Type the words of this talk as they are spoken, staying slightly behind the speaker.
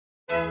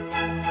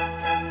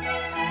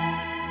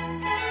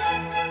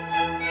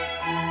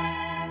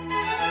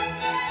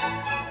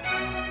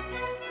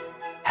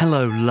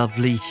Hello,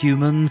 lovely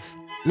humans.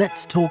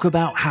 Let's talk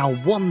about how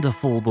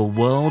wonderful the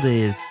world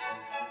is.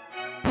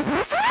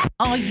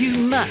 Are you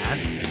mad?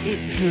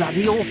 It's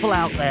bloody awful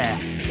out there.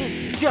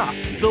 It's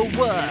just the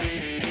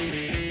worst.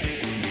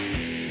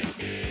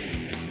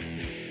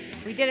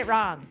 We did it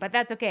wrong, but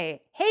that's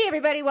okay. Hey,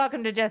 everybody,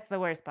 welcome to Just the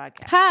Worst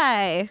podcast.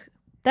 Hi.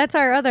 That's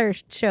our other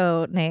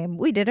show name.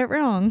 We did it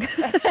wrong.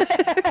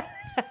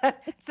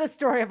 It's the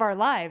story of our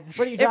lives.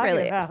 What are you talking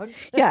really about?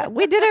 Yeah,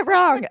 we did it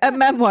wrong. A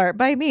memoir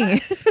by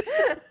me.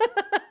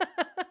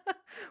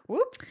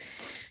 Whoops.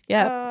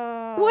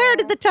 Yeah. Where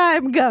did the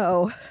time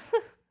go?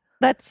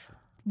 That's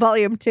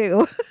volume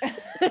 2.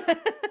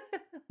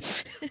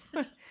 So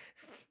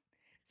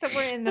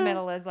we're in the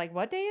middle is like,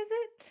 what day is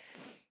it?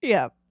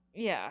 Yeah.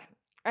 Yeah.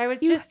 I was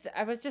just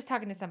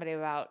talking to somebody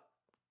about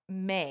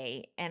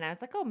May, and I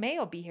was like, oh, May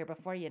will be here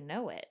before you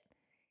know it.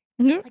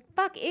 It's like,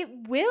 fuck, it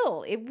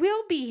will. It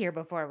will be here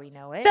before we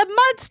know it. The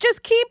months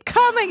just keep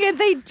coming and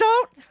they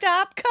don't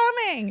stop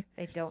coming.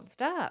 They don't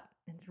stop.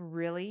 It's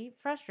really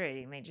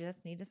frustrating. They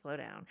just need to slow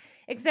down.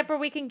 Except for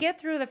we can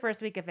get through the first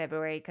week of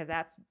February because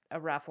that's a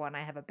rough one.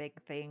 I have a big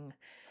thing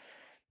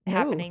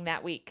happening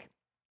that week.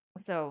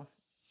 So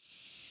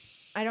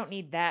I don't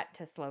need that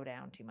to slow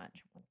down too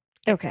much.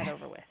 Get that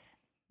over with.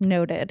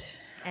 Noted.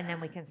 And then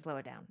we can slow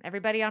it down.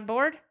 Everybody on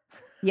board?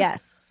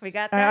 Yes. We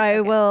got that? I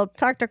Okay. will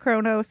talk to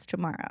Kronos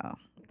tomorrow.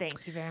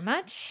 Thank you very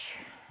much.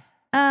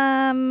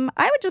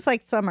 I would just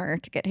like summer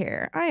to get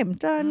here. I am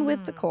done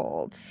with the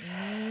cold.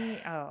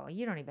 Oh,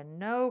 you don't even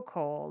know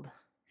cold.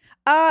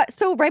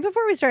 So right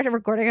before we started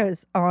recording, I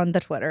was on the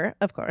Twitter,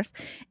 of course,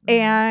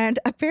 and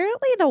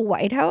apparently the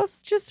White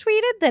House just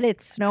tweeted that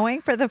it's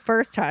snowing for the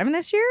first time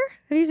this year.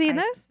 Have you seen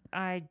this?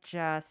 I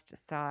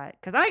just saw it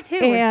because I too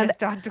was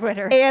just on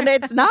Twitter, and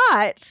it's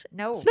not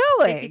no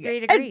snowing. 53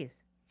 degrees.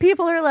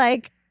 People are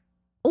like,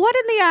 "What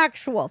in the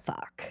actual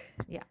fuck?"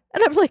 Yeah,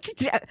 and I'm like,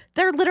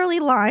 they're literally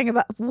lying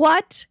about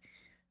what?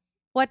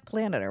 What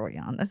planet are we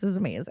on? This is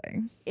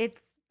amazing.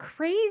 It's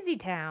crazy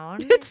town.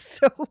 It's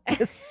so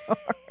bizarre.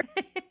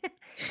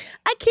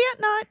 I can't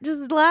not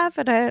just laugh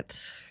at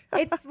it.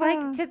 It's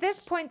like to this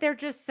point, they're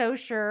just so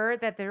sure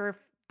that they're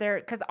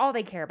because all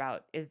they care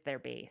about is their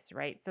base,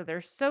 right? So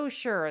they're so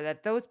sure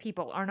that those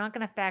people are not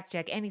going to fact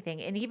check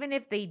anything. And even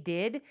if they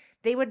did,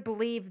 they would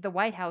believe the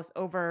White House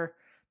over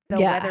the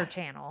Weather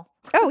Channel.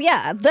 Oh,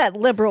 yeah, that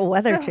liberal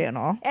Weather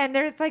Channel. And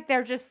it's like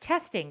they're just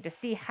testing to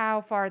see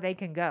how far they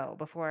can go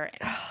before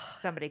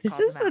somebody calls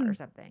them out or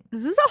something.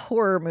 This is a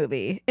horror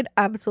movie. It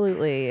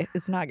absolutely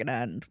is not going to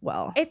end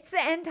well. It's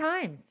the end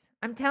times.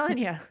 I'm telling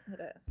you.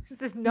 It is.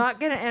 This is not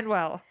going to end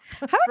well.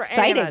 How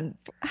exciting.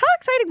 How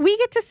exciting we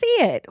get to see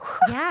it.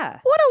 Yeah.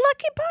 What a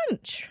lucky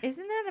bunch.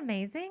 Isn't that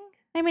amazing?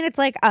 I mean, it's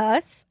like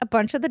us, a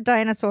bunch of the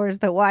dinosaurs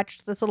that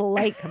watched this little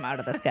light come out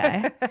of the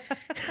sky.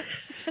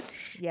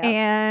 Yeah.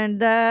 And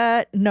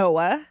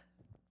Noah.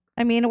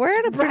 I mean, we're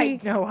in a pretty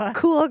Noah.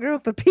 cool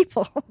group of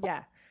people.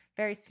 Yeah.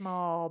 Very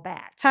small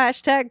batch.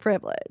 Hashtag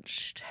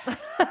privileged.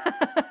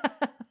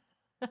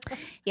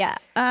 Yeah.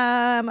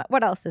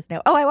 What else is new?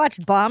 Oh, I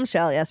watched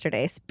Bombshell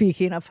yesterday.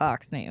 Speaking of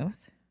Fox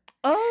News.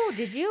 Oh,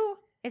 did you?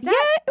 Is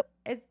that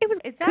it was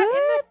is that good. in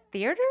the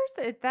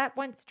theaters? That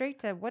went straight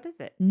to what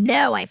is it?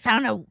 No, I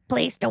found a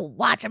place to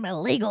watch them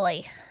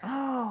illegally.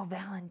 Oh,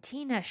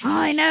 Valentina.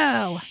 I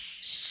know.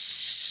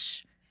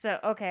 Shh. So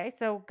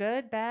so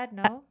good, bad,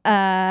 no?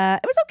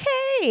 It was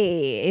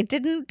okay. It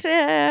didn't.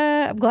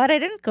 I'm glad I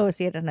didn't go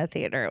see it in a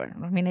theater.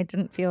 I mean, it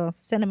didn't feel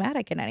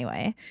cinematic in any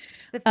way.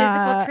 The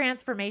physical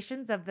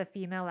transformations of the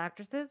female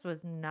actresses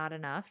was not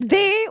enough.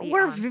 They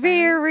were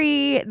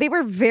very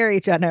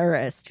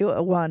generous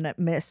to one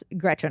Miss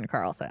Gretchen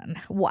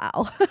Carlson.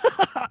 Wow.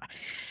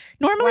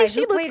 Normally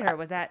she looks played her.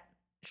 Was that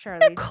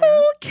Charlize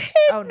Nicole Kidman.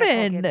 Oh, Nicole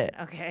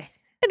Kidman. Okay.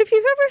 And if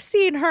you've ever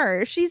seen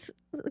her, she's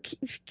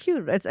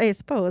cute, I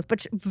suppose,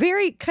 but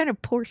very kind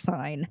of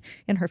porcine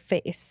in her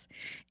face.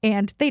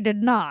 And they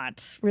did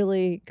not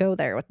really go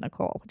there with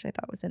Nicole, which I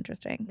thought was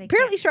interesting.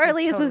 Apparently,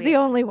 Charlize was the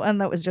only one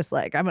that was just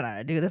like, I'm going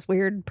to do this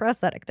weird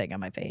prosthetic thing on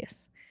my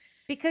face.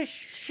 Because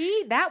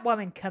that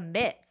woman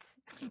commits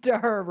to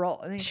her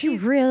role. I mean, she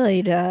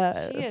really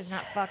does. She does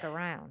not fuck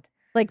around.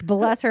 Like,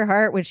 bless her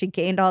heart when she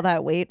gained all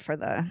that weight for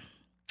the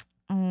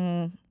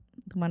one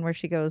where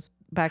she goes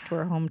back to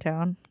her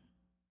hometown.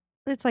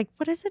 It's like,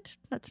 what is it?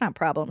 That's not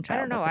Problem Child. I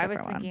don't know. That's I was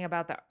thinking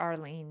about the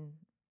Arlene.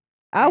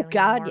 Oh,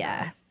 God,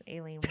 yeah.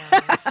 Aileen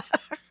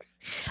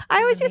I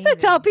always used to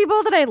tell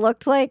people that I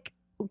looked like,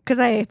 because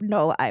I have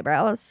no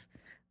eyebrows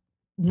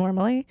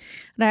normally.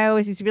 And I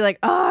always used to be like,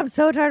 oh, I'm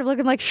so tired of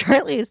looking like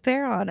Charlize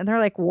Theron. And they're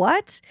like,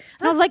 what?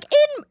 And I was like,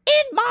 in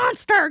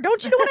Monster.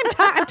 Don't you know what I'm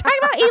talking? I'm talking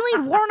about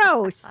Aileen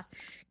Wuornos.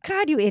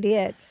 God, you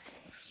idiots.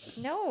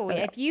 No,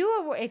 if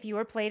you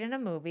were played in a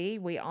movie,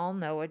 we all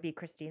know it'd be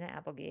Christina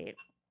Applegate.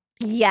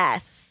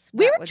 Yes.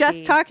 We were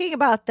just talking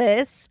about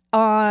this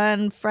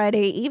on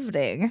Friday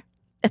evening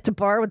at the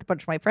bar with a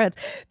bunch of my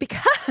friends.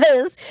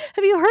 Because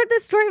have you heard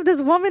this story of this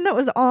woman that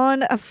was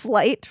on a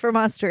flight from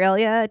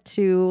Australia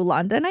to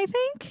London, I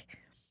think?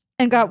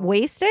 and got No.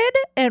 wasted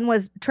and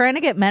was trying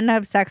to get men to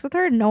have sex with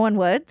her. And no one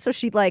would. So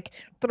she like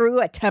threw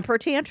a temper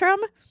tantrum.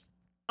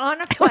 On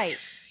a flight.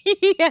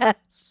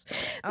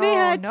 Yes. They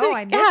had no, to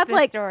I missed have this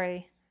like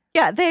story.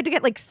 yeah, they had to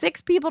get like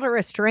 6 people to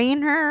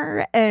restrain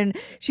her. And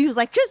she was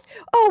like,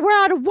 we're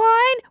out of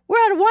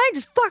wine.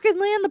 Just fucking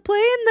land the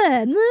plane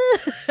then.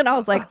 And I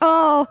was like,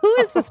 oh, who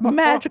is this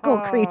magical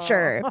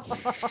creature?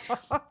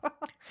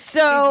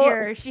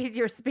 So, she's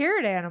your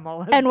spirit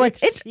animal. And what's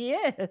she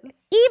is.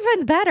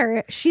 even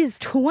better, she's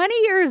 20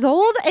 years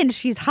old and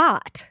she's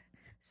hot.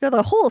 So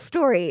the whole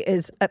story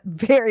is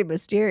very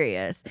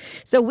mysterious.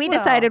 So we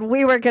decided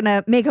we were going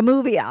to make a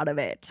movie out of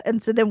it.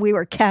 And so then we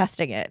were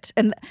casting it.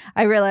 And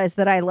I realized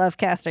that I love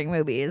casting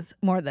movies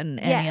more than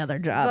any other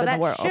job in the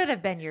world. That should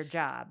have been your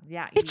job.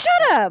 Yeah. It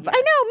should have. I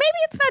know. Maybe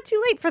it's not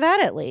too late for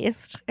that at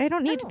least. I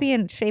don't need to be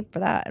in shape for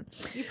that.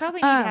 You probably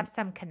need to have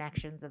some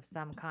connections of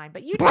some kind.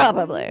 But you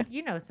probably.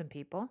 You know some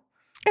people.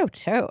 Oh,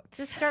 totes.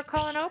 Just start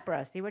calling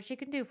Oprah. See what she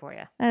can do for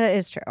you. That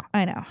is true.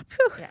 I know.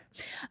 Whew.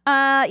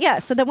 Yeah.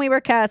 So then we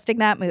were casting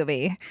that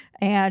movie,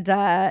 and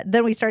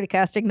then we started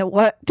casting the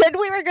what? Then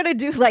we were gonna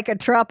do like a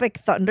Tropic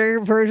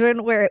Thunder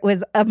version where it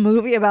was a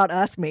movie about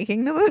us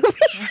making the movie.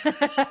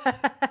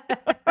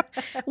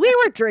 We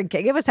were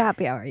drinking. It was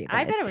happy hour, you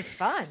guys. I bet it was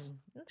fun.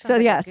 So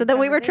yeah, so then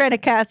we were trying to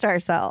cast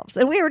ourselves,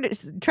 and we were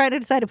just trying to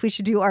decide if we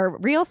should do our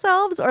real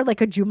selves or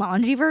like a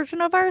Jumanji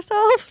version of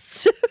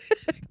ourselves.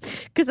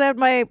 Because I had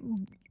my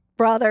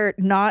brother,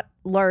 not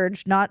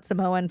large, not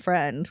Samoan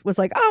friend, was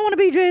like, I want to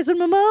be Jason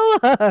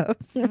Momoa.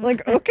 I'm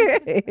like,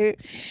 okay.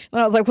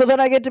 And I was like, well, then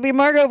I get to be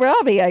Margot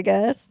Robbie, I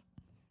guess.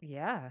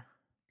 Yeah.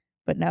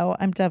 But no,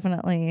 I'm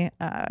definitely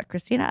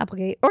Christina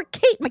Applegate or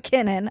Kate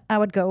McKinnon. I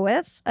would go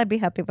with. I'd be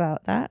happy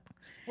about that.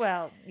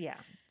 Well, yeah.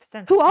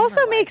 Who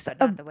also makes but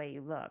not the way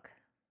you look.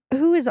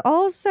 Who is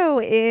also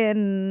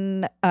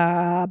in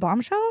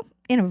Bombshell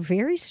in a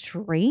very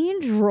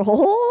strange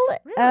role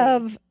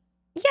of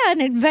an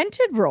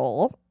invented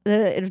role,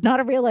 not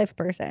a real life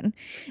person,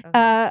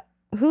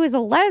 who is a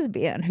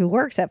lesbian who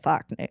works at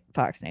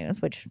Fox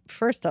News. Which,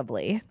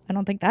 firstly, I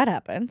don't think that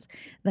happens.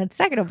 And then,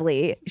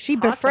 secondly, she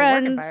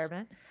befriends.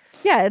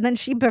 Yeah, and then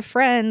she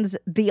befriends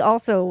the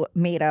also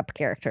made up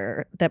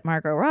character that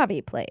Margot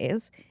Robbie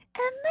plays,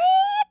 and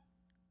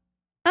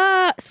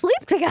they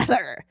sleep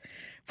together.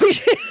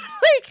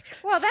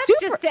 Well, that's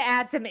just to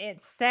add some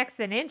sex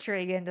and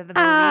intrigue into the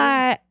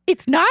movie.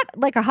 It's not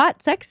like a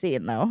hot sex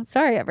scene though.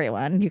 Sorry,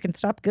 everyone. You can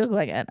stop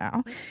Googling it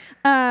now.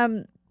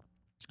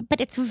 But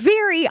it's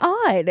very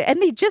odd. And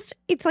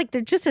it's like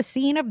they're just a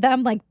scene of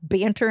them like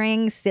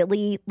bantering,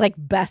 silly, like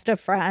best of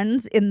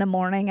friends in the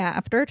morning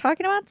after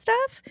talking about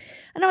stuff.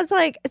 And I was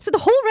like, so the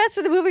whole rest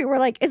of the movie, we're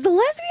like, is the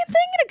lesbian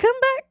thing going to come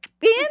back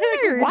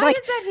in? Or, why like,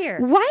 is that here?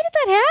 Why did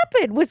that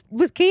happen?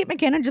 Was Kate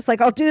McKinnon just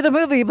like, I'll do the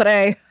movie, but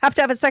I have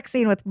to have a sex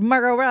scene with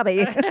Margot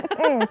Robbie?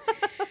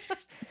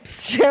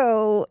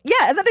 So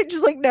yeah, and then it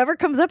just like never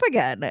comes up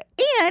again.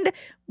 And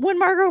when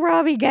Margot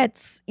Robbie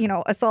gets,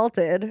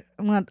 assaulted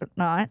and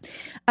whatnot,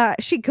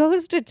 she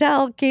goes to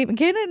tell Kate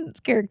McKinnon's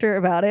character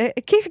about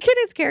it. Kate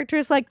McKinnon's character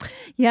is like,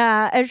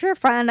 yeah, as your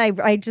friend,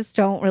 I just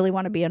don't really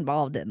want to be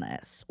involved in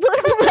this.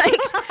 Like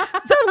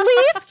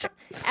the least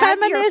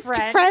feminist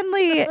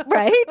friendly,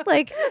 right?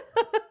 Like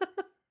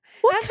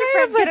what as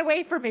kind of get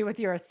away from me with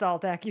your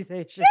assault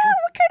accusations. Yeah,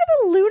 what kind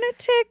of a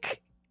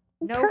lunatic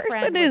No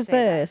person is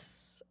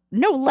this?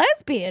 No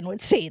lesbian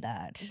would say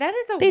that. That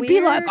is They'd be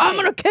like, I'm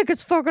going to kick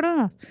his fucking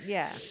ass.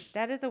 Yeah,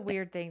 that is a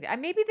weird thing.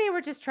 Maybe they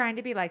were just trying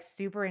to be like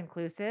super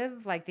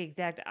inclusive, like the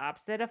exact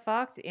opposite of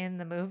Fox in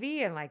the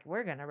movie, and like,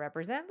 we're going to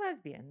represent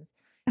lesbians.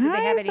 Do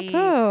they have any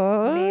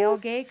male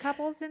gay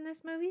couples in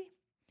this movie?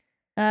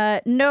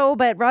 No,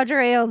 but Roger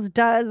Ailes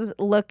does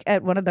look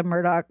at one of the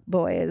Murdoch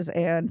boys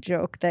and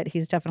joke that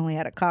he's definitely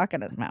had a cock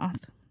in his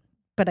mouth.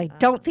 But I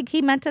don't think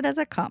he meant it as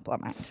a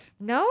compliment.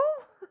 No?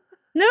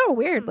 No,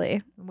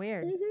 weirdly.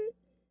 Weird. Mm-hmm.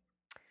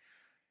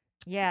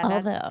 Yeah.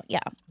 Although, yeah.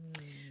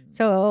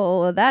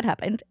 So that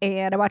happened.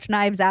 And I watched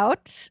Knives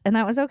Out, and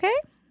that was okay.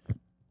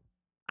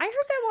 I heard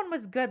that one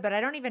was good, but I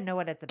don't even know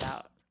what it's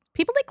about.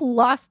 People like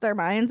lost their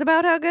minds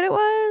about how good it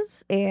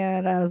was.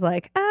 And I was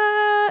like,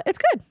 it's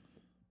good.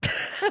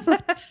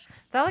 That's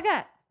all I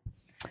got.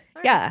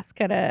 All yeah, right. it's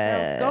kind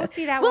of. So go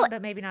see that one,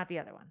 but maybe not the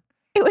other one.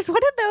 It was one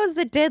of those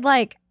that did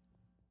like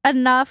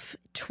enough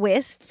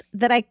twists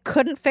that I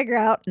couldn't figure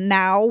out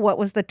now what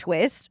was the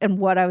twist and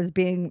what I was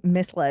being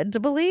misled to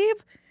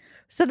believe.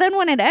 So then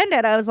when it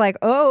ended, I was like,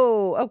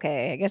 oh,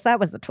 okay, I guess that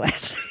was the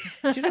twist.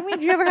 Do you know what I mean?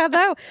 Do you ever have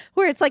that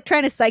where it's like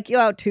trying to psych you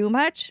out too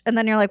much? And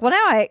then you're like, well,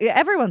 now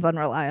everyone's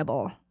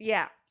unreliable.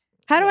 Yeah.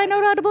 How do I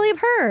know how to believe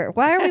her?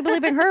 Why are we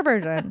believing her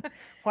version?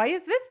 Why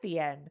is this the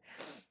end?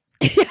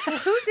 Who's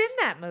in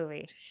that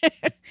movie?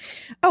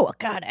 Oh,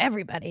 God,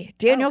 everybody.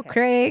 Daniel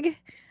Craig,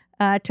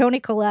 Toni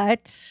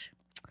Collette,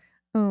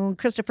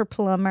 Christopher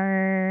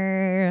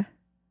Plummer.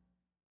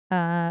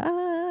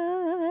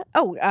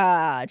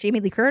 Jamie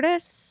Lee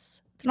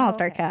Curtis. It's an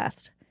all-star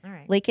cast. All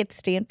right. Lakeith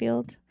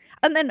Stanfield.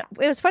 And then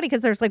it was funny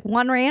because there's like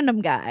one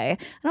random guy,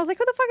 and I was like,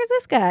 "Who the fuck is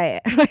this guy?"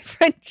 And my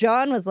friend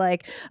John was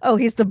like, "Oh,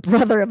 he's the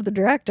brother of the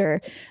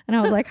director." And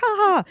I was like, "Ha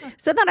ha."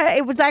 So then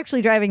it was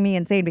actually driving me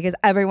insane because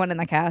everyone in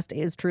the cast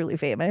is truly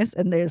famous,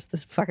 and there's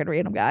this fucking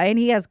random guy, and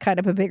he has kind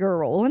of a bigger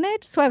role in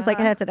it. So I was like,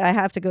 "That's it. I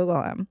have to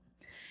Google him."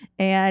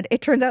 And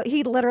it turns out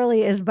he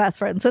literally is best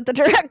friends with the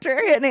director,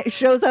 and it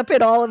shows up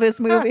in all of his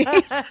movies.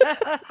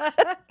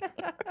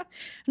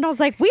 And I was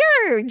like, "We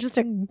are just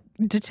a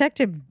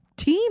detective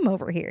team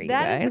over here, you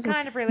That guys. is the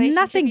kind of relationship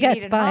Nothing you gets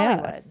need in by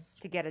Hollywood us."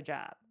 to get a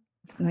job.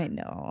 I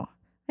know.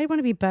 I want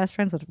to be best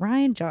friends with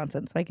Ryan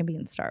Johnson so I can be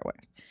in Star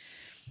Wars.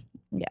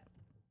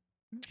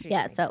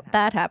 Yeah, so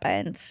that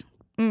happened.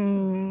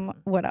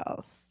 What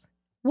else?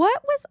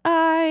 What was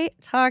I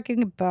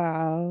talking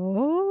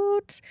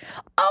about?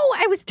 Oh,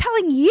 I was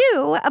telling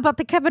you about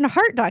the Kevin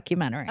Hart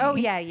documentary. Oh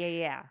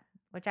yeah.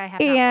 Which I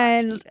have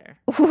And- not watched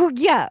either.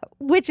 Yeah,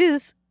 which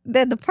is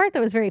the part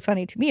that was very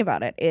funny to me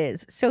about it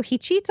is so he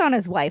cheats on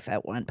his wife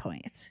at one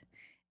point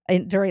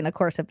during the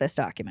course of this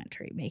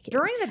documentary making.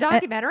 During the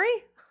documentary,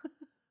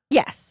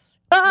 Yes.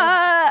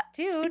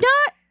 dude.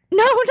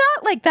 No,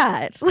 not like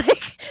that.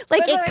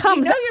 Like But, it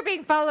comes. You know you're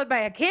being followed by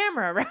a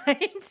camera,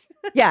 right?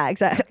 Yeah,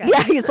 exactly. Okay.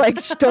 Yeah, he's like,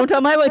 "Shh, don't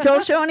tell my wife,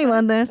 don't show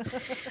anyone this."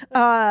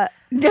 No,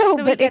 So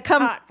he but it gets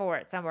comes. caught for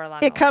it somewhere along.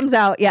 It the comes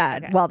out, yeah,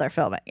 Okay. while they're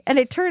filming. And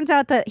it turns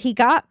out that he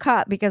got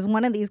caught because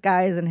one of these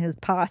guys in his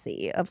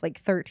posse of like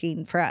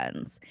 13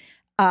 friends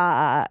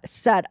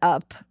set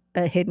up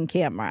a hidden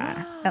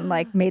camera and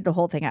like made the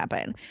whole thing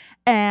happen.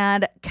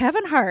 And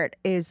Kevin Hart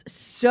is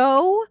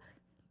so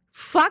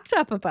fucked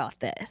up about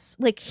this.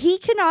 Like he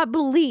cannot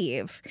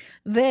believe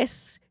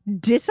this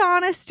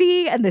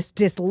dishonesty and this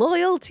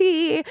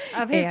disloyalty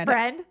of his and-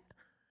 friend.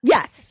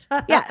 Yes.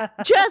 Yeah.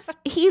 Just,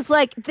 he's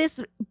like,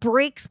 this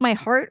breaks my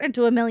heart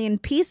into a million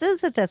pieces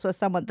that this was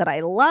someone that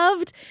I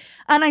loved.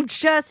 And I'm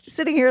just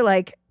sitting here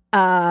like,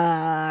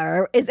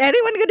 is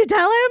anyone going to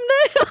tell him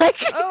that?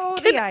 Like, Oh,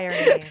 the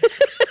irony.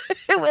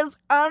 it was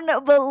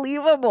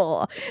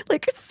unbelievable.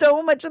 Like,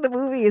 so much of the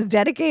movie is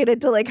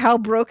dedicated to like how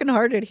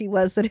brokenhearted he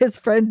was that his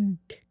friend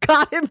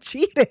caught him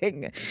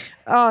cheating.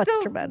 Oh, it's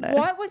So tremendous.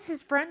 what was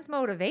his friend's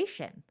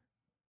motivation?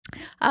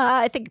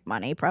 I think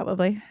money,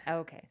 probably.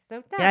 Okay,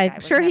 so that Yeah, guy I'm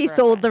was sure he never a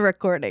sold the friend.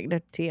 recording to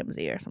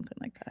TMZ or something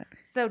like that.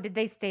 So did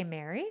they stay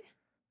married?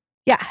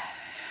 Yeah.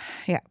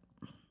 Yeah.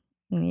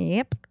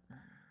 Yep.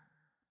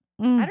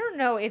 I don't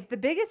know if the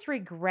biggest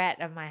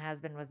regret of my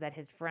husband was that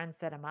his friend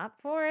set him up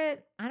for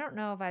it. I don't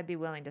know if I'd be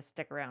willing to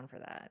stick around for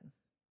that.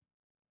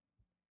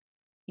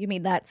 You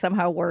mean that's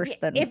somehow worse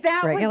than If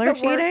that regular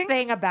was the cheating? worst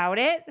thing about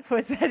it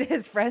was that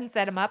his friend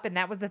set him up, and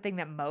that was the thing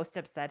that most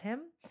upset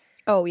him,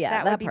 Oh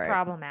yeah, that would be part.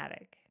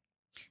 problematic.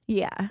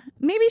 Yeah.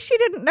 Maybe she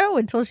didn't know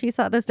until she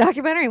saw this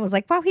documentary and was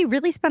like, "Wow, he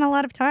really spent a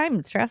lot of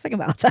time stressing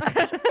about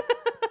that."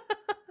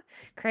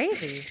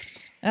 Crazy.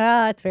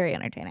 It's very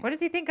entertaining. What does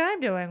he think I'm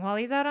doing while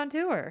he's out on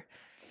tour?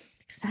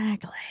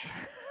 Exactly.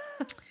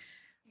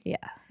 Yeah,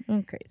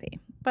 crazy.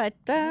 But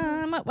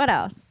what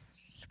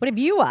else? What have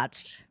you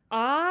watched?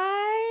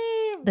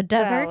 The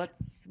desert?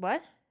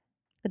 What?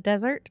 The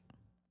desert?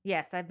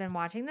 Yes, I've been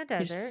watching the You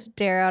desert. just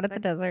stare out at the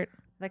The- desert.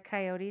 The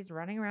coyotes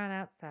running around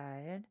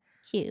outside.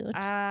 Cute.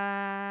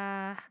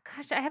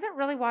 Gosh, I haven't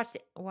really watched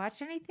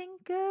anything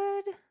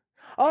good.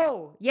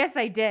 Oh, yes,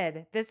 I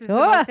did. This is the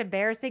Ah! most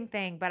embarrassing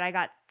thing, but I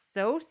got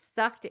so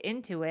sucked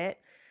into it.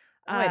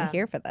 I'm Um,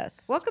 here for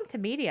this. Welcome to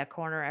Media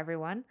Corner,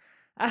 everyone.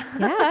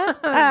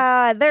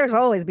 Yeah. There's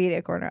always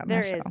media corner on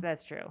there this show. is.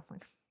 That's true.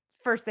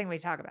 First thing we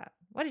talk about.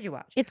 What did you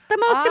watch? It's the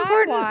most I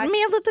important watched-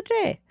 meal of the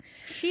day.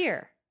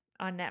 Cheer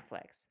on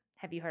Netflix.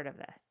 Have you heard of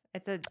this?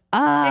 It's a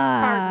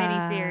 6-part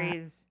miniseries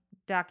Is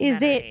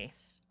documentary.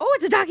 it? Oh,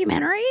 it's a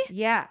documentary?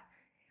 Yeah.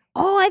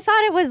 Oh, I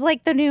thought it was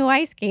like the new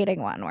ice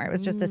skating one where it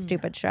was just a Mm.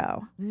 stupid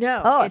show.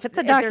 No. Oh, if it's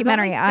a there's only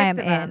documentary, I am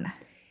 6 of them,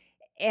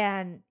 in.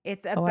 And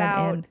it's Oh, I'm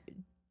about in.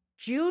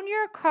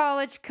 junior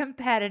college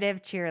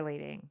competitive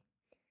cheerleading.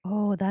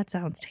 Oh, that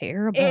sounds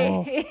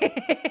terrible.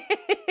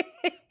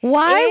 It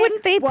Why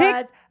wouldn't they pick?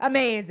 was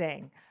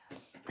amazing.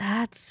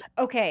 That's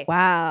Okay.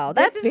 wow.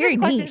 This That's is very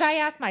the questions niche. I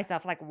ask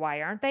myself, like,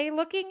 why aren't they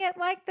looking at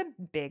like the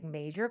big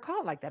major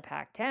like the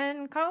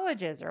Pac-10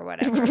 colleges or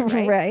whatever?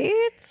 Right?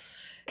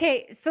 Right?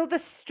 Okay, so the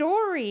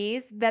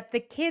stories that the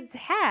kids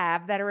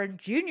have that are in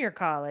junior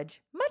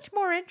college, much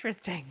more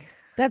interesting.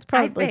 That's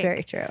probably think.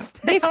 very true.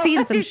 They've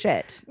seen some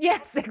shit.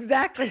 Yes,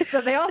 exactly.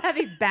 So they all have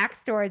these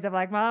backstories of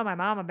like, well, my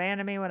mom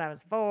abandoned me when I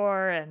was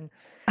 4, and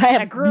I I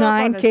have grew up on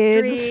 9 the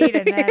kids. street,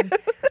 and then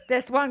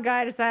this one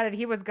guy decided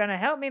he was gonna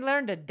help me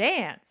learn to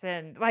dance,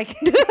 and like,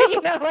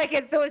 you know, like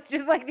it's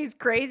just like these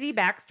crazy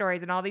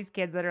backstories, and all these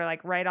kids that are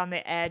like right on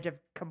the edge of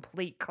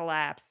complete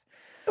collapse,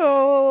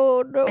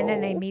 Oh no. and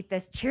then they meet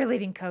this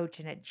cheerleading coach,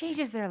 and it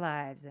changes their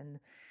lives, and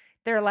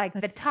they're like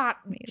That's the top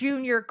amazing.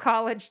 junior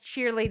college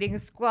cheerleading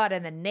squad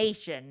in the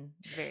nation.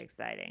 It's very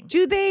exciting.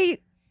 Do they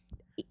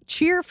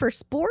cheer for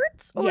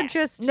sports or Yes.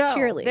 just No,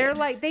 cheerleading? they're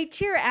like they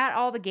cheer at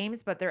all the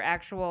games, but their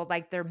actual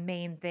like their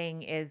main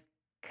thing is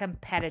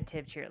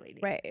competitive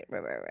cheerleading.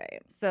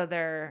 right. So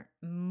they're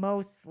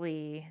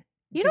mostly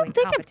You doing don't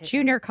think of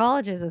junior competitions.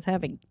 colleges as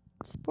having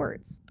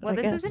sports. But Well, I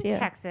this guess, is in yeah.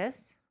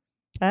 Texas.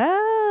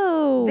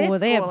 Oh, This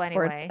they have school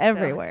sports anyway, so-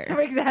 everywhere.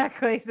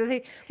 exactly. So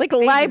Like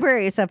do-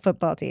 libraries have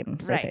football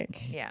teams, I right.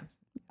 think. Yeah.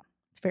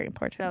 It's very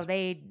important. So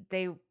they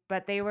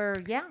were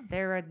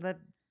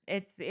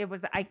it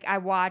was I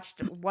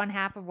watched one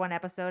half of one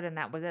episode and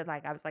that was it.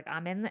 Like I was like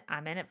I'm in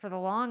it for the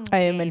long I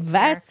am game here.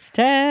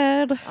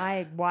 invested.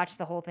 I watched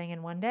the whole thing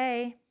in one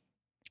day.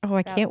 Oh,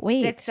 I About can't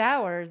wait. 6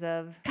 hours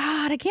of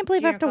God, I can't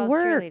believe I junior have to college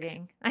work.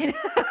 cheerleading. I know.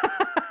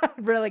 It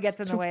really gets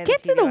in the way.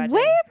 Gets of in the the TV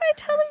way watching. of my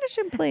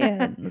television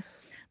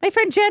plans. My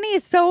friend Jenny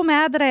is so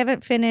mad that I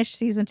haven't finished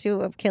season 2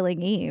 of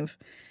Killing Eve.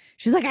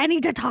 She's like, I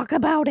need to talk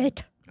about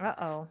it.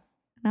 Uh-oh.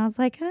 And I was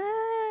like,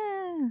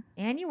 And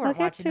you I'll weren't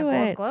get watching the to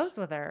Golden it. Globes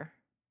with her.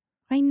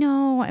 I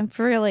know.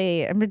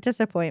 I'm a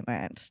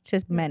disappointment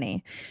to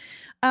many.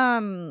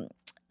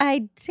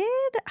 I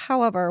did,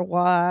 however,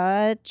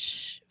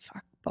 watch.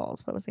 Fuck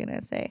balls. What was I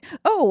gonna say?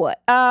 Oh,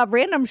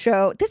 random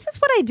show. This is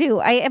what I do.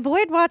 I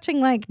avoid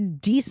watching like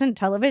decent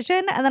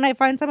television, and then I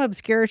find some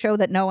obscure show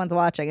that no one's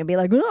watching, and be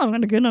like, oh, I'm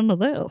gonna get into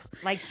this.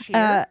 Like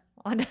Cheer.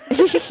 On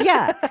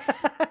Yeah.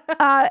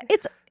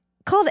 It's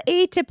called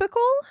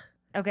Atypical.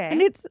 Okay.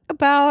 And it's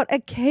about a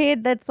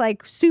kid that's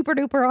like super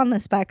duper on the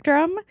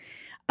spectrum.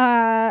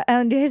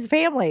 And his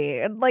family.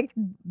 And like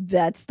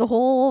that's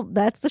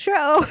the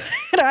show.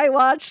 And I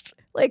watched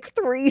like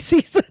 3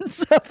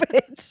 seasons of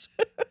it.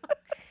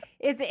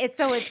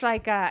 It's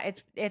like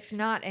it's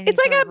not any It's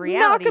like sort a of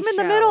reality Malcolm in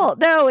the show. Middle.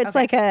 No, it's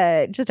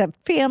Okay. like just a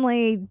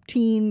family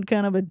teen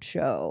kind of a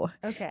show.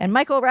 Okay. And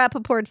Michael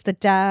Rappaport's the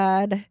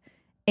dad.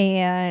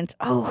 And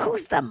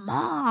who's the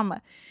mom?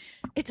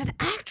 It's an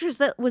actress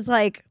that I was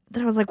like,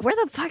 where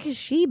the fuck has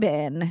she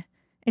been?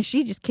 And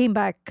she just came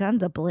back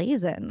guns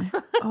a-blazing.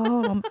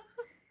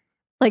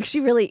 Like she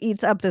really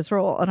eats up this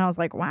role. And I was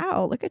like,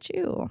 wow, look at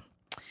you.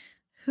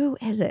 Who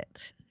is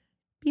it?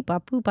 Beep,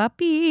 bop, boop, bop,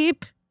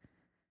 beep.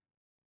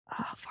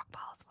 Oh, fuck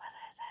balls. What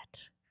is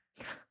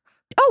it?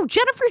 Oh,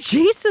 Jennifer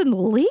Jason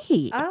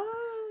Leigh.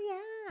 Oh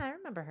yeah, I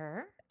remember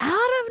her. Out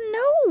of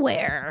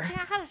nowhere.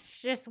 Yeah, how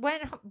she just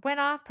went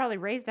off, probably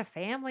raised a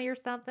family or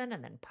something,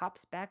 and then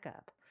pops back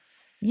up.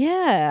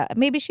 Yeah,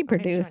 maybe she Or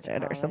maybe she went produced to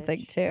it or something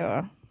college. too. I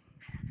don't know.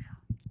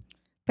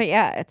 But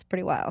yeah, it's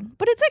pretty wild.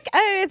 But it's like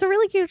it's a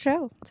really cute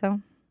show. So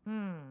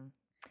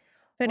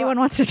if anyone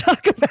wants to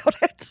talk about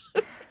it,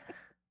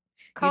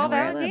 Call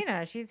where I live.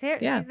 Valentina. She's here.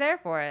 Yeah. She's there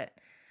for it.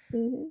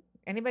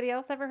 Anybody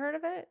else ever heard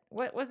of it?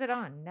 What was it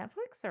on?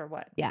 Netflix or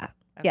what? Yeah,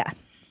 Okay.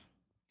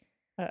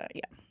 yeah.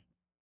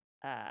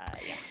 Yeah.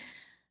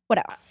 What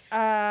else?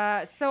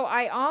 So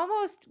I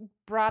almost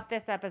brought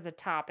this up as a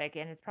topic,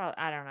 and it's probably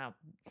I don't know,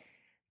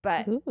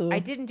 but I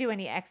didn't do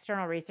any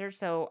external research.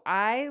 So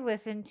I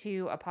listened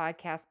to a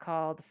podcast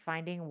called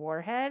Finding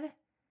Warhead.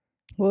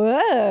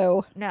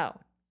 Whoa. No,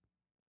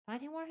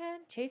 Finding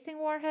Warhead, Chasing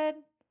Warhead,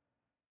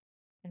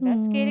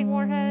 Investigating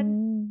Warhead.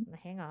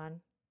 Hang on,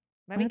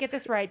 let me get That's-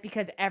 this right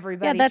because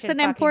everybody. that's should an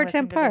fucking important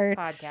listen to this part.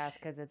 podcast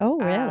because it's Oh,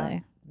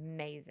 really?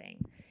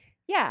 amazing.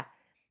 Yeah.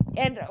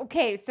 And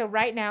okay, so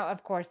right now,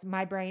 of course,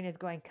 my brain is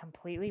going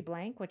completely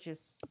blank, which is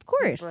super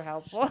course.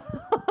 helpful.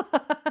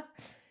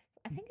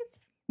 I think it's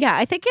Yeah,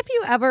 I think if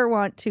you ever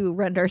want to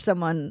render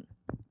someone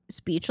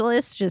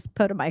speechless, just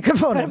put a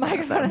microphone put a in front of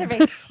microphone in them.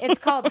 their face. It's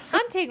called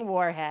Hunting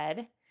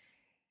Warhead,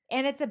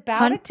 and it's about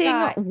Hunting a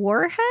guy,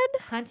 Warhead?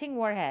 Hunting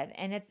Warhead,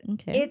 and it's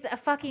Okay. a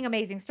fucking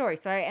amazing story.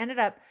 So I ended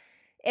up,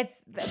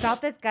 it's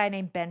about this guy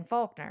named Ben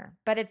Faulkner,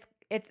 but it's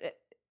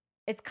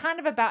kind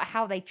of about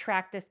how they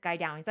track this guy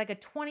down. He's like a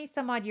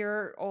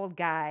 20-some-odd-year-old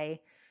guy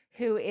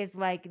who is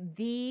like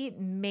the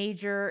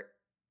major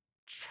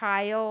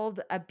child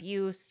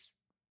abuse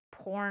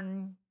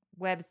porn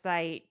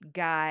website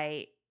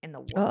guy in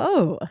the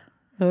world.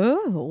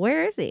 Oh,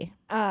 where is he?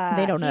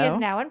 They don't He know. is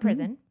now in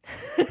prison.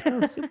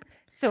 Oh, super.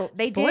 So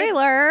they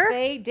Spoiler.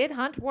 They did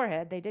hunt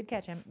Warhead. They did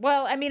catch him.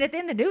 Well, I mean, it's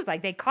in the news.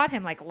 Like they caught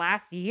him like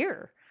last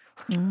year.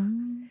 All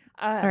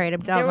right, I'm There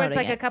was downloading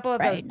like a it couple of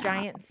right those now.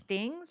 giant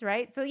stings,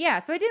 right? So yeah,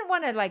 so I didn't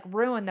want to like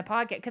ruin the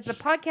podcast because the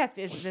podcast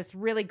is this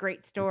really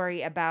great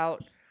story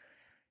about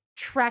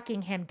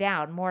tracking him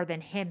down more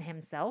than him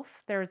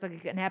himself. There's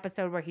like an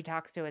episode where he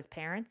talks to his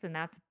parents, and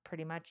that's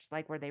pretty much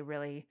like where they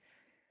really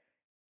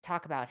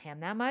talk about him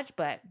that much.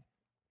 But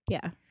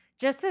Yeah.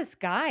 just this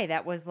guy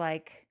that was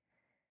like,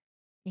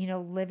 you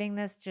know, living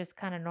this just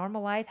kind of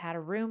normal life, had a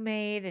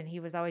roommate, and he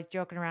was always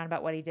joking around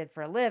about what he did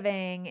for a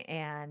living,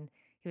 and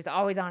he was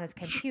always on his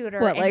computer.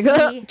 What, and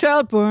like he-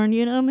 child porn,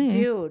 you know me?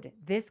 dude,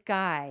 this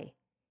guy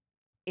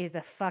is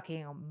a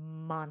fucking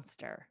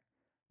monster.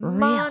 Really?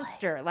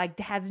 Monster. Like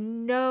has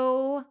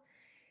no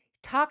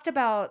talked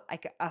about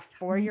like a me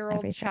 4-year-old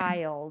everything.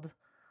 child.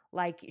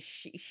 Like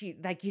she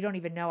like you don't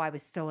even know I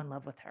was so in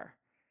love with her.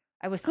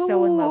 I was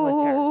so in love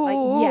with her.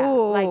 Like, yeah,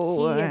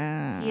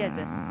 like he is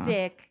a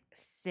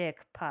sick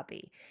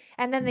puppy.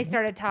 And then they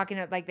started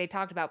talking like they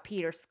talked about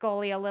Peter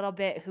Scully a little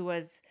bit, who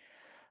was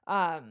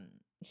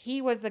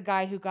he was the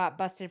guy who got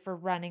busted for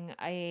running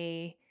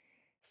a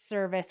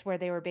service where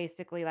they were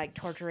basically like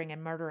torturing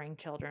and murdering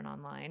children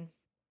online.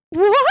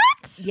 What?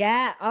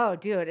 Yeah. Oh,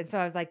 dude. And so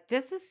I was like,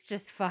 this is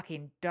just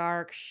fucking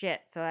dark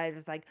shit. So I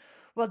was like,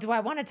 well, do I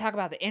want to talk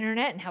about the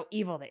internet and how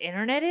evil the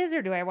internet is,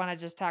 or do I want to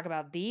just talk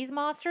about these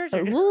monsters?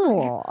 Or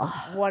Ooh.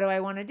 what do I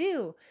want to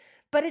do?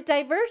 But it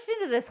diverged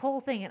into this whole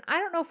thing. And I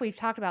don't know if we've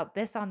talked about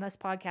this on this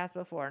podcast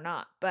before or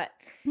not, but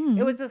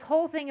it was this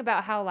whole thing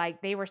about how,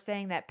 like, they were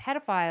saying that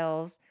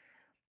pedophiles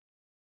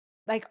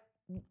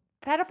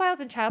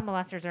and child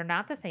molesters are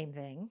not the same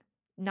thing.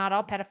 Not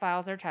all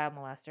pedophiles are child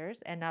molesters,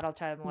 and not all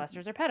child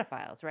molesters are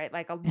pedophiles, right?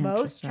 Like most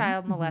Interesting.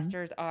 child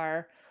molesters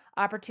are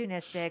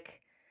opportunistic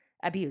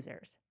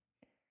abusers.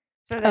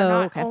 So they're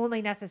not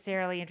only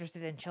necessarily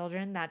interested in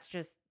children. That's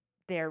just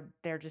they're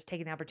just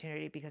taking the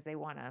opportunity because they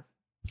want to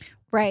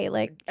Right,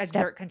 like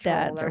exert control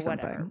stepdads or or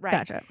something. whatever. Right.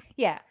 Gotcha.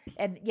 Yeah.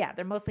 And yeah,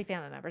 they're mostly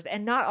family members.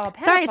 And not all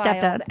Sorry,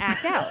 pedophiles stepdads.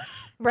 act out.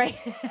 Right.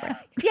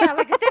 Yeah,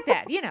 like a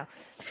stepdad, you know.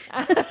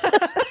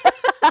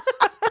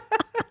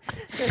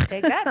 Just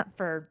take that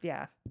for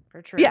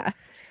true. Yeah.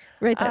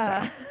 Write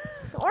that down.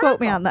 Or Quote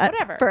me uncle, on that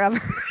whatever. forever.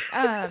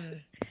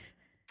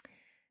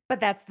 But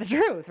that's the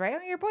truth, right?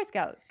 You're a Boy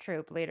Scout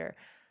troop leader.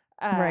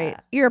 Right.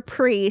 You're a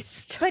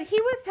priest. But he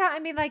was I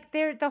mean, like,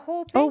 the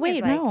whole thing Oh, is,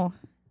 wait, like, no.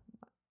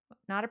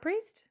 not a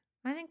priest?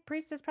 I think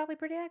priest is probably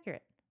pretty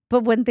accurate.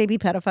 But wouldn't they be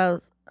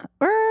pedophiles?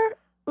 Or,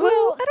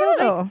 Well, I don't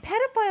know. like,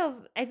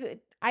 pedophiles,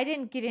 I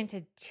didn't get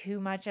into too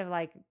much of,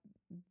 like,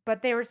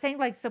 but they were saying,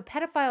 like, so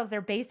pedophiles,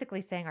 they're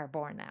basically saying are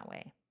born that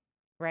way,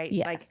 right?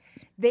 Yes. Like,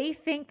 they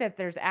think that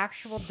there's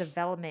actual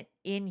development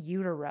in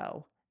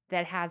utero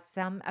that has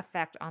some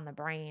effect on the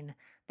brain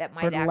that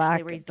might Or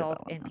lack actually of result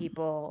in development.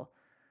 people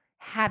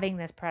having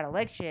this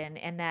predilection,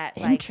 and that,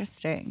 like,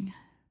 Interesting.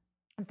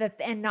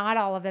 and not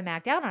all of them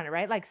act out on it,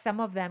 right? Like,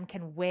 some of them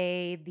can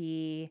weigh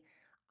the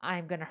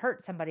I'm going to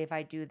hurt somebody if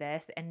I do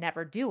this and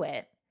never do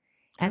it.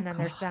 And then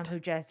there's some who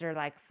just are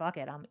like, fuck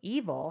it, I'm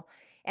evil.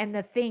 And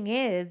the thing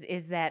is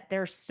that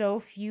there's so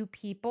few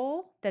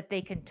people that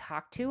they can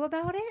talk to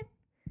about it.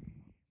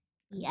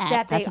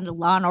 Yes, that's a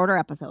Law and Order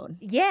episode.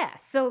 Yeah.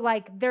 So,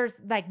 like, there's,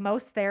 like,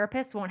 most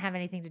therapists won't have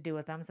anything to do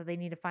with them. So they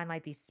need to find,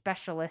 like, these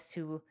specialists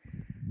who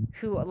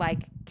like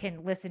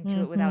can listen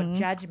to it without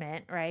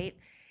judgment, right?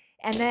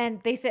 And then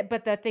they said,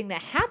 but the thing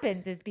that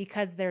happens is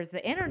because there's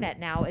the internet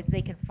now, is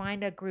they can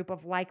find a group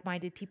of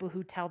like-minded people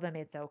who tell them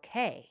it's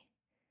okay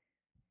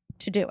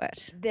to do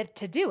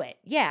it.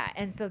 Yeah.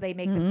 And so they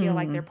make them feel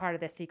like they're part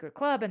of the secret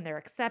club and they're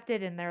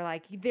accepted, and they're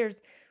like,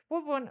 there's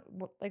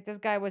like this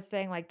guy was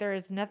saying, like, there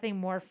is nothing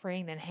more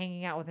freeing than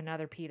hanging out with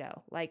another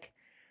pedo. Like,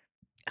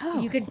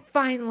 you can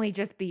finally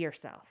just be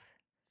yourself.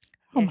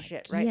 And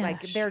shit, right? gosh.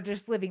 Like, they're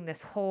just living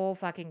this whole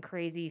fucking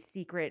crazy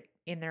secret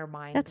in their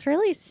mind. That's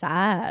really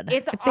sad.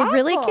 It's if they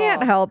really can't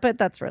awful. help it,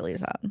 that's really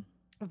sad.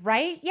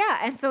 Right? Yeah.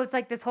 And so it's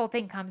like this whole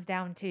thing comes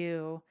down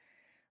to,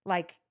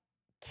 like,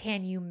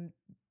 can you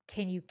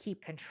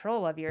keep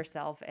control of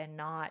yourself and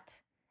not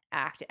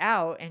act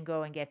out and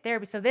go and get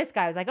therapy? So this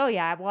guy was like, oh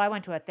yeah, well, I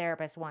went to a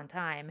therapist one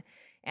time,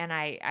 and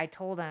I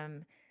told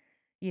him,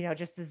 you know,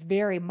 just this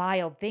very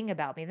mild thing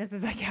about me. This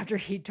is like after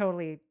he'd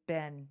totally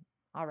been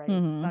already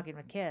fucking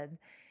with kids.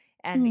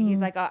 And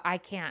he's like, oh, I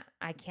can't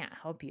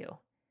help you.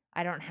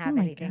 I don't have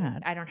anything.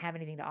 God. I don't have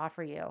anything to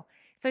offer you.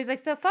 So he's like,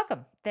 so fuck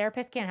him.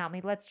 Therapist can't help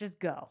me. Let's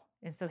just go.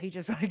 And so he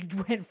just, like,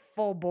 went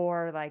full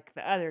bore, like,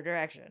 the other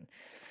direction.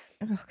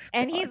 Oh,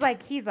 and God.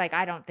 he's like,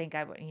 I don't think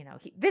I would, you know,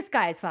 this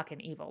guy is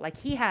fucking evil. Like,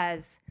 he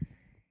has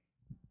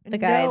The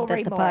guy no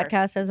that the remorse.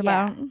 podcast is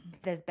Yeah, about?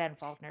 this Ben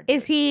Faulkner.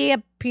 Is dude. he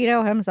a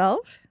pedo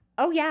himself?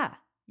 Oh, yeah.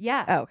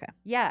 Yeah. Oh, okay.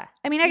 Yeah.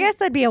 I mean, I guess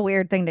that'd be a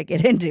weird thing to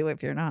get into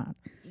if you're not.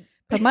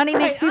 But money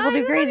makes people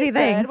do crazy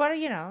things. What are,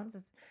 you know?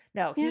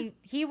 No, Yeah.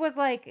 he was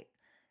like,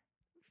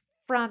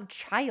 from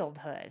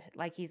childhood,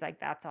 like, he's like,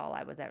 that's all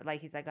I was ever,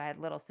 like, he's like, I had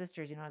little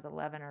sisters, you know, I was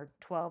 11 or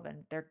 12,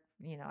 and they're,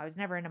 you know, I was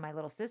never into my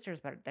little sisters,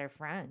 but they're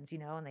friends, you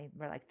know, and they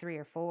were like 3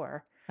 or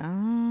 4.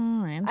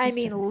 Oh, I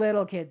interesting. mean,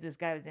 little kids, this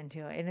guy was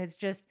into it. And it's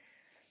just,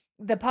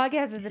 the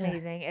podcast is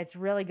amazing. It's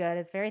really good.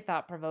 It's very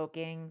thought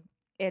provoking.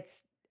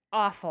 It's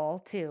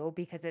awful too,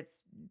 because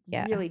it's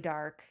really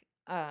dark.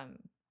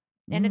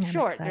 And it's I'm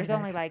short. There's excited.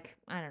 only, like,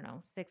 I don't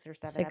know, 6 or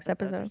 7 6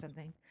 episodes or episodes.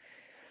 something.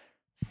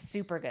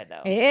 Super good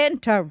though.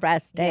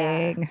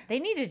 Interesting. Yeah. They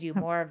need to do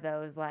more of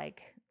those,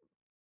 like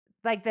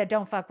the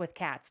don't fuck with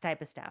cats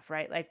type of stuff,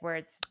 right? Like, where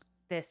it's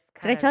this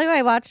kind Did I tell you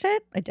I watched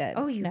it? I did.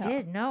 Oh, you No.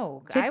 did?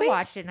 No. Did I we?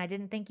 watched it, and I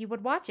didn't think you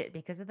would watch it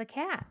because of the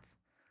cats.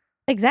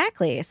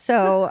 Exactly.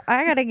 So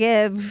I got to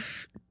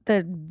give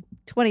the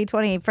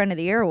 2020 Friend of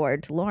the Year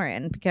award to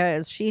Lauren,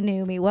 because she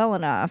knew me well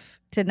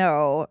enough to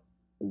know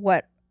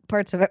what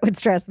parts of it would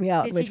stress me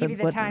out, Did she which give you ones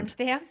the wouldn't.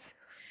 timestamps?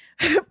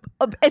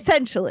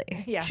 Essentially.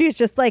 Yeah. She's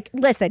just like,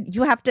 listen,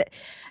 you have to.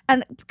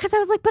 And because I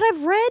was like, but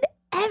I've read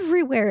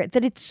everywhere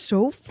that it's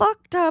so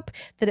fucked up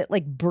that it,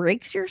 like,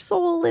 breaks your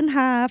soul in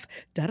half.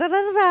 Da da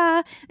da da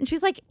da. And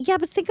she's like, yeah,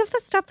 but think of the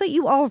stuff that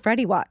you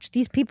already watch.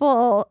 These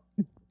people,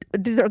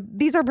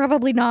 these are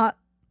probably not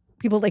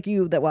people like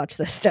you that watch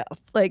this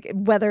stuff, like,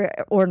 whether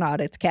or not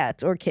it's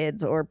cats or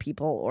kids or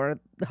people or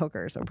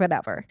hookers or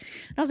whatever.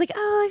 And I was like,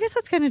 oh, I guess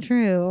that's kind of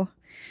true.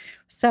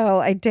 So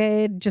I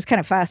did just kind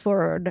of fast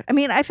forward. I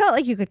mean, I felt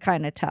like you could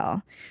kind of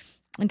tell.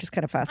 And just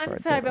kind of fast I'm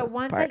forward. sorry, through but those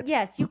once parts.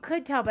 yes, you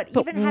could tell, but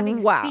But even having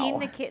seen wow.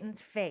 the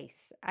kitten's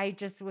face, I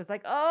just was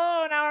like,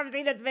 oh, now I've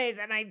seen its face,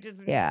 and I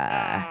just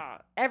Yeah.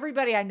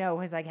 everybody I know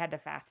has like had to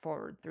fast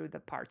forward through the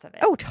parts of it.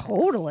 Oh,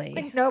 totally.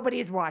 Like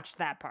nobody's watched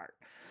that part.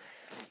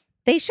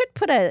 They should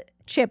put a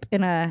chip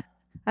in a,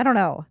 I don't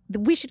know.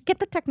 We should get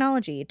the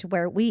technology to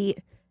where we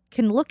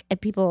can look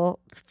at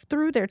people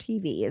through their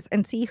TVs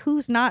and see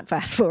who's not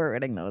fast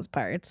forwarding those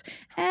parts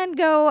and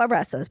go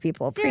arrest those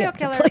people Serial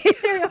killer. preemptively.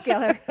 Serial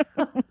killer.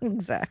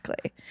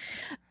 Exactly.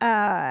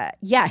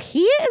 Yeah, he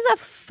is a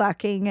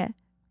fucking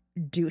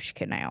douche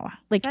canoe.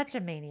 Like, Such a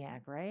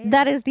maniac, right?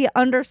 that is the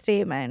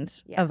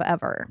understatement Yeah. of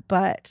ever.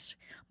 But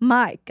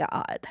my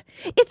God,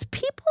 it's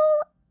people.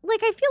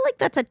 Like, I feel like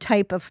that's a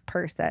type of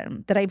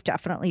person that I've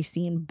definitely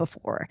seen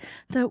before.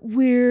 That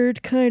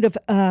weird kind of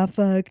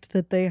affect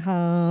that they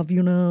have,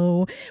 you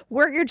know,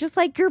 where you're just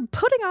like, you're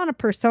putting on a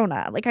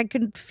persona. Like, I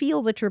can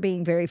feel that you're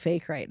being very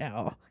fake right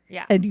now.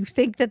 Yeah. And you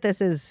think that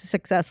this is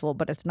successful,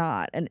 but it's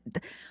not. And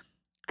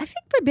I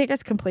think my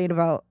biggest complaint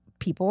about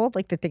people,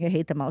 like the thing I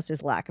hate the most,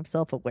 is lack of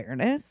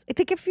self-awareness. I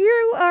think if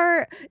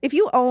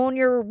you own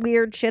your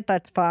weird shit,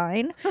 that's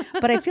fine.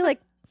 But I feel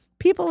like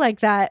people like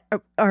that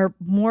are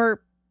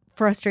more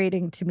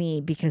frustrating to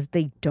me because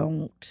they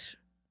don't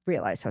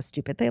realize how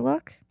stupid they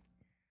look.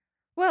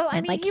 Well, I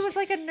And, mean, like, he was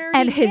like a nerdy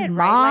and his kid,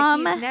 right?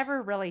 Like, mom- he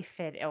never really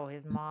fit. Oh,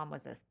 his mom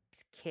was a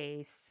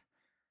case.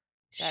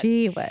 That-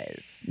 She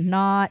was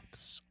not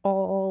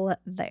all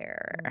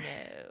there.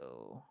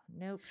 No.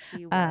 Nope,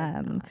 she was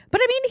not.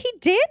 But I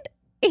mean,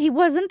 he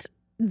wasn't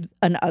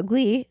an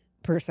ugly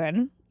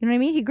person. You know what I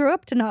mean? He grew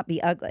up to not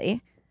be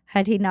ugly.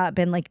 Had he not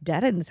been like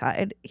dead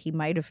inside, he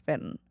might have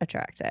been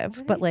attractive.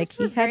 Well, But he like just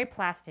he was had, very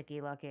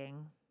plasticky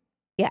looking.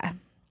 yeah.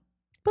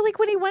 But like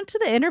when he went to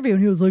the interview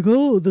and he was like,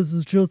 "Oh, this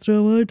is just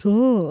how I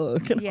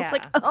talk," and I was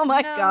like, "Oh my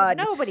No, God,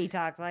 nobody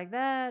talks like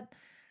that.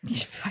 you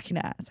fucking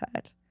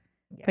asshat."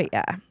 Yeah, But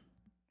yeah,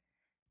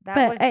 that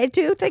but was I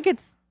do think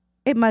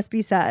it must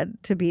be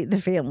sad to be the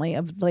family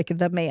of like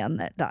the man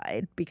that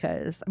died,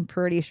 because I'm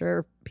pretty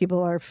sure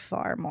people are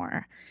far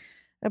more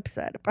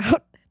upset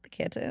about the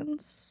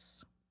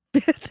kittens.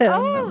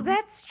 Oh,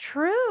 that's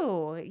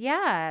true.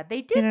 Yeah,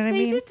 they did. know what I they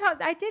mean? did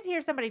talk. I did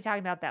hear somebody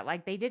talking about that.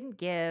 Like they didn't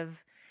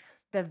give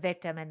the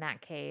victim in that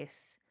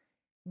case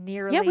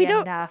nearly we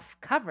don't- enough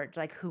coverage.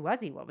 Like who was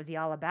he? What was he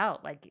all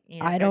about? Like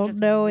I there don't just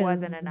know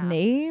wasn't his enough.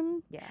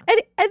 name. Yeah. And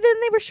then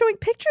they were showing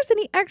pictures, and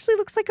he actually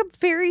looks like a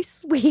very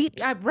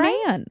sweet Right?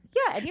 man.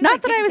 Yeah. And he was, Not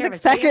like, that I taking was care of his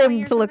expecting family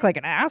him or to look something. like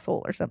an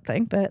asshole or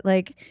something, but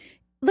like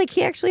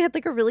he actually had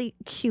like a really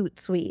cute,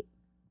 sweet,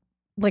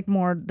 like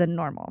more than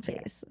normal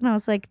face. And I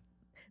was like,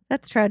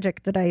 that's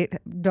tragic that I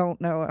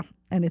don't know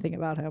anything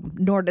about him,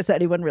 nor does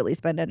anyone really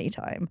spend any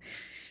time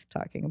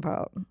talking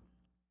about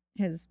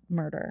his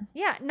murder.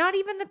 Yeah, not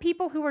even the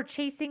people who were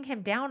chasing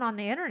him down on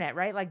the internet,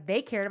 right? Like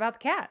they cared about the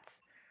cats.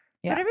 That's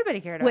Yeah. what everybody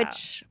cared about.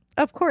 Which,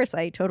 of course,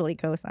 I totally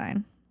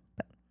co-sign.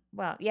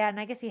 Well, yeah, and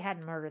I guess he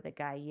hadn't murdered the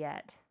guy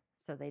yet,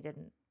 so they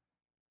didn't.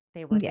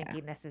 They were Yeah.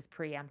 thinking this is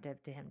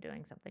preemptive to him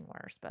doing something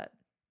worse, but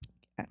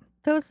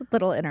Those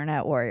little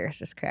internet warriors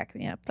just crack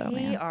me up, though,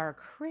 they man. are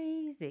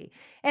crazy.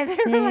 And they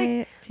were like,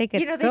 They take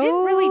it you know, so they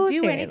didn't really do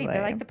seriously. anything.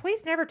 They're like, the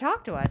police never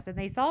talked to us, and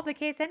they solved the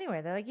case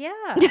anyway. They're like,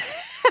 yeah,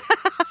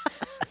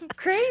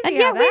 crazy. And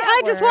how yet I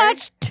that just worked.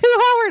 watched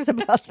 2 hours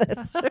about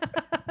this.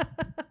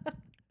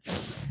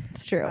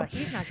 It's true. Oh,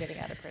 he's not getting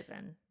out of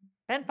prison.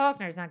 Ben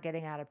Faulkner's not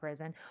getting out of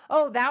prison.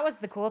 Oh, that was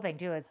the cool thing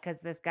too, is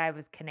because this guy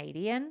was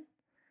Canadian,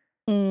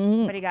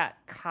 Mm, but he got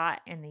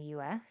caught in the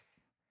U.S.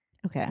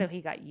 okay. So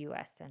he got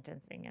U.S.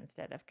 sentencing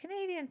instead of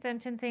Canadian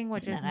sentencing,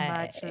 which is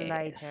much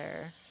lighter.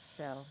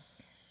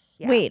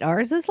 So yeah. Wait,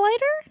 ours is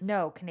lighter?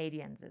 no,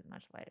 Canadians is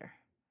much lighter.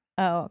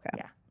 Oh, okay.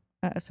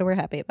 Yeah. So we're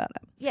happy about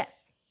it.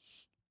 Yes,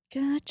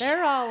 Gotcha.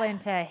 they're all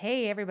into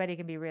hey, everybody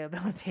can be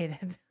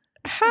rehabilitated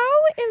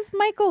How is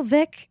Michael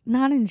Vick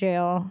not in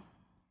jail?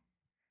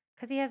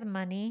 because he has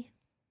money.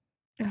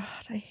 God,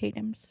 I hate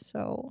him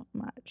so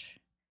much.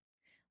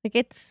 Like,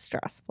 it's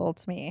stressful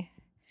to me.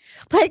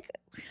 Like,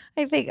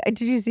 I think, did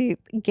you see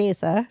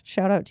Gesa?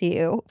 Shout out to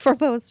you for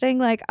posting.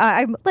 Like,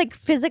 I'm like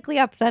physically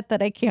upset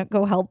that I can't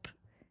go help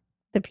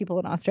the people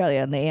in Australia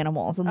and the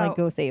animals and like Oh.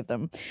 go save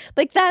them.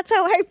 Like, that's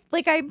how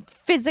I'm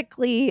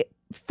physically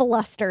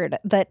flustered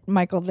that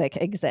Michael Vick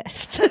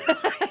exists.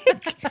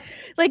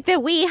 like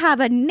that we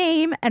have a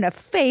name and a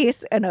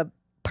face and a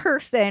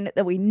person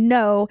that we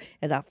know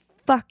is a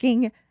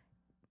fucking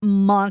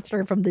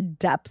monster from the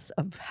depths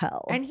of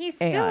hell. And he's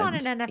still on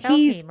an And NFL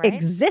he's team, right?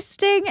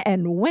 existing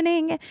and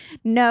winning.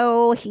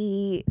 No,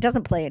 he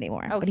doesn't play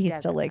anymore, Oh, but he he's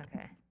still doesn't, like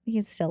okay.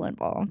 he's still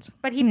involved.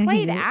 But he Yeah, he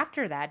played did.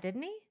 after that,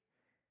 didn't he?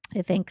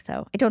 I think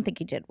so. I don't think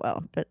he did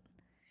well, but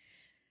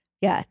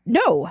yeah.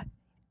 No.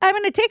 I'm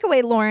going to take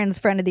away Lauren's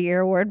Friend of the Year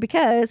award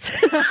because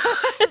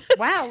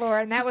Wow,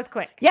 Lauren, that was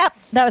quick. Yep,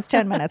 that was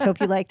 10 minutes. Hope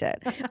you liked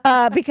it.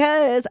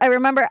 Because I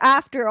remember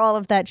after all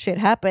of that shit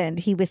happened,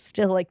 he was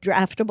still like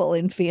draftable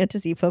in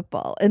fantasy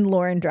football, and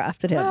Lauren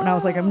drafted him. And I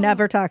was like, I'm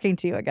never talking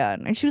to you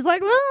again. And she was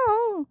like,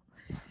 oh.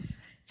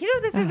 You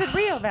know, this isn't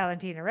real,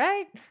 Valentina,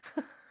 right?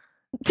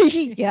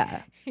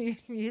 Yeah.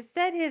 You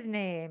said his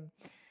name.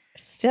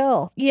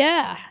 Still,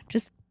 yeah.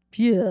 Just,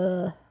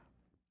 yeah.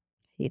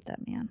 Hate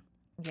that man.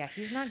 Yeah,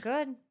 he's not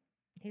good.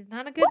 He's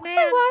not a good What man. was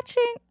I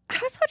watching? I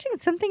was watching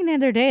something the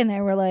other day, and they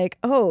were like,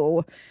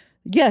 "Oh,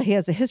 yeah, he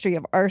has a history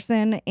of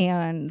arson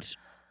and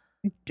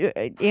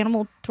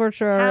animal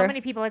torture. How many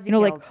people has he you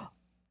know, killed? like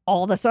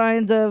all the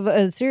signs of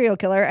a serial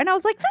killer." And I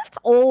was like, "That's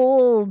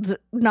old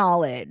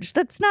knowledge.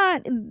 That's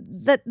not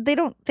that. They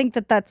don't think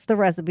that that's the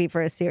recipe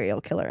for a serial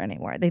killer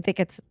anymore. They think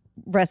it's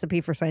recipe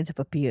for signs of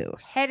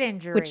abuse." Head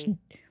injury.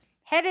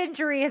 Head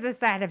injury is a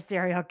sign of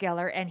serial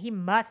killer, and he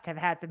must have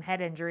had some head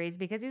injuries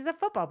because he's a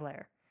football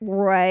player.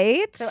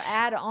 Right. So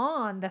add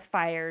on the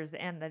fires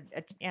and the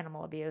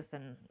animal abuse,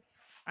 and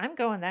I'm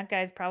going, that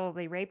guy's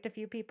probably raped a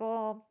few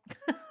people.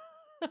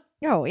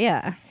 Oh,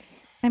 yeah.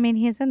 I mean,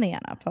 he's in the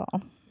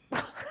NFL.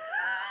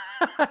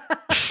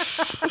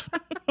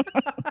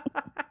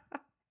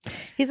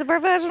 He's a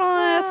professional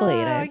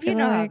athlete. I feel you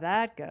know like, how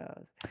that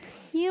goes.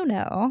 you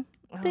know,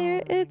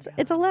 there Oh my it's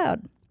God.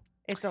 allowed,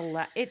 It's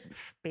it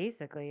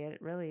basically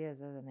it really is,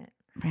 isn't it?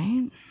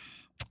 right?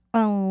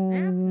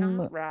 That's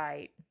not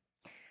right.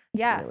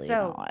 Yeah. really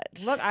So not.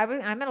 look,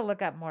 I'm gonna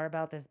look up more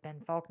about this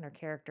Ben Faulkner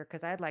character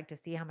because I'd like to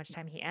see how much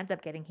time he ends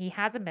up getting. He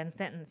hasn't been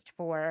sentenced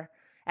for,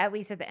 at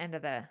least at the end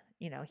of the,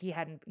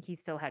 he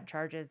still had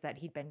charges that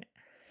he'd been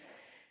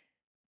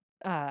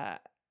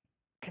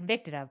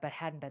convicted of, but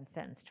hadn't been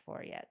sentenced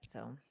for yet.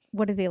 So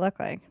What does he look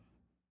like?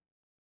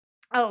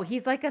 oh,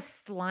 he's like a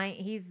slime.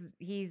 He's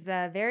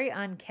very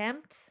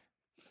unkempt.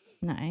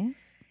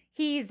 Nice.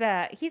 He's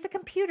a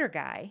computer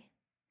guy.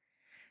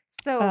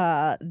 So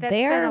been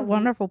They're a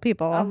wonderful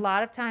people. a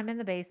lot of time in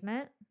the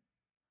basement.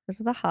 Those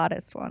are the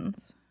hottest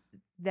ones.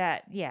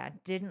 That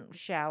didn't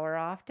shower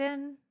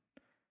often.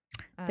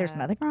 There's Uh,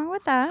 nothing wrong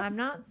with that. I'm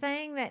not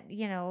saying that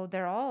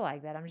they're all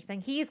like that. I'm just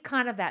saying he's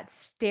kind of that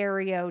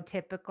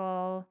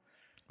stereotypical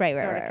Right,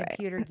 sort of right.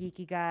 computer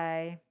geeky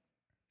guy.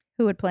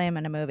 Who would play him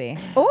in a movie?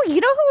 Oh,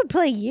 you know who would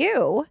play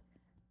you?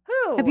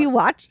 Who? Have you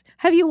watched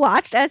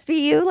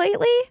SVU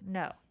lately?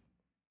 No.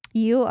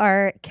 You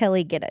are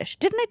Kelly Giddish.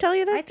 Didn't I tell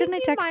you I this? think Didn't I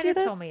you text might you have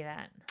this? told me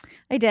that.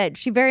 I did.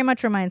 She very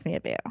much reminds me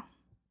of you.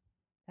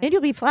 And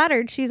you'll be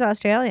flattered. She's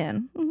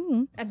Australian.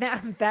 Mhm. And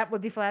that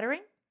would be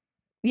flattering.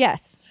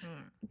 Yes.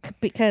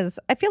 Because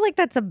I feel like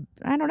I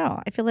don't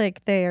know. I feel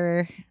like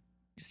they're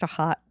just a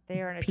hot.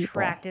 They are an People.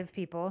 attractive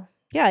people.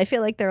 Yeah, I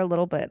feel like they're a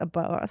little bit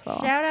above us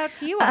all. Shout out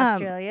to you, Um,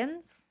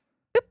 Australians.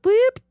 Boop,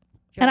 boop.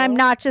 And I'm Joel.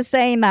 not just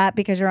saying that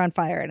because you're on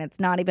fire and it's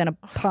not even a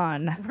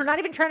pun. We're not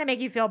even trying to make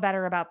you feel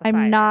better about the I'm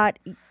fires. not.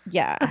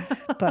 Yeah,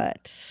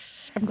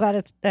 but I'm glad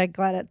it's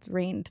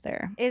rained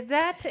there. Is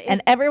that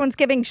And everyone's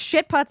giving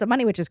shit pots of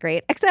money, which is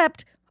great.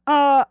 Except,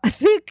 I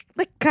think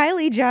like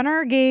Kylie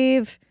Jenner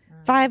gave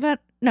 $1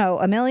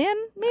 million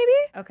maybe,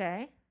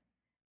 okay?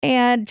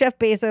 and Jeff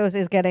Bezos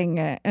is getting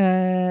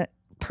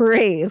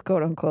praise,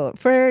 quote unquote,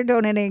 for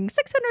donating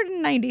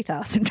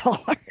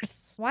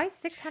 $690,000. Why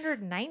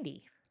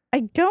 690?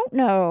 I don't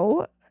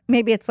know.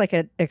 Maybe it's like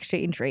an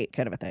exchange rate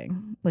kind of a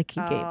thing. Like he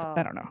gave,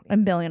 I don't know,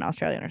 $1 million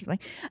Australian or something.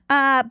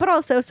 But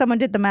also someone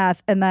did the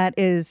math, and that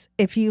is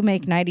if you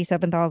make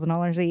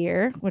 $97,000 a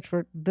year, which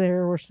we're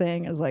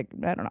saying is like,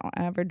 I don't know,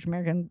 average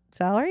American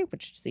salary,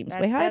 which seems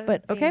way high,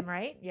 but doesn't okay. seem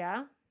right?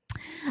 Yeah.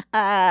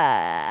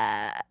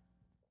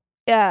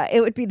 Yeah,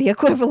 it would be the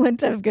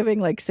equivalent of giving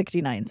like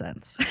 69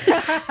 cents.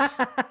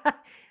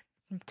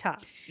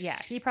 Tough. Yeah,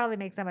 he probably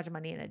makes that much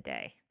money in a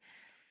day.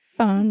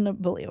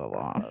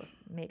 Unbelievable.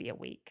 Close. Maybe a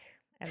week.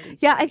 At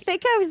least Yeah, a I week.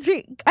 think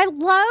I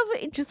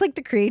love just like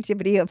the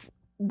creativity of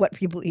what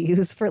people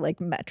use for like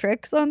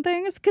metrics on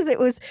things,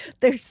 because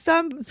there's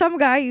some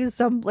guy used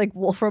some like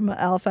Wolfram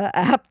Alpha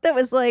app that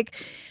was like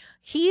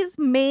he's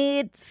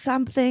made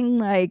something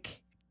like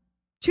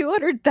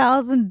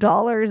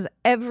 $200,000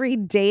 every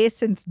day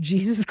since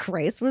Jesus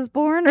Christ was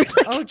born, or like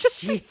Oh,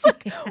 just jeez. these,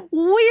 like,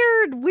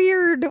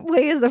 weird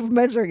ways of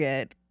measuring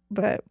it.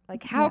 But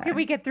Like, how yeah. can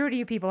we get through to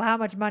you people how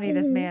much money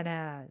this man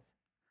has?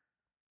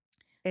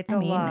 It's I a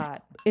mean,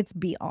 lot. it's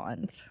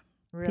beyond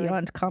Really,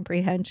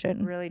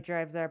 comprehension. really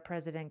drives our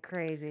president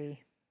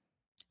crazy.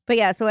 But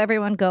yeah, so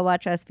everyone go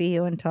watch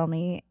SVU and tell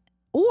me.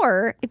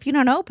 Or if you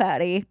don't know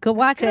Patty, go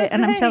watch gonna it.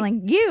 And I'm say.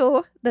 telling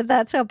you that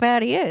that's how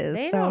Patty is.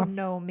 They so don't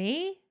know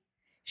me.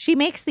 she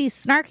makes these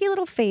snarky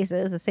little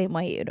faces the same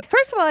way you do.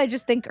 First of all, I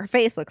just think her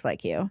face looks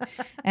like you.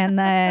 And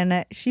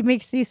then she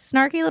makes these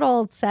snarky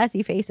little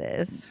sassy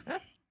faces.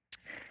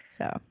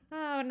 So,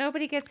 Oh,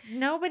 nobody gets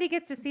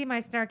to see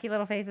my snarky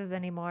little faces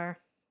anymore.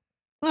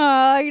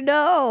 I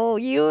know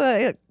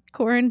you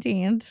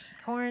quarantined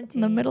Quarantine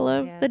in the middle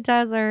of the yes.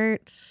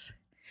 desert.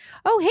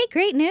 Oh, hey,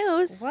 great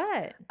news.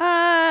 What?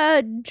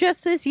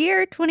 Just this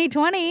year,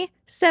 2020,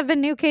 7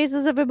 new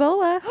cases of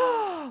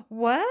Ebola.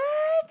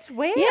 What?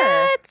 Where?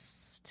 Yeah,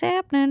 it's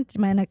happening.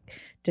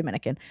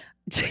 Dominican.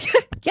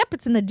 Yep,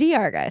 it's in the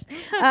DR, guys.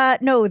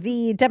 No,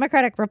 the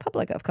Democratic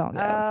Republic of Congo.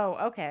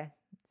 Oh, okay.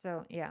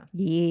 So, yeah.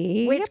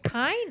 Yep. Which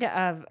kind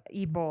of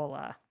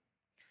Ebola?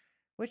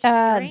 Which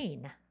Uh,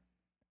 strain?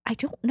 I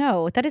don't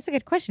know. That is a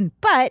good question.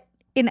 But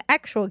in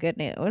actual good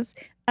news,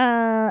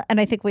 and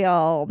I think we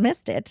all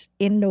missed it,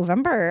 in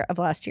November of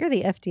last year,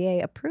 the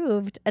FDA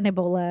approved an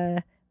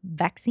Ebola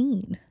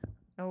vaccine.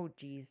 Oh,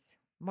 geez.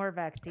 More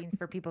vaccines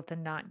for people to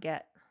not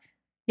get.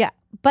 Yeah,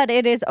 but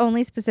it is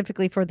only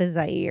specifically for the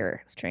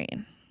Zaire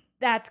strain.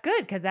 That's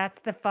good because that's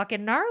the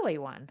fucking gnarly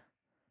one.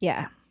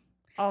 Yeah.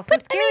 Also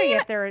But, I scary mean-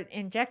 if they're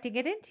injecting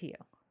it into you.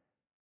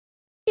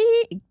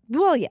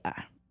 Well, yeah.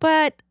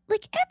 But,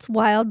 like, it's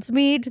wild to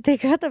me to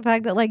think about the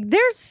fact that, like,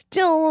 there's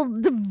still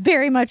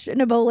very much an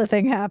Ebola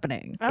thing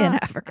happening in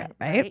Africa,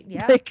 right?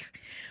 Yeah. Like,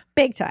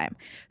 big time.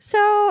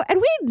 So, and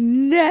we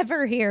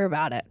never hear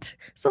about it.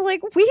 So,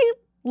 like, we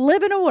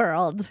live in a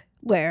world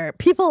where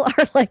people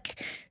are, like,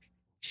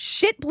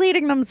 shit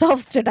bleeding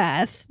themselves to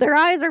death. Their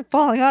eyes are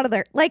falling out of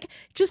their, like,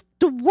 just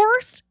the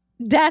worst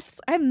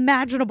deaths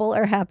imaginable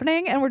are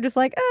happening. And we're just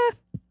like, oh,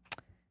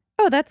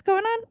 that's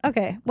going on?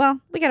 Okay.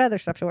 Well, we got other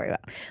stuff to worry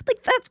about.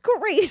 Like, that's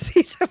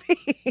crazy to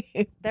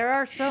me. There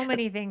are so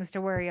many things to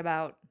worry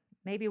about.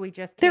 Maybe we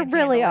just There can't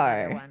really handle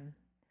another are. one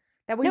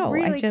that we No, I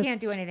really can't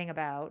do just- anything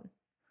about.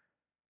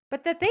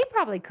 But that they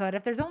probably could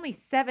if there's only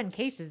 7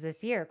 cases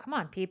this year. Come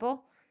on,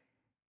 people.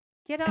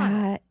 Get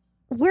on it.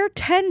 We're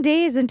 10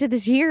 days into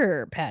this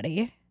year,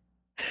 Patty.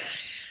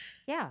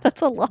 Yeah.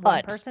 That's a One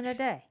lot. person a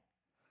day.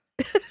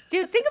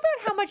 Dude, think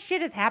about how much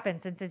shit has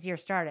happened since this year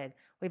started.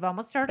 We've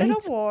almost started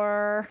It's a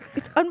war.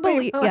 It's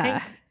unbelievable. Like,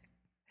 Yeah.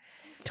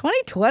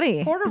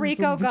 2020. Puerto is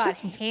Rico got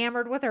just-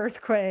 hammered with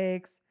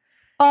earthquakes.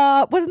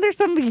 wasn't there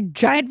some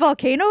giant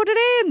volcano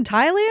today in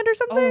Thailand or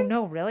something? Oh,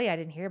 no, really? I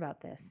didn't hear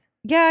about this.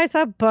 Yeah, I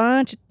saw a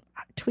bunch of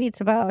tweets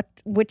about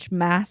which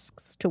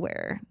masks to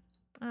wear.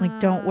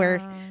 Like, don't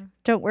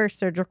wear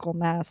surgical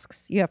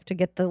masks. You have to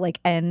get the like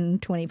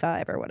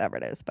N95 or whatever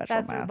it is, special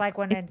That's masks. like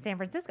when in San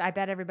Francisco. I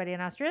bet everybody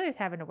in Australia is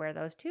having to wear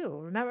those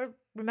too.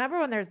 Remember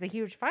when there's the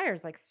huge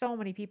fires? Like so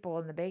many people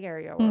in the Bay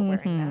Area were wearing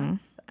Mhm.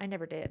 masks. I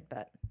never did,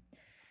 but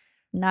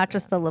Not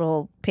just the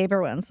little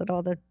paper ones that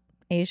all the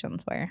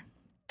Asians wear.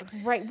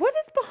 right. What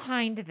is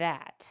behind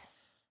that?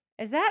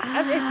 Is that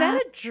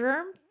a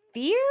germ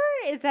fear?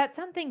 Is that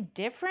something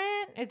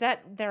different? Is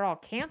that they're all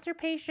cancer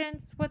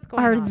patients? What's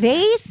going Are on?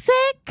 they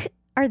sick?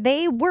 Are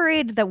they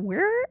worried that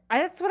we're?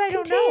 That's what I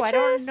don't know. I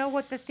don't know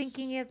what the contagious?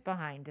 thinking is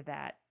behind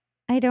that.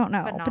 I don't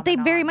know. But they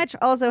very Phenomenon. much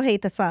also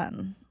hate the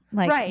sun.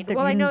 Like, Right. they're-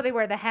 Well, I you- know they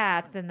wear the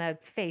hats and the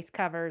face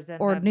covers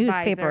and or the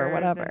newspaper or visors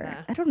whatever.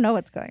 and I don't know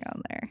what's going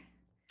on there.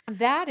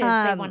 that is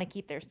they Um, want to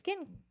keep their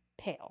skin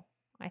pale,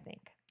 I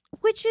think.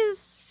 Which is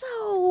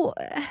so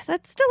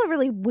that's still a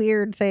really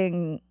weird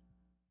thing.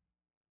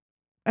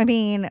 I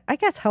mean, I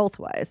guess health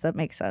wise that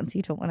makes sense.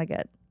 You don't want to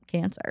get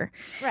cancer.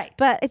 Right.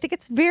 But I think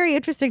it's very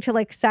interesting to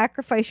like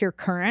sacrifice your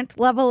current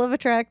level of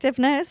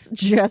attractiveness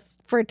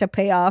just for it to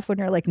pay off when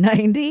you're like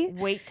 90.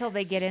 Wait till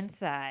they get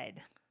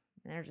inside.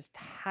 They're just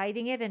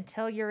hiding it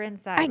until you're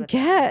inside. I with them.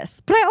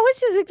 guess. But I always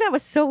just think that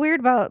was so weird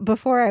about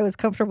before I was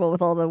comfortable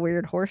with all the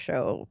weird horse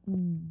show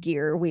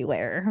gear we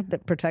wear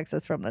that protects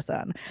us from the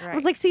sun. I was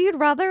Right. like, so you'd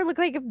rather look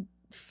like a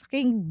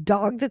fucking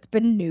dog that's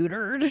been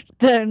neutered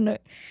than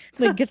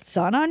like get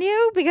sun on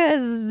you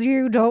because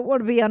you don't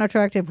want to be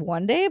unattractive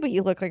one day, but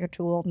you look like a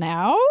tool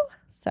now?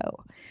 So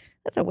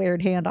that's a weird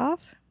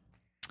handoff.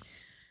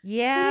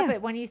 Yeah, yeah.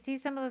 but when you see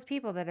some of those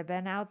people that have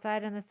been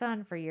outside in the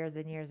sun for years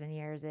and years and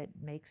years, it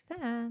makes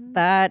sense.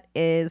 That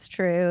is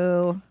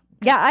true.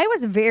 Yeah, I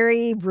was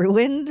very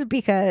ruined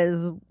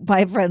because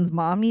my friend's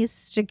mom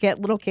used to get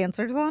little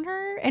cancers on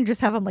her and just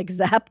have them like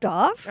zapped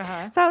off.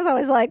 Uh-huh. So I was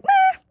always like,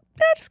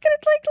 just get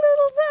it like a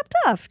little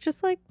zapped off.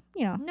 Just like,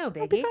 No I'll be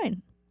biggie.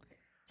 fine.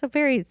 So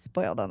very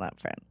spoiled on that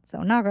front.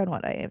 So knock on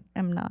wood, I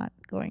am not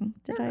going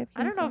to die of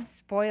I don't know if cancer.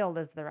 spoiled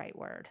is the right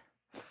word.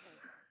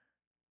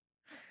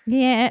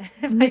 Yeah,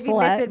 Maybe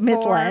misled.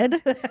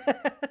 misinformed.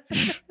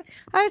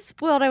 I was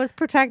spoiled. I was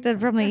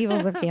protected from the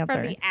evils of From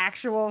cancer. the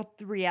actual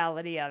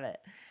reality of it.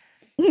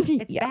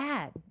 It's yeah,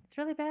 bad. It's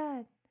really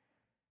bad.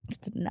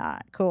 it's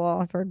not cool.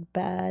 I've heard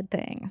bad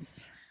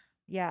things.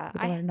 Yeah,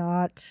 People are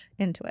not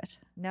into it.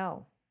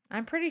 no.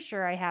 I'm pretty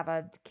sure I have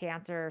a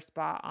cancer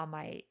spot on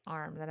my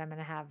arm that I'm going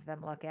to have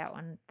them look at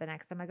when the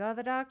next time I go to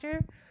the doctor.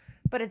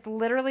 But it's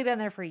literally been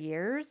there for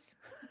years,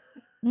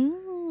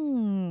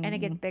 and it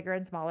gets bigger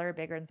and smaller,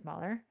 bigger and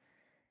smaller.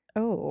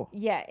 Oh,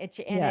 Yeah,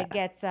 it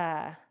gets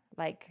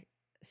like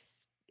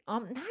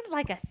not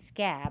like a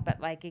scab, but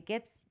like it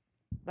gets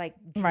like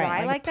dry Right,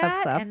 like it like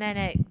puffs that, up. and then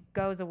it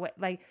goes away.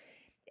 Like,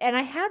 and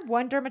I had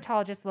one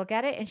dermatologist look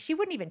at it, and she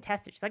wouldn't even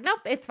test it. She's like,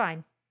 "Nope, it's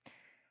fine."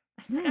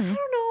 I was like, "I Hmm.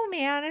 don't know,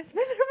 man. It's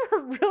been there for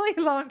a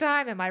really long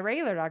time." And my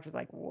regular doctor's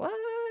like, "What?"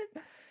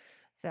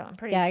 So I'm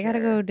pretty yeah. I gotta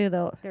go sure do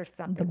the there's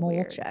something mole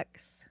weird.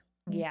 checks.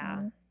 Yeah,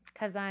 Mhm.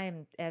 because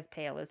I'm as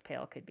pale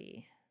could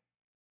be,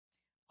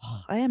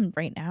 I am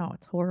right now.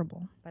 It's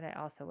horrible. but I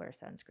also wear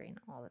sunscreen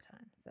all the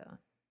time. So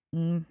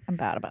I'm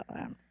bad about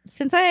that.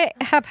 Since I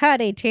have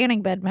had a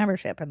tanning bed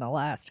membership in the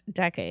last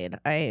decade,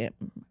 I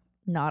am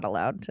not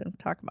allowed to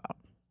talk about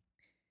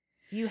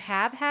You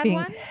have had being.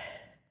 one?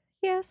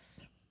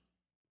 Yes,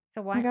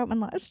 So I why? got one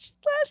last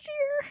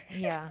year.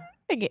 Yeah.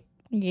 I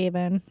gave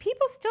in.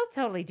 People still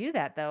totally do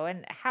that though.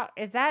 And how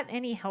is that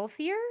any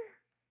healthier?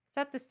 Is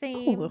that the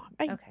same? Ooh,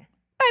 Okay.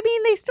 I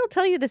mean, they still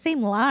tell you the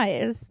same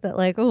lies that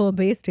like, oh, a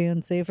base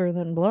tan's safer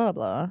than blah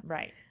blah.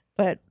 Right.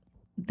 But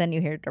then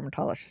you hear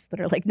dermatologists that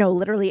are like, no,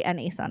 literally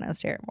any sun is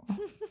terrible.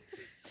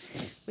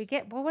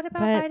 What about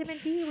But- vitamin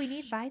D? We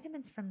need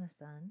vitamins from the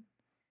sun.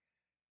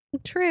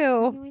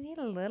 True, We need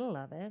a little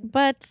of it.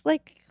 but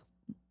like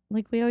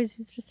we always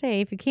used to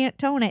say, if you can't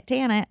tone it,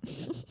 tan it.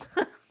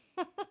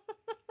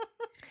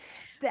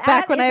 Back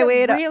That when is I a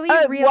weighed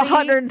really,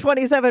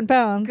 127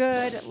 pounds.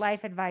 good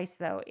life advice,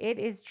 though. It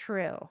is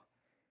true.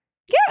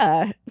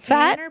 Yeah,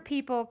 fat, Tanner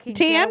people can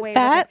tan, get away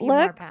fat with a few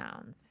more looks.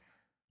 pounds.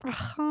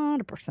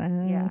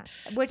 100%.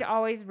 Yeah, which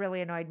always really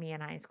annoyed me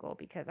in high school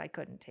because I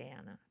couldn't tan.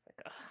 I was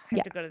like, ugh, I have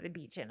Yeah. to go to the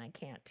beach and I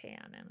can't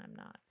tan, and I'm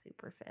not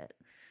super fit.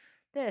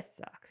 This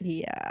sucks.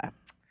 Yeah.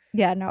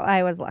 Yeah, no,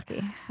 I was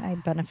lucky. I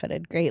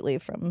benefited greatly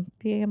from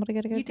being able to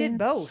get a good You did tan.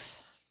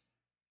 both.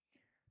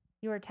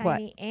 You were What?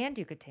 tiny and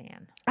you could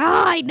tan.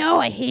 I know.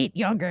 I hate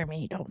younger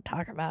me. Don't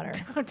talk about her.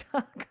 Don't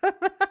talk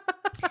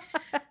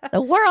about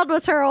The world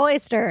was her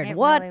oyster. And It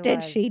what really did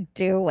was. she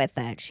do with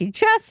it? She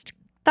just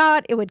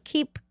thought it would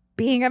keep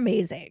being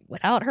amazing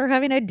without her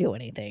having to do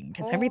anything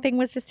because Oh. everything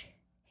was just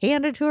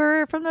handed to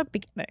her from the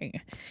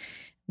beginning.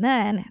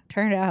 Then it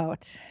turned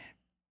out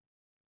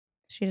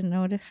she didn't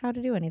know how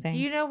to do anything. Do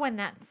you know when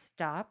that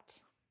stopped?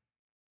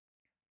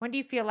 When do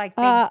you feel like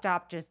things Uh,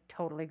 stopped just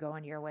totally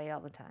going your way all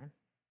the time?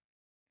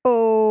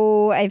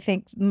 Oh, I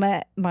think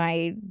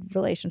my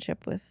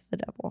relationship with the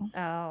devil.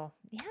 Oh,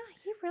 yeah,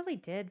 he really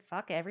did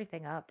fuck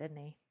everything up, didn't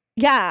he?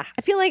 Yeah,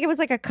 I feel like it was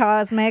like a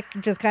cosmic,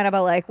 just kind of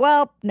a like,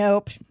 well,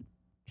 nope.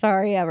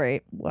 Sorry,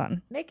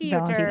 everyone. Mickey,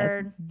 Valentina's-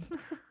 turn.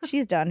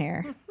 She's done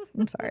here.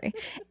 I'm sorry. And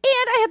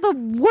I had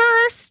the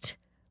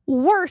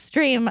worst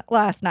dream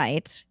last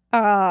night.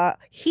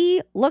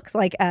 He looks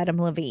like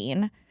Adam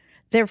Levine.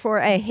 Therefore,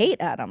 I hate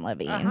Adam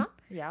Levine. Uh-huh.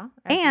 Yeah.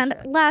 as you And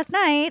should. last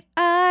night,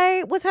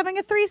 I was having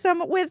a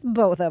threesome with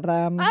both of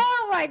them.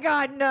 Oh my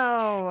God,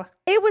 no.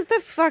 It was the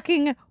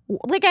fucking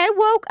like I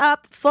woke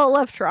up full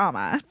of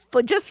trauma,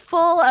 just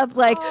full of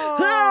like, Oh.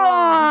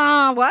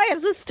 "Ah, why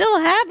is this still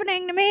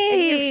happening to And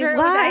me? you sure it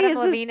was Why Adam is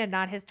this?" Levine and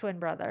not his twin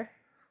brother?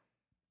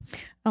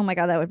 Oh my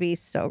god, that would be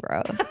so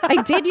gross.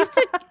 I did used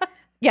to,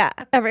 yeah.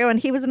 Everyone,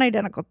 he was an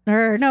identical,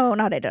 or no,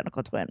 not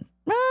identical twin.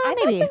 I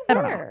thought Maybe they I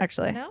don't know. were.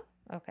 Actually, No?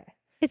 Okay.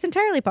 it's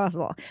entirely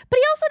possible. But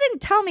he also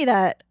didn't tell me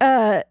that.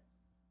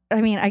 I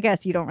mean, I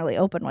guess you don't really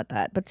open with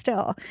that, but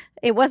still,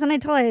 it wasn't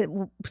until I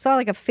saw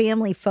like a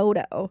family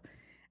photo,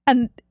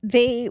 and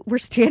they were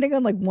standing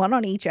on like one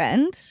on each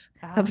end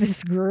of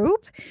this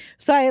group.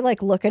 So I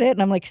like look at it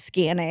and I'm like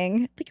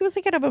scanning. I think it was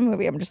like out of a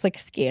movie. I'm just like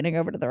scanning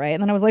over to the right,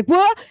 and then I was like,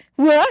 what?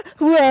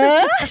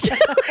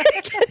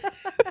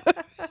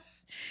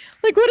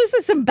 Like, what is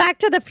this? Some Back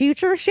to the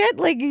Future shit?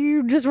 Like,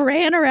 you just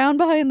ran around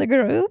behind the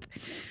group.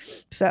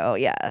 So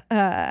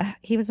yeah,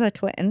 he was a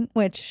twin,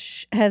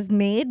 which has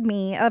made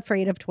me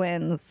afraid of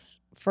twins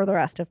for the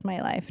rest of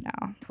my life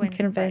now. Twins I'm are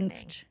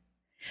convinced.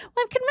 Well,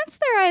 I'm convinced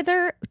they're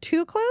either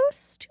too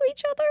close to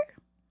each other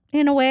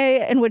in a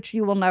way in which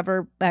you will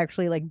never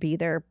actually like be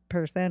their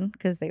person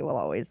because they will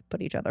always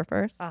put each other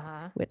first.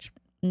 Uh-huh. Which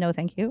no,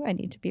 thank you. I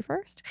need to be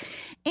first.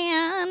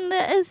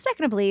 And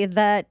secondly,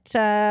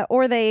 that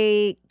or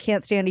they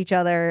can't stand each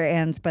other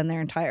and spend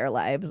their entire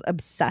lives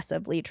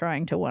obsessively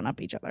trying to one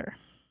up each other.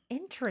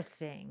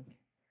 Interesting.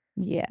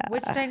 Yeah.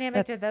 Which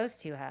dynamic do those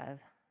that's- two have?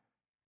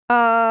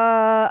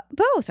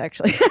 Both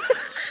actually.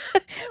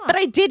 But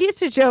I did used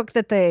to joke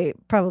that they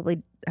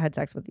probably had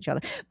sex with each other.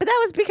 But that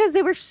was because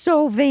they were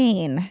so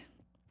vain.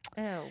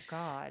 Oh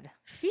God.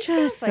 It's He just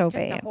sounds so like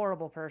vain. just a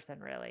horrible person,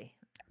 really.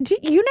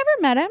 You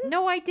never met him?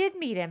 No, I did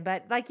meet him,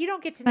 but like you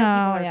don't get to know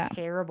Oh, people yeah. are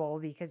terrible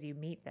because you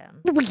meet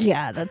them. Well,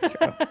 yeah, that's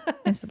true.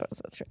 I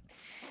suppose that's true.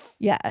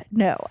 Yeah,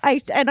 no.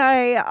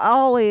 I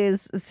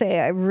always say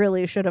I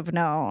really should have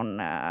known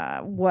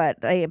what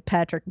a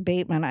Patrick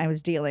Bateman I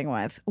was dealing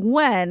with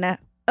when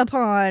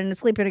upon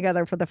sleeping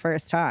together for the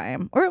first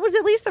time, or it was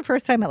at least the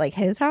first time at like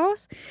his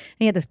house. And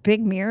he had this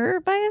big mirror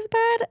by his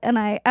bed, and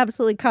I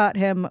absolutely caught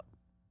him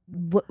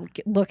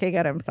looking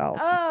at himself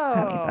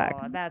having sex.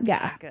 Oh, that's Yeah.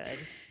 not good.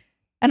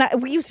 And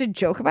we used to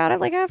joke about it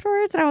like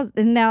afterwards.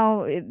 And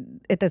now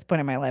at this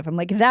point in my life, I'm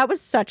like, that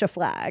was such a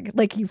flag.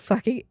 Like you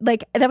fucking,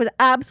 like that was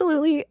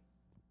absolutely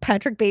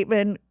Patrick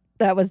Bateman.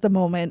 That was the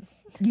moment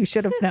you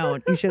should have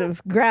known. You should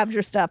have grabbed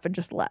your stuff and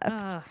just left.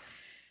 Ugh,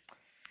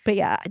 But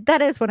yeah,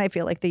 that is when I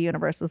feel like the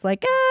universe was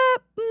like,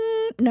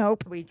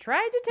 nope, we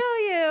tried to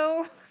tell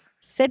you.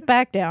 sit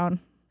back down.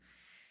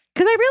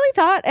 Because I really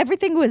thought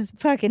everything was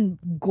fucking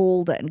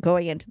golden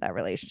going into that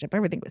relationship.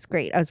 Everything was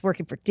great. I was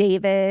working for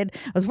David.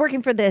 I was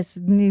working for this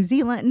New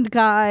Zealand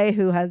guy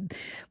who had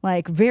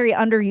like very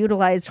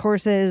underutilized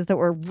horses that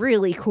were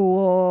really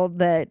cool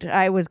that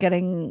I was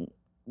getting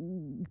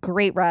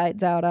great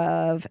rides out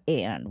of,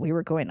 and we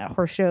were going to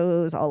horse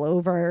shows all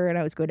over, and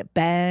I was going to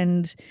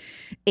Bend,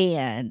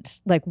 and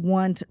like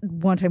one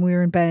time we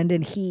were in Bend,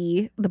 and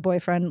the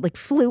boyfriend, like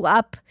flew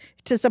up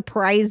to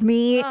surprise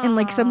me in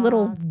like some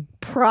little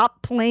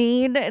prop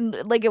plane, and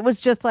like it was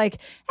just like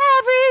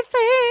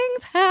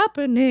everything's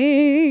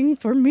happening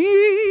for me.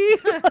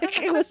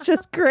 Like it was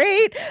just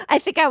great. I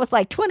think I was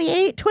like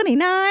 28,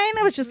 29. I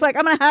was just like,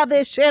 I'm gonna have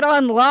this shit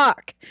on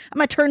lock. I'm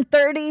gonna turn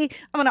 30.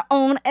 I'm gonna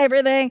own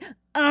everything.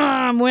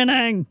 I'm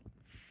winning.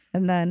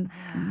 And then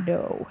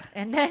no.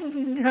 Womp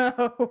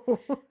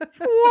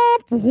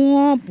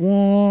womp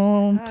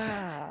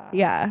womp.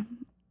 Yeah,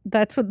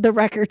 that's what the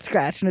record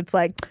scratch, and it's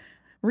like,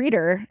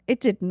 reader, it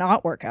did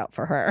not work out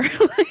for her.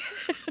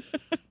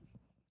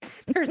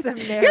 There's some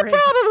You're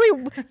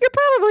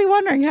probably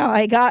wondering how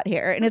I got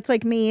here, and it's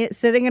like me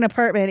sitting in an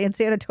apartment in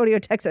San Antonio,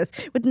 Texas,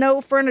 with no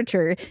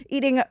furniture,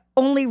 eating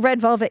only red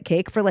velvet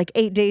cake for like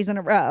 8 days in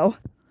a row,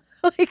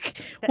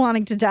 like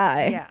wanting to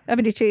die,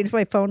 having to change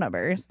my phone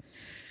numbers.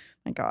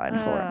 My God,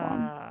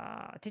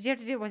 horrible. Did you have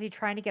to do? Was he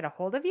trying to get a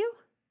hold of you?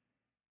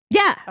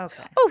 Yeah.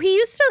 Okay. Oh, he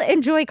used to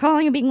enjoy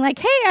calling and being like,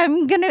 "Hey,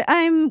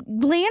 I'm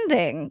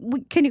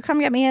landing. Can you come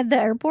get me at the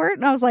airport?"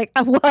 And I was like,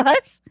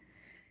 "What?"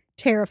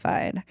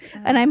 Terrified.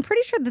 And I'm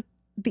pretty sure that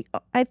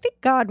I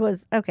think God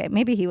was okay.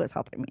 Maybe he was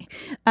helping me,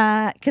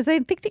 because I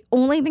think the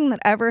only thing that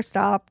ever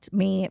stopped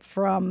me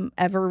from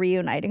ever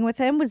reuniting with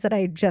him was that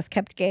I just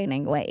kept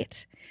gaining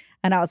weight.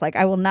 And I was like,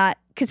 I will not,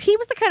 because he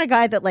was the kind of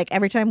guy that like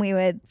every time we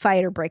would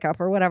fight or break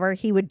up or whatever,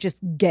 he would just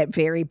get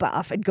very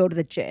buff and go to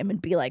the gym and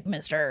be like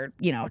Mr.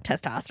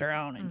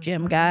 Testosterone and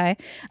gym guy.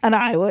 And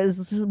I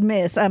was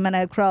I'm going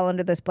to crawl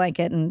under this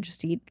blanket and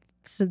just eat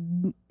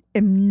some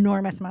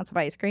enormous amounts of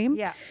ice cream.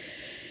 Yeah.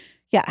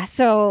 Yeah.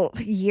 So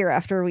a year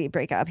after we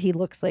break up, he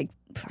looks like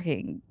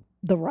fucking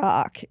The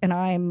Rock and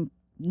I'm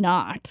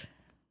not.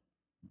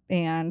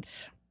 And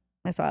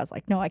so I was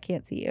like, no, I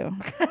can't see you.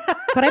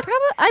 But I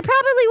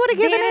probably would have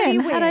given in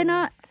had I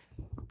not.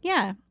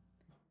 Yeah.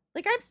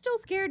 Like I'm still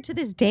scared to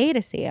this day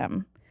to see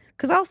him.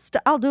 Because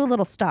I'll do a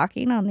little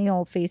stalking on the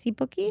old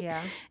Facebookie.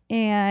 Yeah.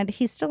 And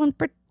he's still in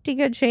pretty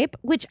good shape,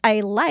 which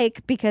I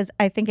like because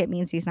I think it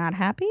means he's not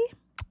happy.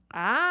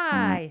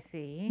 I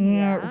see.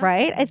 Yeah.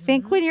 Right? I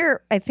think when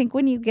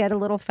you get a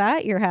little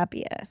fat, you're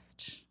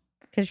happiest.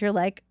 Because you're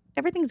like,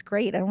 everything's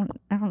great. I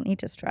don't need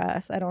to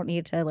stress. I don't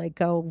need to like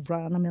go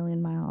run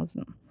 1,000,000 miles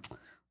and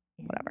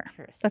whatever.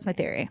 That's my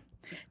theory.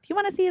 If you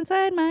want to see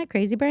inside my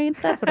crazy brain,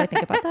 that's what I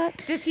think about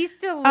that. Does he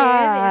still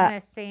live in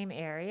the same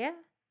area?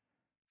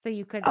 So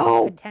you could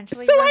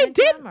potentially so run I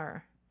into did. him,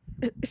 or?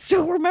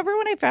 So remember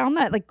when I found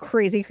that like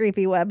crazy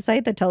creepy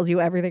website that tells you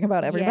everything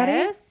about everybody?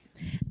 Yes.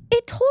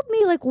 It told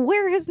me like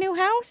where his new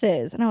house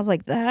is. And I was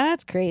like,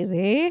 that's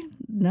crazy.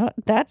 No,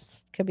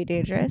 could be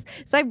dangerous.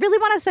 So I really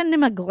want to send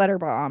him a glitter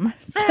bomb.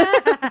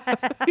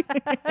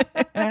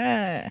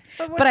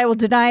 But I will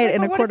deny it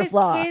in a court of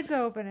law. Kids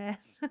open it.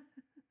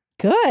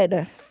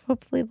 Good.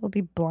 Hopefully they'll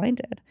be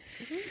blinded.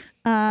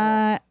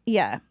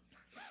 Yeah.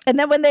 And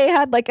then when they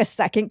had like a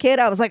second kid,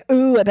 I was like,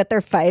 ooh, I bet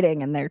they're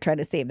fighting and they're trying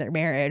to save their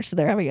marriage. So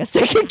they're having a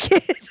second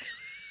kid.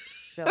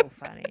 So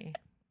funny.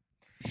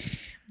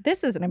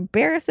 This is an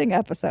embarrassing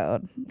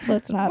episode.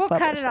 Let's not publish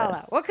cut it all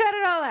out. We'll cut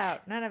it all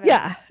out. None of it.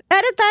 Yeah.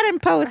 Edit that in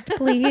post,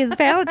 please.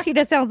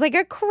 Valentina sounds like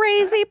a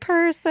crazy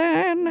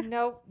person.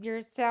 Nope.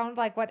 You sound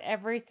like what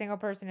every single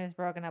person who's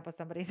broken up with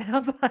somebody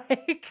sounds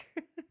like.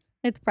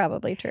 It's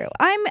probably true.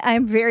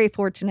 I'm very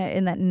fortunate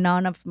in that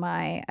none of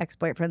my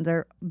ex-boyfriends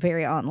are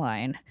very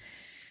online.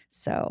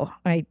 So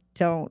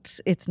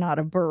it's not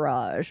a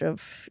barrage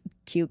of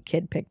cute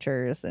kid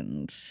pictures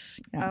and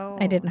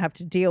I didn't have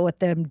to deal with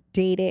them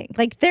dating.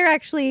 Like they're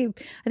actually,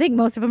 I think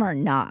most of them are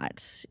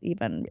not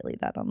even really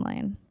that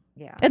online.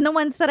 Yeah. And the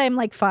ones that I'm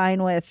like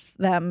fine with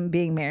them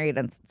being married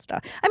and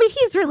stuff. I mean,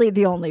 he's really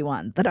the only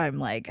one that I'm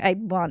like, I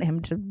want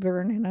him to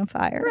burn in a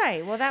fire.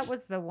 Right. Well, that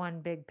was the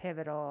one big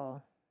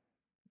pivotal.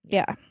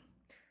 Yeah.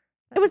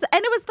 It was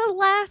the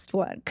last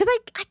one. Because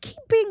I keep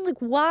being like,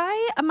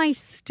 why am I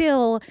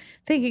still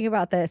thinking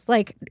about this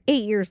like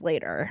 8 years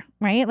later,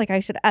 right? Like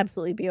I should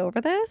absolutely be over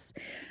this.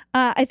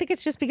 I think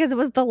it's just because it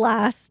was the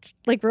last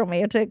like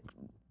romantic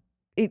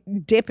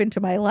dip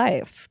into my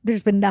life.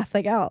 There's been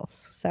nothing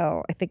else.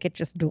 So I think it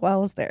just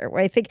dwells there.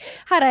 Where I think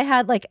had I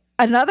had like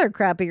another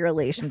crappy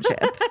relationship.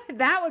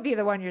 That would be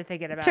the one you're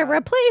thinking about. To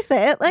replace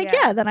it. Like,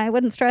 yeah, then I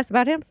wouldn't stress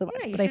about him so much.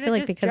 Yeah, but I feel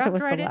like because it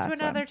was the last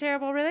into another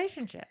terrible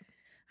relationship.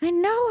 I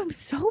know. I'm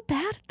so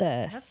bad at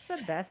this.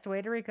 That's the best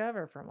way to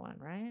recover from one,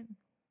 right?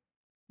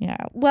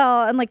 Yeah.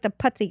 Well, and like the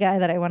putsy guy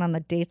that I went on the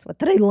dates with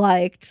that I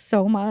liked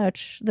so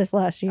much this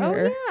last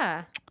year. Oh,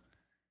 yeah.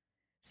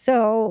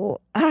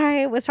 So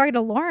I was talking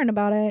to Lauren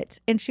about it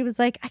and she was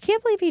like, I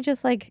can't believe he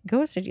just like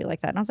ghosted you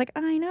like that. And I was like,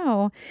 I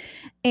know.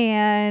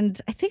 And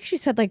I think she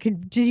said like,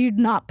 did you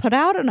not put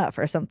out enough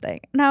or something?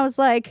 And I was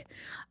like,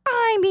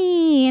 I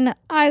mean,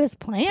 I was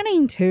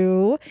planning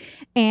to.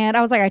 And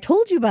I was like, I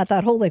told you about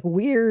that whole like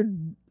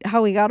weird,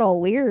 how we got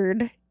all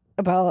weird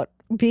about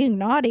being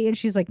naughty. And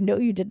she's like, no,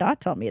 you did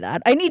not tell me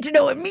that. I need to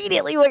know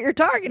immediately what you're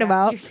talking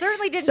about. You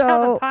certainly didn't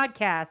tell the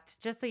podcast,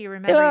 just so you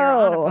remember you're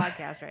on a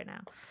podcast right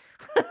now.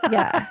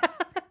 Yeah.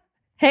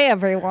 Hey,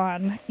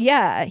 everyone.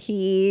 Yeah,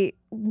 he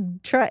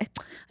tried.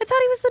 I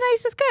thought he was the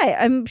nicest guy.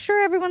 I'm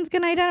sure everyone's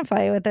going to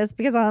identify with this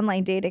because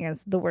online dating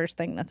is the worst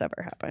thing that's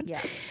ever happened.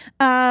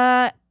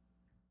 Yeah.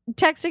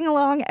 Texting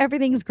along,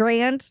 everything's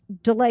grand,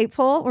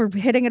 delightful. We're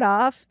hitting it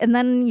off. And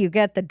then you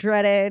get the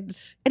dreaded.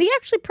 And he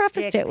actually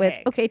prefaced it with,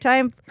 okay,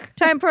 time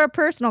for a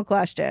personal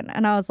question.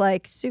 And I was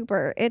like,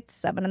 super, it's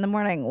 7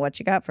 a.m. What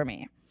you got for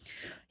me?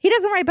 He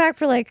doesn't write back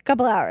for like a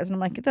couple hours. And I'm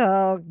like,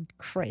 oh,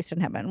 Christ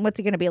in heaven. What's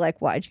he going to be like?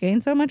 Why'd you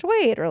gain so much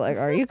weight? Or like,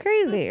 are you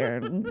crazy?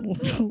 Or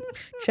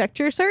checked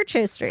your search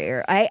history.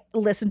 Or I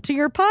listened to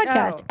your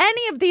podcast. Oh.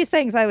 Any of these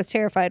things I was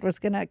terrified was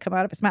going to come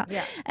out of his mouth.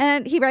 Yeah.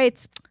 And he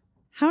writes,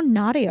 how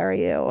naughty are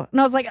you? And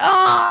I was like,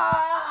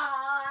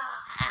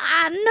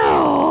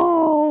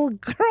 no,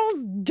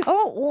 girls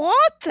don't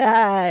want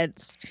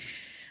that.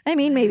 I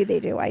mean, maybe they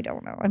do. I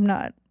don't know. I'm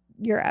not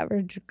your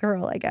average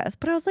girl, I guess.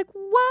 But I was like,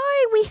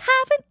 why? We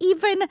haven't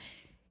even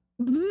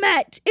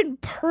met in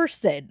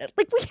person.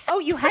 Like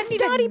You hadn't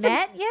even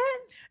met yet?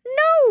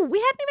 No, we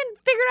hadn't even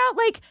figured out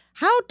like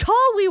how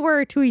tall we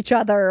were to each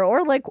other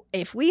or like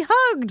if we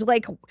hugged,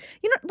 like,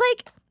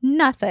 like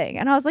nothing.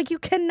 And I was like, you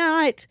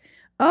cannot.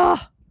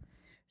 Oh.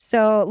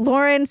 So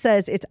Lauren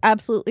says it's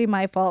absolutely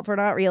my fault for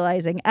not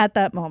realizing at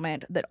that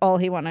moment that all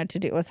he wanted to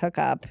do was hook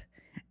up.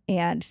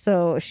 And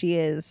so she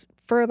is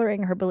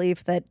furthering her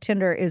belief that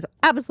Tinder is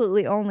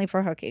absolutely only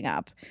for hooking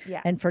up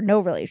and for no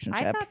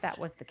relationships. I thought that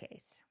was the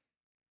case.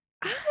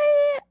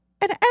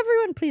 And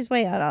everyone please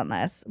weigh in on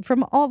this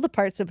from all the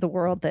parts of the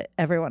world that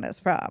everyone is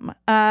from.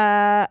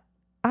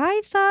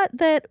 I thought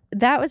that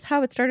was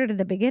how it started at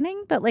the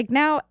beginning, but like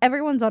now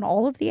everyone's on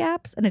all of the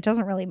apps and it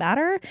doesn't really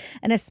matter.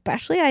 And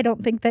especially I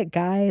don't think that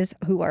guys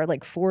who are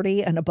like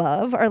 40 and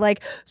above are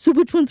like, so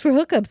which one's for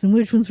hookups and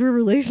which one's for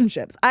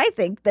relationships? I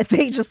think that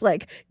they just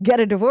like get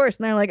a divorce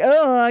and they're like,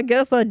 oh, I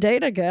guess I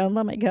date again.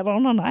 Let me get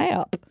on an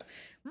app.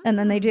 And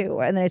then they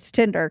do. And then it's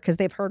Tinder because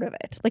they've heard of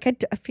it. Like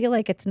I feel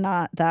like it's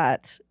not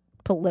that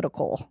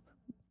political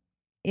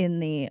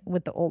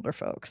with the older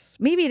folks.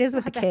 Maybe it is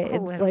with the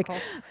kids. Like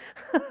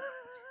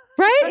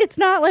right? It's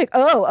not like,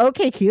 oh,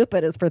 okay,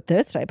 Cupid is for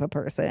this type of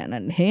person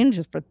and Hinge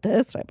is for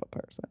this type of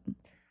person.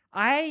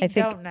 I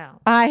don't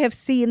know. I have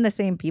seen the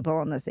same people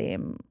on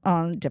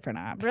different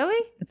apps.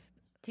 Really?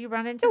 Do you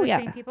run into the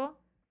same people?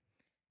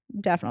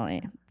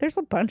 Definitely. There's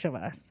a bunch of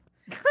us.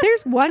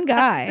 There's one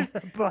guy. There's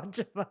a bunch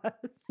of us.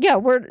 Yeah,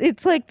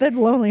 it's like the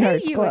Lonely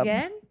Hearts Club.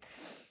 Again?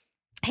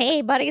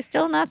 Hey, buddy,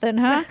 still nothing,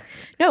 huh?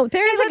 No,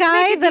 there's a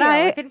guy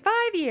that in 5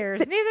 years,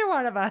 neither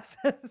one of us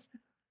has.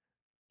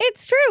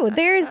 It's true.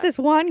 There's this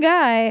one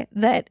guy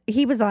that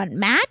he was on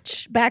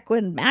Match back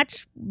when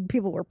Match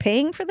people were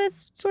paying for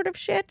this sort of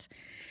shit.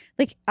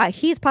 Like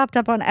he's popped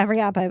up on every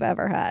app I've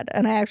ever had.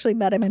 And I actually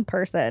met him in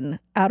person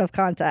out of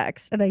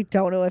context. And I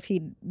don't know if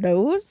he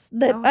knows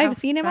that I've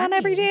seen him on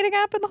every dating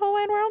app in the whole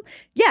wide world.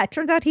 Yeah, it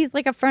turns out he's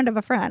like a friend of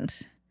a friend.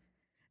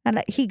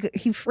 And he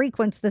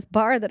frequents this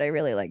bar that I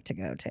really like to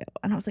go to.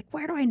 And I was like,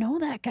 where do I know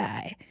that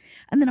guy?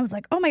 And then I was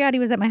like, oh my God, he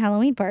was at my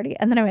Halloween party.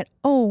 And then I went,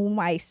 oh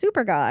my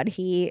super God,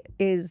 he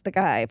is the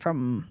guy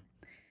from.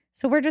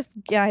 So we're just,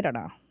 I don't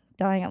know,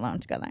 dying alone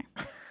together.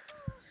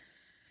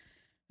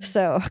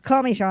 So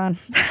call me Sean.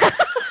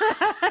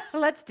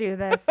 Let's do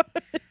this.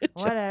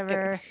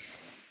 Whatever.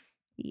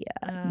 Yeah,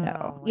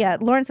 no. Yeah,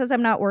 Lauren says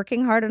I'm not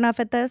working hard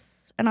enough at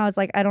this. And I was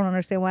like, I don't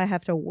understand why I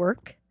have to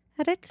work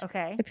at it.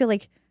 Okay. I feel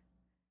like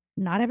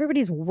not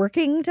everybody's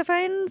working to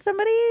find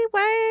somebody.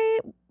 Why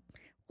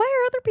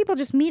are other people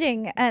just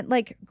meeting at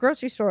like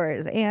grocery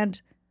stores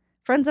and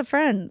friends of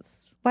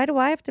friends? Why do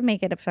I have to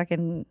make it a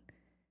fucking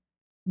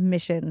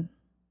mission?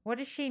 What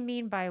does she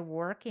mean by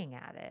working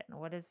at it?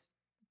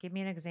 Give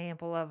me an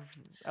example of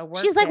a work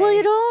She's like, day. well,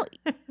 you don't.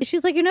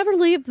 She's like, you never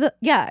leave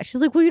she's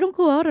like, well, you don't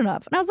go out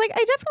enough. And I was like,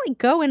 I definitely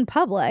go in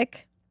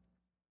public.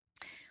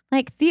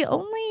 Like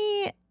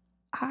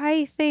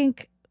I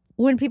think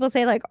when people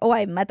say like, oh,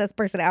 I met this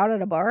person out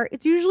at a bar,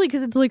 it's usually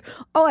because it's like,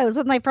 oh, I was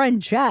with my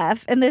friend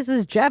Jeff and this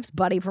is Jeff's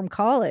buddy from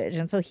college.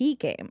 And so he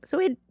came. So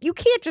you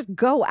can't just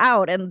go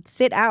out and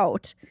sit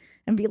out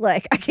and be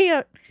like, I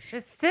can't.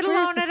 Just sit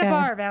alone at a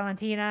bar,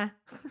 Valentina.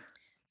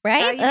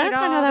 Right? That's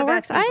not how that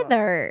works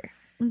either.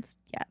 It's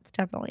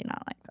definitely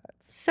not like that.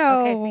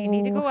 So you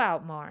need to go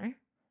out more.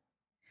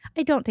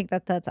 I don't think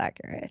that's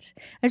accurate.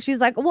 And she's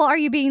like, well, are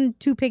you being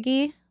too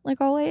picky?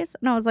 Like always?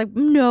 And I was like,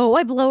 no,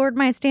 I've lowered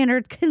my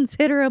standards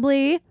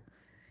considerably.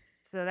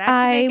 So that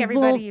should make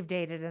everybody you've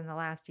dated in the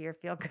last year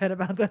feel good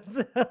about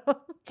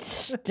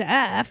themselves.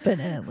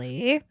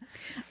 Definitely.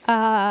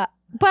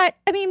 But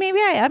I mean, maybe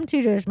I am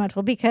too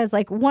judgmental because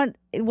like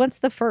once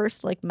the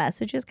first like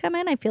messages come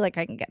in, I feel like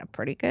I can get a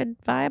pretty good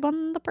vibe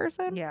on the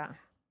person. Yeah.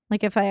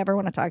 Like if I ever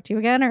want to talk to you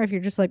again, or if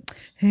you're just like,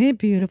 hey,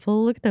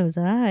 beautiful, look at those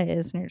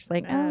eyes. And you're just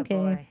like, okay.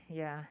 Boy.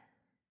 Yeah.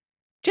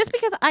 Just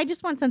because I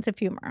just want sense of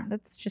humor.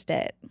 That's just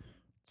it.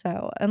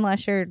 So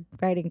unless you're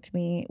writing to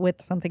me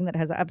with something that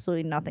has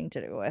absolutely nothing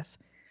to do with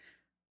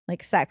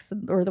like sex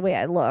or the way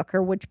I look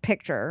or which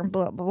picture,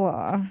 blah blah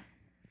blah.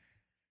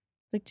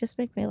 Like, just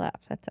make me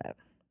laugh. That's it.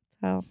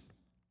 So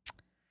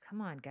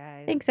Come on,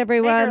 guys. thanks Make her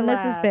everyone. This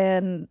has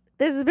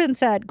laugh. been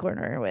Sad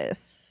Corner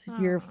with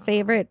your Aw.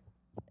 favorite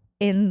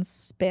in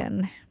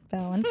spin,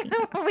 Valentina.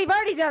 We've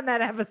already done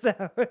that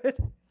episode.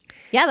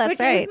 Yeah, that's Which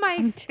right. is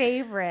my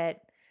favorite.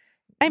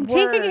 I'm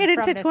taking word it from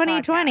into this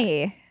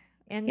 2020. podcast.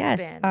 In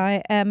Yes, spin.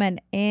 I am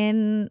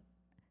an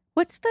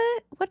what's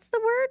the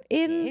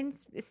word?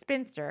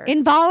 Spinster.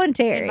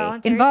 Involuntary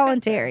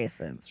Involuntary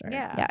spinster.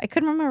 Yeah. Yeah, I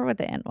couldn't remember what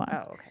the end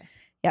was. Oh, okay.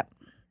 Yep.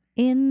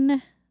 You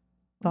could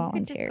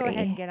Involuntary just go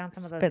ahead and get on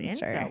some of those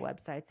spinster. incel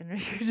websites and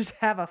just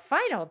have a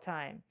final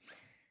time.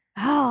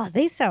 Oh,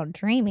 they sound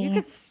dreamy.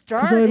 You could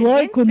start I an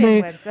like when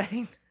in-spin they-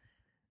 website.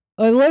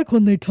 I like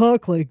when they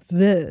talk like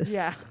this.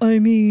 Yeah. I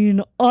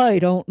mean, I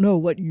don't know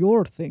what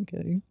you're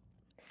thinking.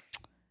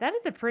 That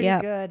is a pretty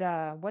Yeah.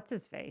 good, what's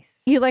his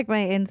face? You like my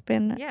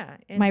inspin? Yeah.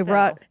 My incel.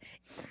 rut.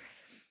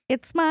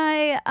 It's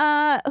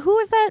my who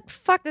was that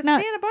fuck The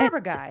nut? Santa Barbara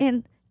It's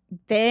guy.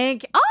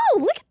 Oh,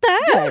 look at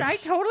that. Dude, I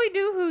totally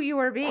knew who you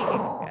were being.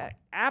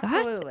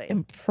 Absolutely. That's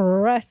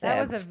impressive.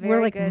 That was a We're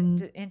very like,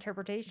 good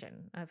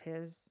interpretation of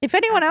his. if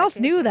anyone else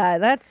knew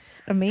affectation.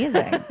 that's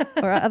amazing.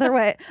 Or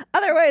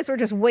otherwise we're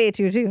just way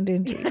too tuned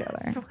into each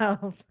other. Yes,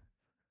 well,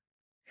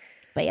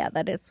 But yeah,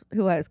 that is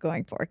who I was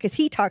going for because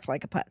he talked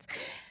like a putz.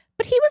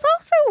 But he was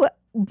also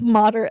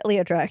moderately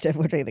attractive,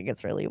 which I think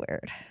is really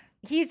weird.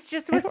 he's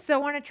just I was don't-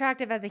 so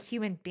untractive as a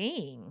human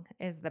being.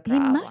 Is the He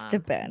problem? must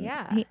have been.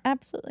 Yeah, He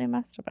absolutely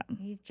must have been.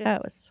 he's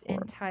That just was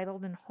horrible.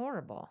 entitled and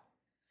horrible.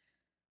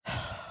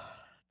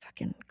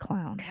 Fucking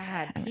clowns.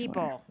 God, everywhere.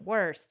 people,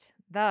 worst.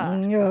 The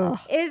Ugh.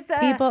 is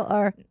People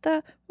are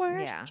the Yeah.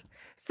 worst.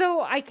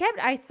 So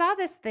I saw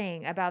this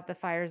thing about the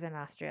fires in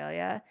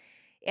Australia,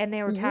 and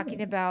they were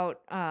talking Ooh. about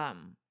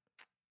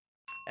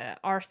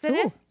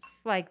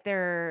arsonists, like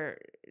they're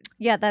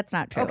Yeah, that's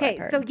not true. okay.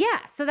 I've So heard.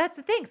 yeah, so that's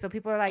the thing. So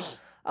people are like,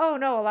 oh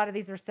no, a lot of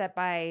these were set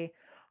by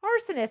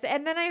arsonists,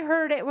 and then I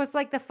heard it was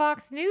like the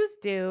Fox News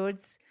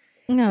dudes,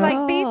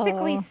 like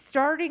basically No.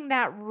 starting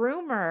that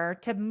rumor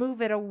to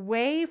move it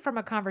away from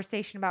a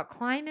conversation about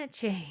climate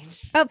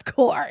change Of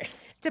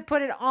course. to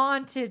put it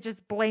on to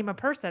just blame a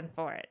person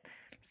for it.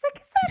 It's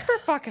like, is that for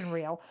fucking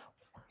real?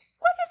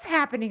 What is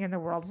happening in the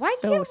world? Why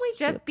So can't we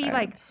just be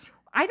like, stupid.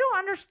 I don't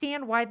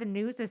understand why the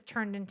news has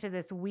turned into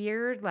this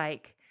weird,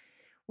 like,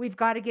 we've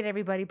got to get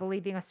everybody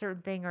believing a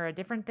certain thing or a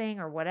different thing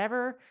or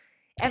whatever.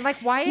 And like,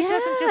 why it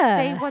doesn't just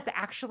say Yeah. what's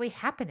actually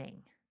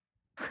happening.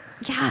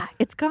 Yeah,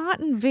 it's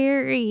gotten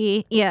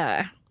very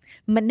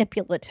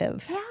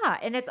manipulative. Yeah.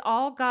 And it's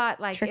all got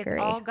like, Trickery.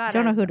 it's all got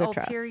Don't know an who to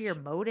ulterior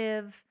trust.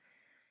 motive.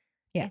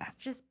 Yeah. It's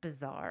just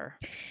bizarre.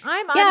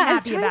 I'm Yeah, I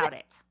was unhappy trying to- about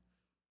it.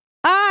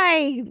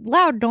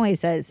 Loud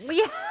noises.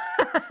 Yeah.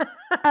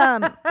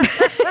 Um,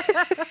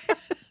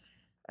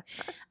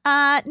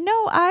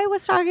 no, I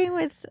was talking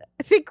with,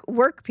 I think,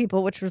 work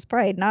people, which was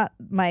probably not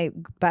my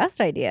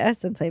best idea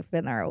since I've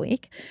been there a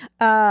week,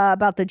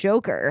 about the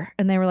Joker.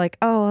 And they were like,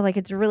 oh, like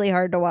it's really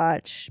hard to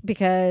watch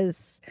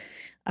because,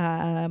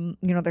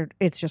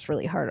 it's just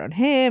really hard on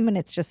him. And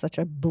it's just such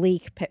a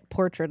bleak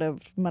portrait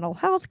of mental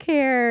health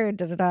care.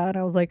 Da, da, da. And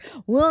I was like,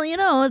 well,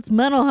 it's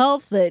mental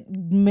health that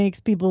makes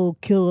people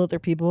kill other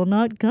people,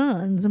 not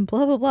guns and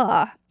blah, blah,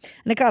 blah.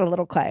 And it got a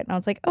little quiet. And I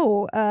was like,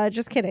 oh,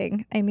 just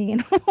kidding. I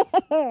mean,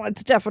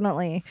 it's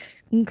definitely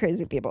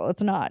crazy people.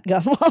 It's not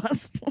gun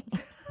laws.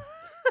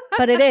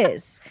 But it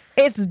is.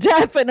 It's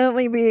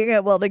definitely being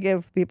able to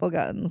give people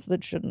guns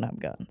that shouldn't have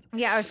guns.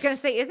 Yeah, I was going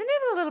to say, isn't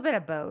it a little bit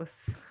of both?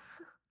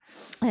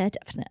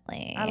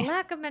 Definitely. A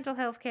lack of mental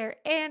health care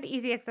and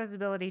easy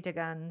accessibility to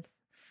guns.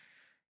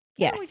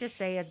 Can't we just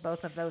say it's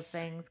both of those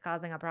Yes. things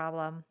causing a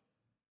problem?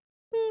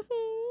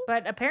 Mhm.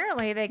 But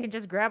apparently they can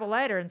just grab a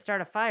lighter and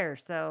start a fire,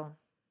 so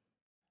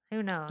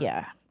who knows?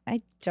 Yeah, I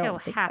don't Kill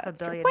think half a that's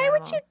true. billion Why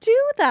would you animals.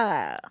 do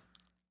that?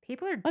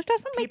 People are That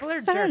doesn't make people are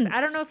sense. jerks.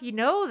 I don't know if you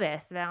know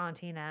this,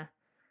 Valentina,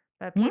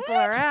 but people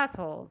are What?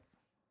 assholes.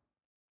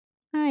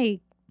 I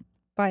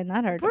find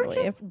that hard to We're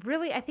believe. just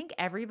really, I think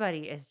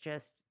everybody is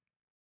just,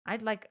 I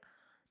don't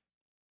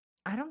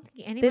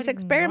think anybody's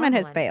experiment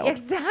has normal any- failed.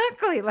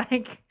 Exactly.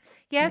 Like,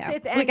 yes, Yeah.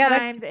 it's We end gotta-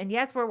 times, and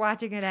yes, we're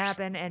watching it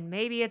happen, and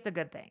maybe it's a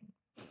good thing.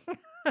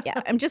 Yeah,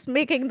 I'm just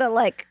making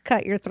the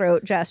cut your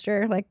throat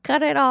gesture. Like,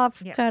 cut it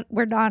off. Yeah.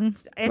 We're done.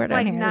 It's We're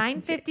done like here.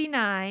 This is-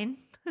 9:59.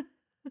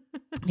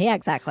 Yeah,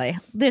 exactly.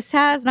 This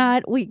has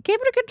not. We gave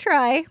it a good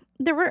try.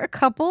 There were a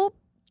couple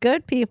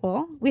good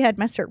people. We had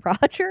Mr.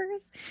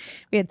 Rogers.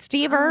 We had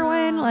Steve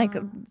Irwin. Like,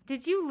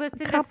 Did you listen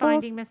to couple of-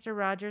 Finding Mr.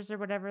 Rogers or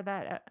whatever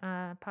that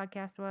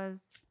podcast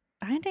was?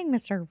 finding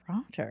Mr. I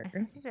think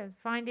Rogers. it was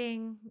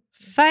Finding.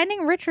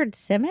 Finding Richard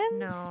Simmons.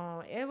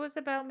 No, it was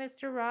about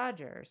Mr.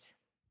 Rogers.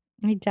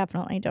 I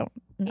definitely don't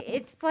know.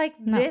 It's like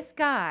No. this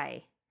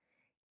guy,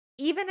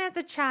 even as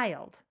a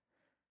child,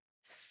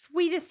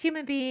 sweetest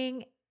human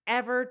being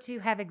ever to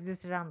have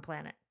existed on the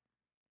planet.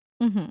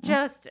 Mhm.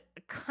 Just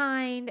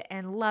kind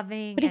and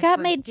loving. But he and got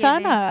made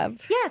fun forgiving.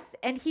 of. Yes,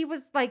 and he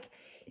was like,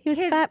 He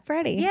was his- Fat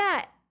Freddy.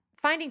 yeah,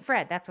 Finding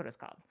Fred. That's what it's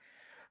called.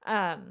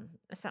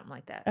 Something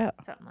like that. Oh.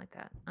 Something like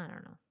that. I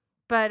don't know.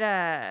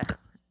 But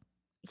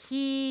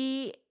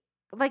he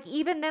like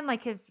even then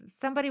like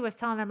somebody was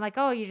telling him like,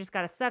 "Oh, you just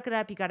got to suck it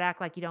up. You got to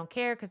act like you don't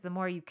care because the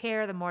more you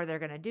care, the more they're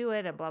going to do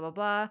it and blah blah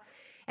blah."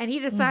 And he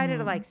decided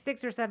at Mhm. like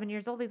 6 or 7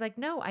 years old, he's like,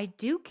 "No, I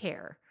do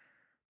care.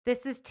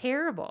 This is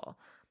terrible."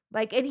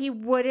 Like and he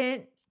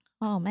wouldn't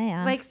Oh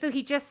man. like so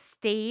he just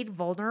stayed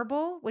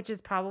vulnerable, which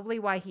is probably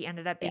why he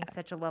ended up being Yeah.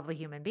 such a lovely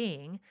human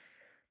being.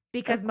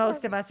 Because Of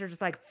most of us course. are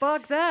just like,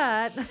 fuck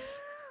that.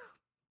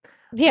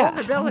 Yeah, I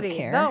don't Vulnerability,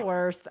 care. the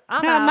worst. It's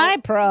I'm not my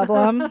out.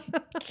 problem.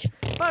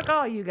 Fuck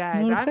all you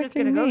guys. Not I'm just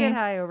gonna affecting go get me.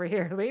 high over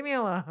here. Leave me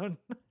alone.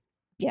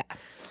 Yeah.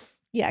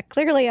 Yeah,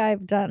 clearly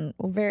I've done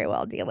very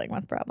well dealing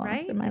with problems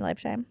Right? in my It's-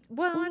 lifetime.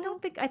 Well, I Mhm.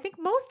 don't think I think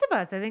most of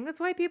us. I think that's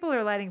why people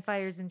are lighting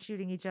fires and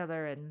shooting each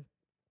other and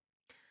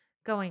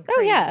going Oh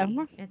crazy. yeah.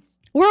 It's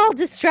We're all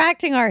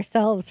distracting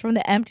ourselves from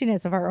the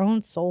emptiness of our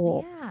own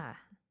souls. yeah.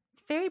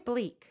 It's very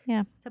bleak.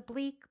 Yeah. It's a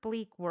bleak,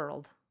 bleak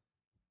world.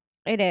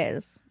 It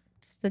is.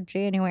 It's the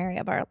January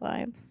of our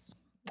lives.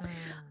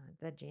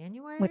 The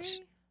January?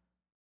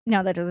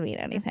 No, that doesn't mean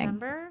anything.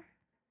 December?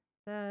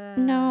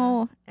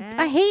 No.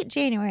 I Eh? hate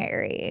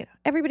January.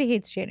 Everybody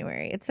hates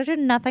January. It's such a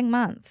nothing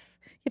month.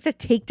 You have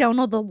to take down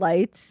all the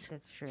lights.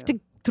 That's true. You have to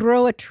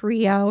throw a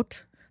tree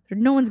out.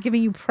 No one's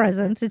giving you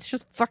presents. It's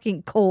just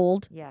fucking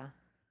cold. Yeah.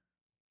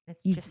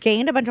 It's You just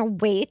gained a bunch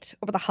of weight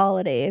over the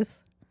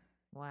holidays.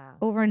 wow.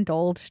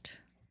 Overindulged.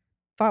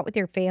 Fought with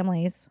your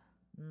families.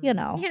 You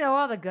know. You know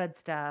all the good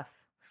stuff.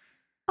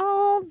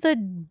 All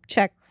the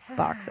check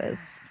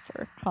boxes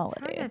for I'm trying to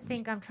holidays.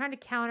 think. I'm trying to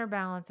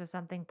counterbalance with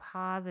something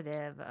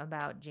positive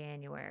about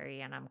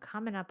January, and I'm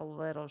coming up a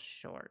little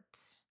short.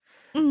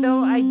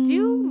 Though I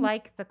do Mm,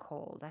 like the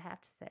cold, I have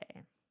to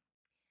say.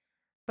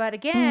 But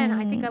again,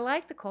 I think I mm.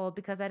 like the cold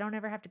because I don't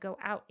ever have to go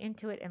out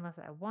into it unless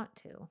I want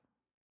to.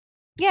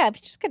 Yeah, if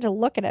you just get to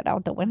look at it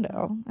out the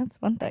window,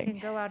 that's one I can thing.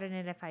 go out in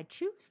it if I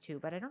choose to,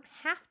 but I don't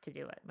have to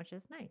do it, which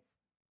is nice.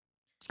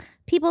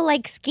 People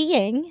like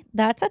skiing.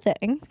 That's a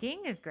thing.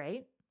 Skiing is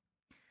great.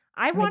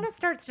 I want to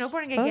start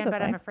snowboarding again, but I'm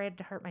supposedly. afraid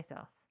to hurt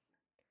myself.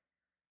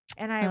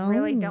 And I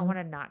really don't Oh. want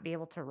to not be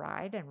able to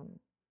ride and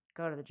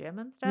go to the gym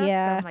and stuff. So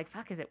Yeah. I'm like,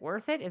 fuck, is it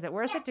worth it? Is it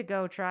worth it to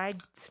go try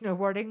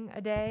snowboarding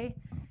a day?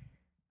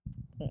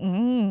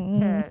 Mm.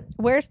 To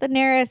Where's the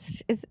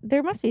nearest?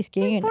 There must be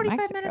skiing like in 45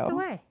 Mexico. minutes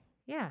away.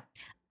 Yeah.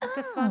 It's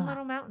a fun Ah,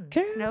 little mountain.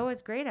 girl. Snow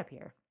is great up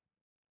here.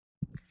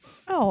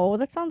 Oh,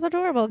 that sounds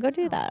adorable. Go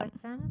do Yeah, that.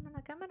 But then I'm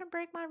like, I'm gonna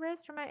break my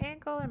wrist or my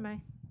ankle or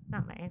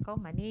not my ankle,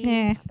 my knee,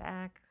 Eh. my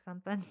back,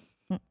 something.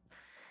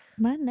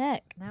 My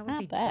neck. That would Not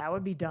be bad. that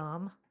would be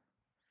dumb.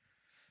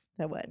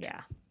 That would.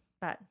 Yeah.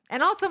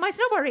 And also my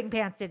snowboarding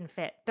pants didn't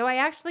fit. Though I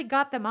actually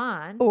got them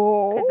on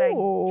because I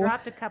Oh.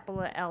 dropped a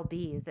couple of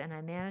LBs and I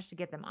managed to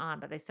get them on,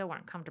 but they still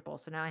weren't comfortable.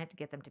 So now I have to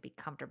get them to be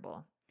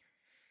comfortable.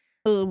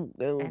 Oh,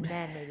 And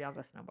then maybe I'll go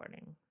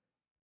snowboarding.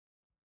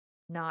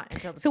 Not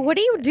until the So what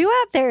do pants you fit. do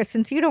out there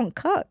since you don't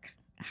cook?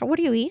 What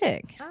are you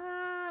eating?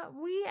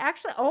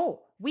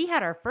 We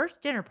had our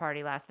first dinner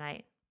party last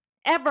night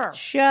ever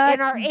Shut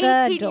in our the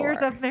 18 years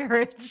door. of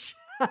marriage.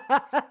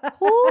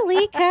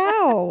 Holy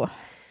cow.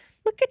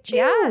 Look at you.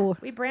 Yeah,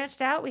 we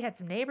branched out. We had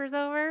some neighbors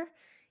over.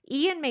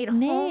 Ian made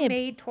homemade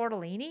Nibs.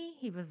 tortellini.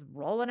 He was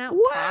rolling out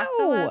pasta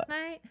Wow. last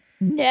night.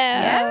 No.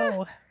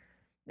 Yeah.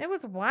 It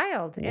was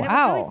wild and it was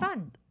really Wow.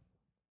 fun.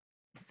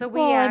 So we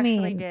Well, I actually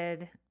mean-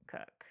 did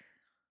cook.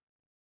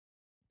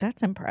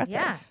 That's impressive.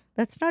 Yeah.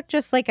 That's not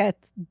just like a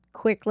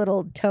quick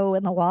little toe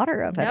in the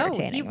water of No, he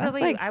entertaining. That's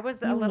really. like I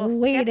was a you little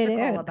waded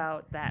skeptical in.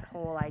 about that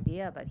whole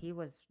idea, but he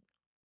was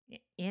in.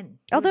 He was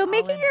Although all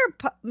making in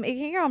it.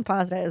 making your own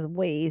pasta is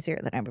way easier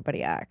than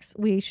everybody acts.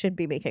 We should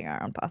be making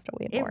our own pasta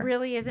way It more.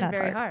 really isn't not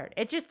very hard. hard.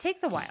 It just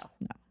takes a while.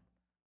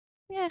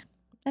 Yeah,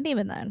 and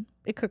even then,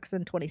 it cooks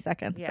in 20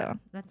 seconds. Yeah, So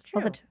that's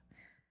all true. the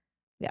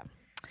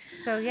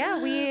So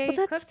yeah, we.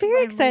 well, that's cooked very when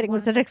we exciting.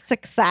 Was it wanted- a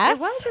success?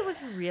 It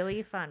was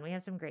really fun. We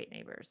had some great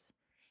neighbors.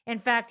 In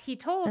fact, he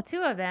told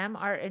two of them,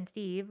 Art and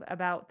Steve,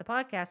 about the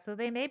podcast, so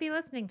they may be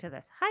listening to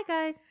this. Hi,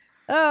 guys.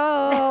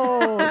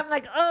 Oh, I'm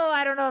like, oh,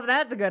 I don't know if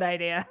that's a good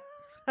idea.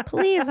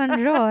 please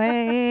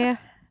enjoy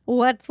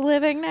what's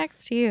living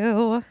next to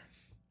you.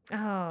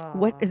 Oh,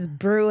 What is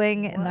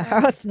brewing in the what-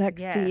 house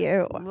next to yes,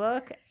 you?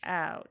 Look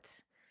out!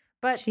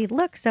 But She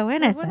looks so what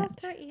innocent. else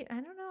do I eat? I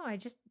don't know. I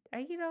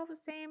eat all the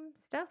same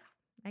stuff.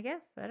 I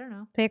guess I don't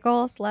know.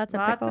 Pickles, lots of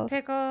Lots pickles. of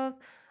pickles.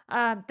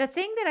 The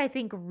thing that I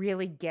think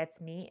really gets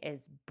me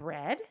is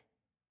bread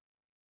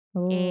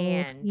Oh,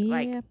 and yeah,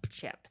 like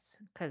chips,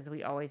 because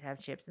we always have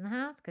chips in the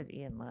house because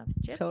Ian loves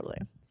chips. totally.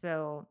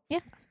 So Yeah.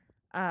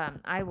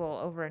 I will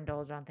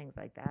overindulge on things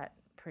like that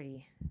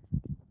pretty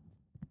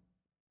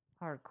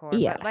hardcore.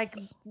 But like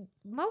Yes.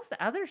 most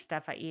other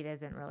stuff I eat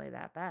isn't really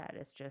that bad.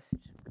 It's just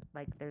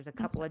like there's a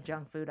couple of nice.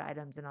 junk food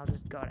items and I'll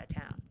just go to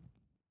town.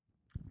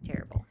 It's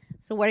terrible.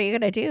 So what are you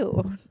gonna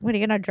do? What are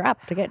you gonna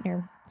drop to get in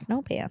your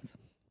snow pants?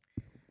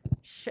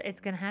 It's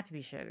gonna have to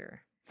be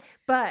sugar.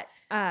 But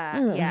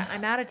yeah,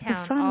 I'm out of the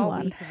town fun all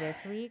one. week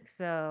this week,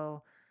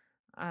 so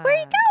Where are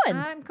you going?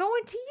 I'm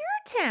going to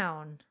your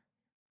town.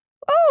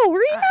 Oh,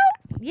 Reno.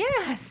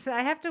 Yes,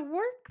 I have to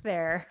work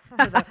there.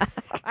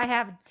 I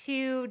have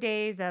 2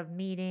 days of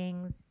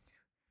meetings,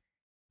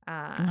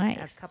 and a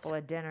couple Nice.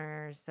 of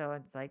dinners, so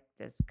it's like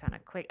this kind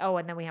of quick. Oh,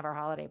 and then we have our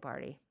holiday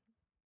party.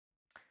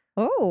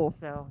 Oh.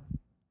 So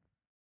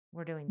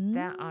we're doing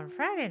that on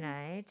Friday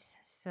night.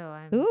 So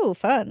I'm. Ooh,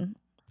 fun.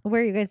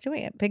 Where are you guys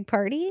doing it? Big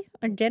party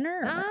or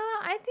dinner? Or what?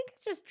 I think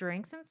it's just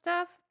drinks and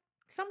stuff.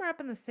 Somewhere up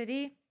in the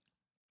city.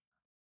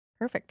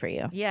 Perfect for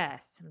you.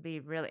 Yes, it'll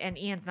be really. And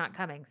Ian's not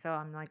coming, so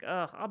I'm like,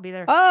 ugh, I'll be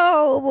there.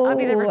 Oh, I'll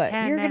be there for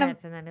 10 you're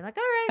minutes, and then be like,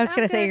 all right. I was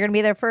gonna say you're gonna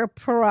be there for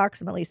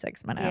approximately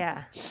 6 minutes.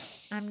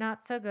 Yeah, I'm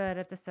not so good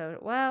at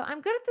Well,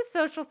 I'm good at the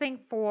social thing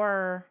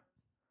for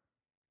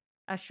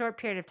a short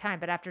period of time,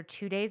 but after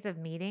 2 days of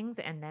meetings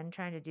and then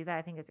trying to do that,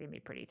 I think it's gonna be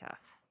pretty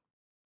tough.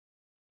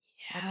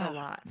 That's a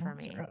lot for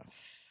that's me.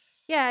 rough.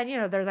 Yeah,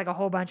 and there's like a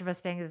whole bunch of us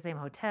staying at the same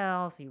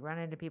hotel, so you run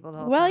into people the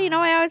whole Well, time.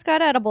 I always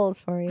got edibles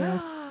for you.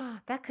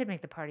 That could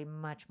make the party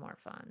much more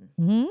fun.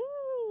 Mm.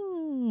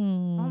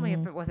 Only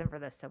if it wasn't for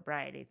the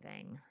sobriety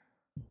thing.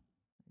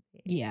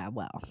 Yeah,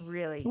 well,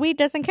 Really. weed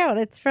doesn't count.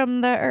 It's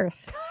from the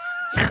earth.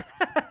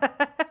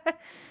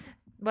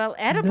 Well,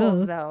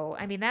 edibles, Duh. though,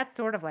 I mean, that's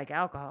sort of like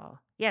alcohol.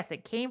 Yes,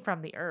 it came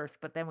from the earth,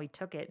 but then we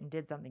took it and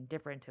did something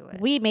different to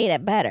it. We made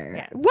it better.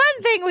 Yes.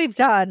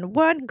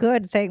 One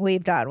good thing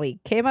we've done. We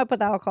came up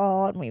with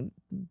alcohol and we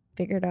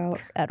figured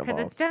out edibles.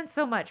 Because it's done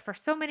so much for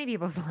so many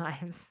people's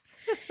lives.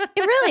 It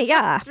really,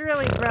 yeah. It's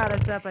really brought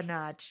us up a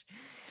notch.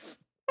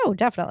 Oh,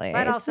 definitely.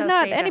 But It's also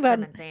not saved us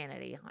anybody. from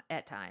insanity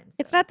at times.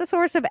 It's so. not the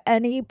source of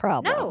any No,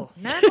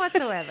 problems. none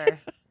whatsoever.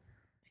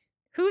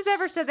 Who's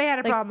ever said they had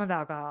a Like- problem with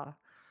alcohol?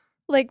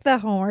 Like the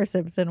Homer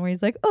Simpson where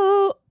he's like,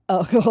 oh,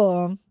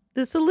 alcohol,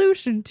 the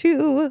solution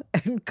to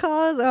and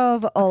cause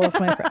of all of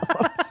my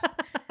problems.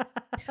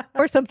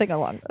 Or something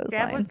along those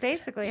That lines. was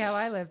basically how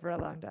I lived for a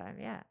long time.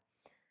 Yeah.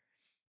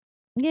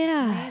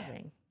 Yeah.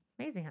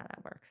 Amazing how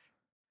that works.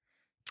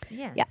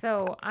 Yeah. Yeah.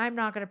 So I'm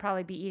not going to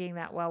probably be eating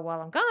that well while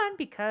I'm gone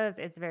because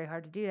it's very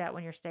hard to do that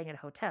when you're staying at a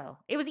hotel.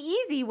 It was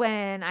easy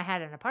when I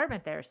had an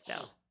apartment there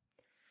still.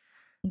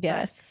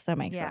 Yes, that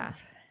makes Yeah.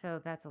 sense. So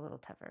that's a little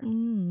tougher.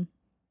 Mm.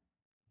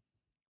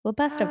 Well,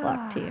 best of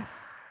luck to you.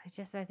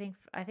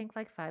 I think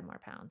like 5 more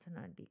pounds and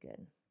I'd be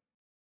good.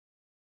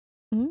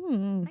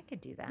 Mm. I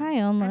could do that. I mean,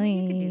 you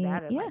only- could do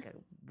that in yeah. like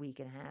a week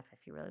and a half if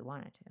you really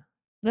wanted to.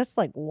 That's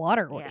like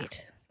water Yeah.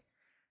 weight.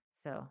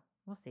 So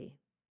we'll see.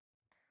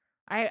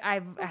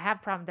 I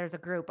have problem. There's a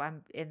group.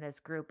 I'm in this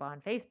group on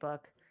Facebook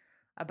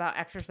about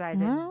exercise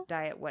Well. and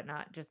diet,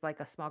 whatnot. Just like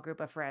a small group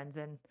of friends,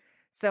 and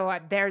so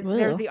there's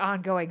Ew. the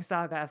ongoing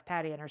saga of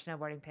Patty and her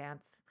snowboarding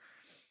pants.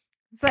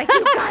 It's like,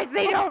 you guys,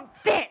 they don't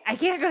fit. I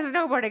can't go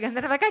snowboarding, and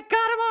then I'm like, I got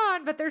them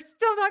on, but they're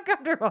still not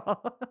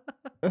comfortable.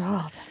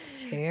 Oh,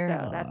 that's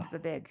terrible. So that's the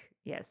big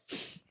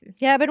yes.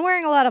 Yeah, I've been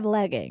wearing a lot of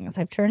leggings.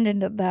 I've turned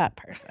into that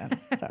person.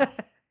 So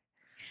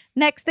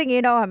next thing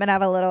you know, I'm gonna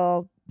have a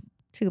little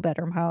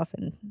 2-bedroom house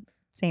in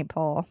St.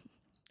 Paul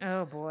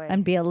Oh boy.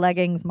 and be a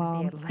leggings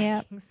mom. Be a Yeah.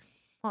 leggings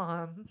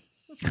mom.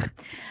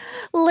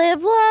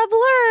 Live, love,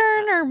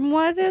 learn, or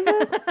what is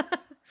it?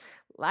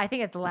 I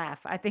think it's laugh.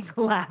 I think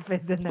laugh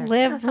is in there.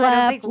 Live, I don't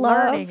laugh, think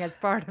learning love. is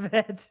part of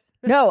it.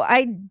 No,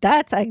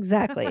 that's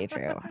exactly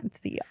true. It's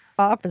the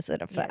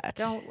opposite of Yes, that.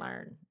 don't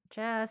learn.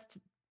 Just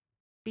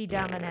be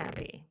dumb and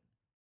happy.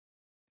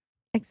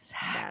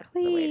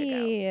 Exactly.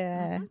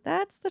 Mhm.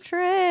 That's the So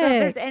if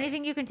there's trick.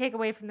 anything you can take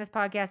away from this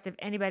podcast, if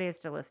anybody is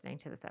still listening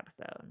to this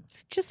episode,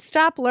 Just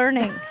stop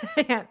learning.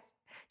 yes,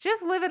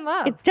 just live and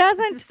love. It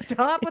doesn't.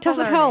 Stop. It with the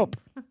doesn't learning. help.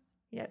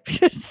 Yes.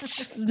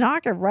 Just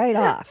knock it right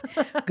off.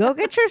 Go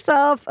get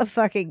yourself a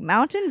fucking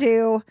Mountain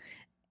Dew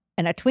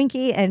and a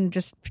Twinkie and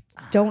just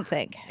don't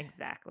think.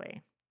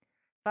 Exactly.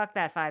 Fuck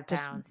that 5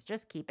 Just- pounds.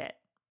 Just keep it.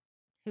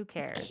 Who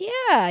cares?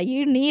 Yeah,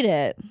 you need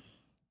it.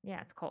 Yeah,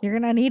 it's cold. You're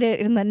gonna need it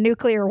in the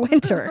nuclear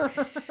winter.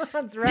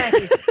 That's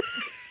right.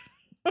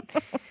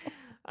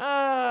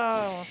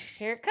 Oh,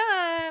 here it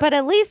comes. But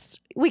at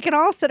least we can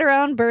all sit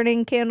around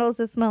burning candles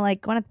that smell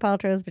like Gwyneth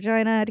Paltrow's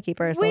vagina to keep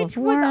ourselves Which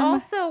was warm.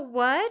 also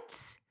what?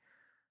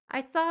 I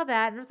saw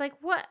that and I was like,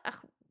 what?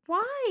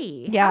 Why?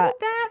 Yeah. How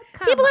did that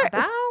come People are-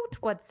 about?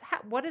 What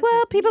is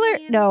Well, this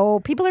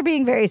mean? people are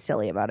being very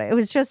silly about it. It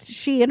was just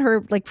she and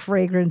her like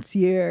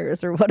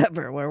fragranciers or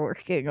whatever were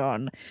working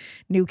on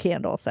new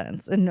candle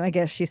scents, and I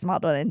guess she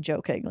smelled one and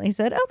jokingly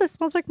said, "Oh, this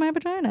smells like my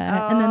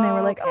vagina," and then they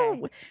were like,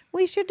 okay. "Oh,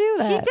 we should do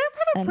that." She does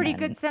have a And pretty then-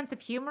 good sense of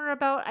humor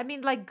about. I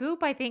mean, like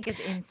Goop, I think is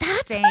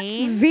That's insane. what's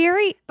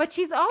very But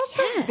she's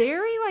also Yes.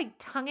 very like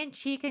tongue in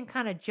cheek and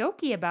kind of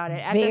jokey about it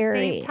at Very.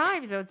 the same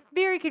time. So it's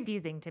very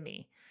confusing to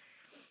me.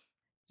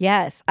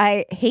 yes.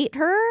 I hate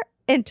her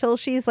until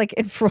she's like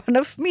in front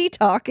of me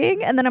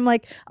talking, and then I'm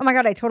like, "Oh my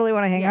god, I totally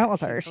want to hang Yeah, out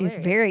with her." she's She's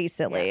hilarious. very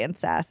silly Yeah. and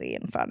sassy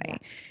and funny.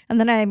 And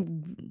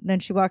then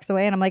she walks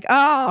away, and I'm like,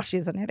 "Oh,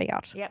 she's an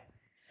idiot." Yep.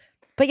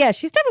 But yeah,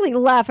 she's definitely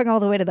laughing all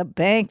the way to the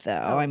bank,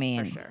 though. Oh, I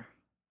mean, for sure.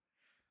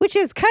 which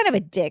is kind of a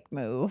dick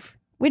move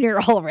when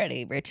you're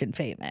already rich and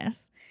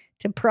famous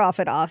to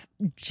profit off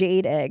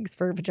jade eggs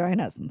for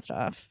vaginas and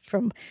stuff.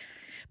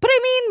 But I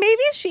mean,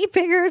 maybe she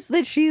figures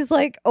that she's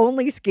like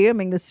only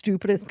scamming the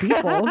stupidest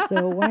people,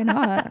 so why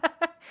not?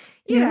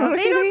 You know, what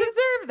they I don't mean?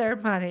 deserve their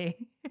money.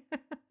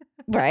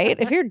 Right?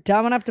 If you're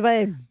dumb enough to buy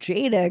a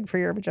jade egg for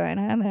your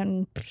vagina,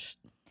 then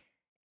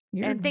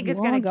you're And think it's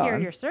long going to cure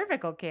gone. your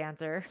cervical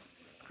cancer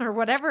or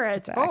whatever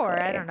it's for. I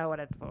Exactly. don't know what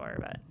it's for,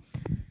 but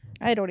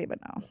I don't even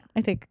know.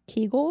 I think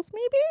Kegels,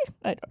 maybe?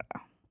 I don't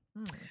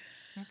know.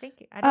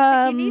 I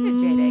don't think you need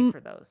a jade egg for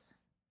those.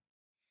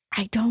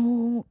 I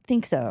don't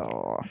think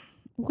so.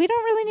 We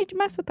don't really need to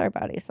mess with our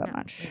bodies that No,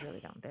 much. they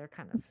really don't. They're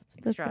kind of That's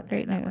extraordinary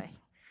great that way. news.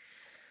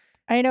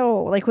 I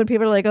know, like when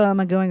people are like, "Oh, am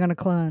I going on a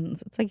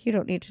cleanse?" It's like you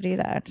don't need to do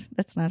that.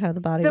 That's not how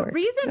the body The works.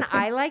 reason Okay.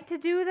 I like to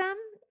do them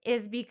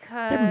is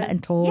because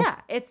mental. Yeah,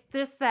 it's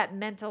just that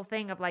mental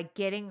thing of like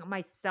getting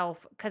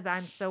myself, because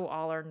I'm so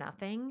all or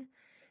nothing,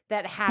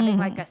 that having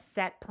like Mhm. a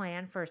set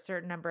plan for a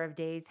certain number of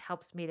days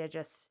helps me to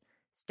just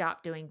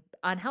stop doing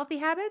unhealthy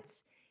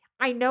habits.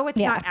 I know it's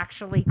Yeah. not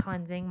actually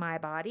cleansing my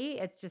body;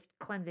 it's just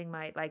cleansing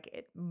my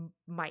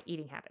my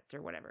eating habits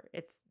or whatever.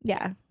 It's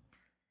Yeah.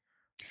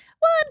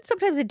 Well, and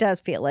sometimes it does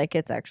feel like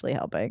it's actually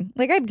helping.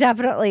 Like I've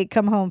definitely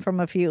come home from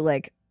a few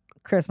like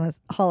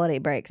Christmas holiday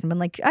breaks and been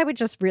like, I would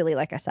just really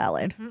like a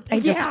salad. Mhm. I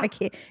Yeah.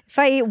 can't. If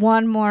I eat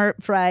one more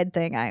fried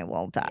thing, I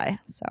will die.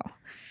 So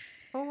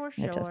for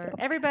it does sure. feel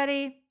nice.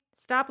 Everybody,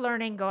 stop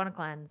learning, go on a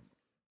cleanse.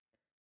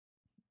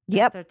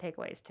 Yep. That's our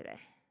takeaways today.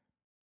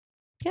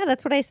 Yeah,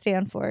 that's what I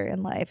stand for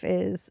in life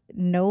is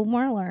no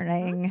more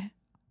learning,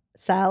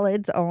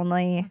 salads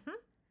only,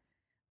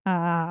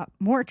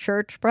 more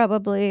church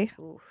probably.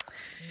 Oof,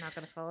 I'm not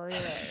gonna follow you there.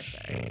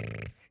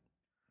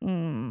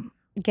 Sorry.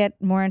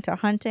 Get more into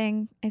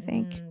hunting, I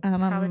think.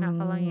 Probably not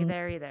following you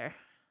there either.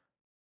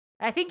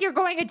 I think you're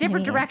going a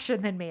different Yeah.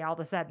 direction than me all of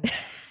a sudden.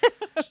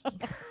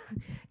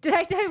 Did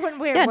I tell you when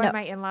Yeah, no.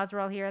 my in-laws were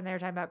all here and they were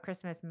talking about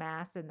Christmas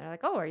mass and they're like,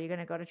 "Oh, are you going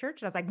to go to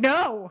church?" And I was like,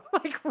 "No!"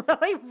 Like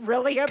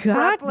really God,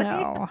 abruptly.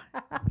 no.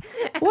 And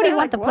What, do you they're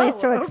want the place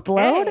to "Whoa,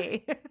 explode?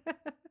 okay."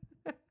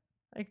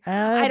 Like,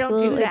 I don't do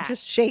Absolutely. that.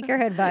 Just shake your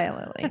head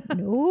violently.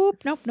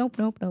 Nope.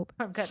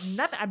 I've got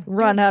nothing. I'm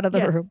Run doing- out of the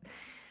yes. room.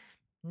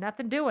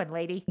 Nothing doing,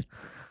 lady.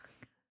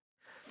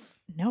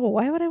 No,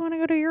 why would I want to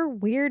go to your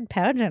weird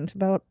pageant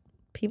about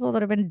people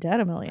that have been dead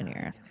a million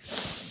years?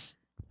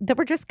 That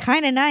were just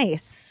kind of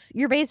nice.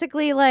 You're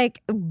basically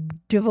like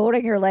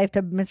devoting your life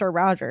to Mr.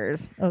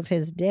 Rogers of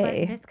his But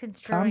day.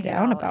 misconstruing it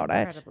down all about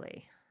it.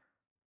 incredibly.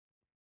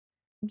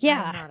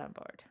 Yeah. I'm not on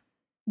board.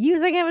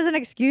 Using it as an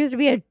excuse to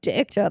be a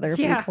dick to other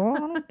Yeah. people. I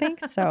don't think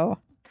so.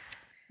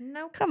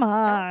 Nope. Come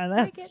on.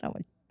 like That's it. not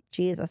what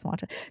Jesus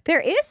wanted. There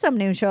is some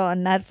new show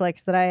on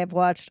Netflix that I have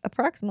watched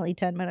approximately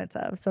 10 minutes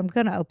of, so I'm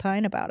going to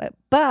opine about it.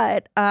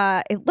 But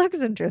it looks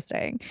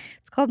interesting.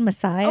 It's called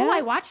Messiah. Oh,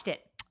 I watched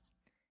it.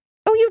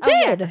 Oh, you Oh, yeah,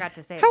 I did? forgot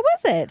to say How it.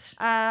 was it?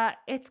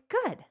 It's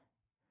good.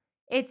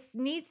 It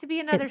needs to be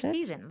another Is it?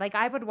 season. Like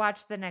I would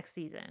watch the next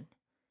season.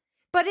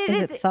 But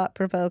Is it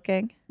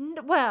thought-provoking?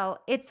 Well,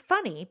 it's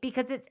funny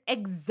because it's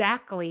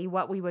exactly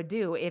what we would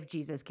do if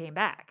Jesus came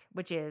back,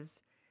 which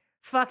is,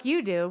 fuck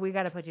you, dude. We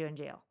got to put you in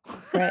jail.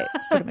 Right.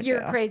 Put him in You're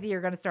jail. crazy.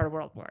 You're going to start a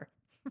world war.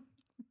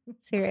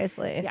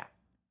 Seriously. Yeah.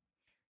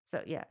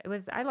 So yeah,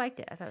 I liked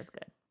it. I thought it was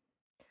good.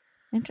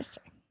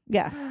 Interesting.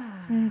 Yeah.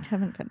 I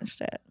haven't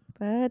finished it,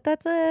 but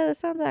that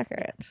sounds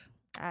accurate.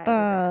 I would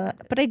recommend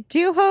it. But I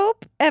do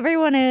hope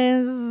everyone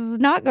is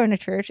not going to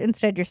church.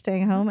 Instead, you're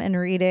staying home and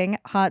reading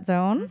Hot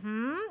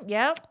Zone.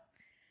 Yep.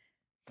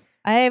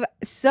 I'm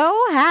so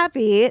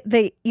happy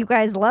that you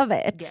guys love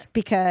it Yes.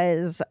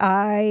 because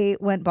I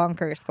went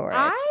bonkers for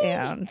it.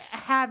 And I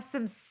have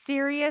some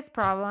serious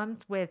problems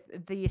with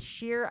the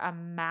sheer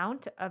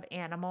amount of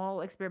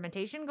animal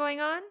experimentation going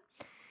on.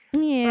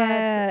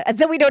 yeah, and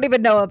then we don't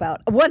even know about.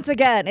 Once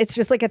again, it's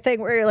just like a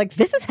thing where you're like,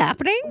 this is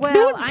happening? Well,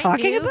 No one's I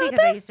talking knew about because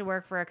I this? used to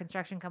work for a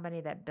construction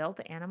company that built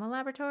animal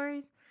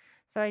laboratories.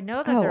 So I know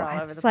that Oh, they're I all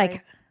over was the like-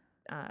 place.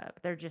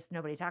 They're just,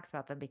 nobody talks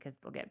about them because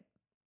they'll get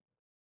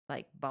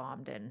like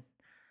bombed and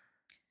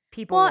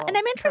people Well, will and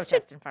I'm interested-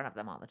 protest in front of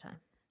them all the time.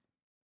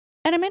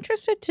 And I'm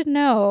interested to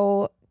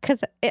know,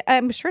 because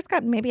I'm sure it's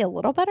gotten maybe a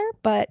little better,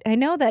 but I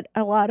know that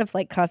a lot of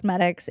like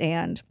cosmetics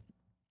and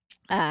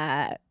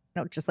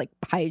just like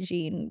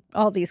hygiene,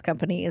 all these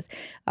companies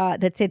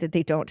that say that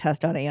they don't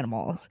test on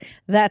animals.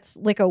 That's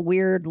like a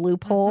weird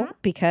loophole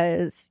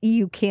because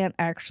you can't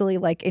actually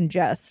like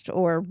ingest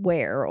or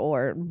wear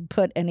or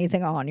put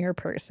anything on your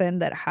person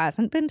that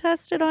hasn't been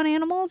tested on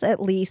animals,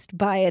 at least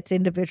by its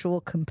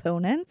individual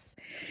components.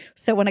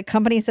 So when a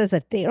company says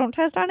that they don't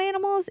test on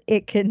animals,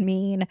 it can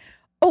mean,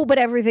 oh, but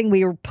everything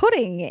we were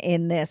putting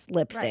in this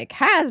lipstick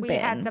has We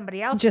been had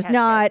somebody else just test it.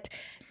 not.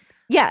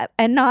 Yeah,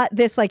 and not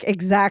this like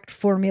exact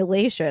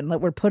formulation that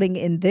we're putting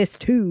in this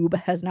tube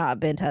has not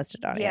been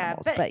tested on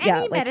animals. But But any yeah,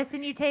 like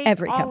medicine you take,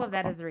 every all of that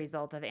chemical. is a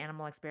result of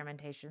animal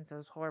experimentation. So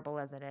as horrible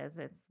as it is,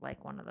 it's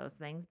like one of those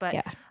things. But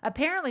Yeah.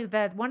 apparently,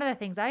 one of the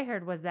things I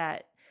heard was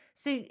that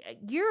So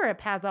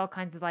Europe has all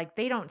kinds of like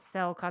they don't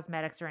sell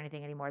cosmetics or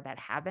anything anymore that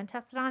have been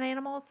tested on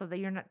animals, so that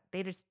you're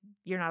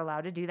not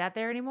allowed to do that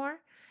there anymore.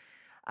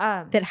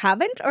 That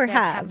haven't or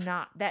have?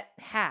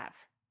 Have.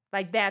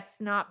 Like that's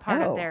not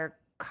part of Oh. their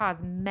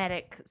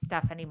cosmetic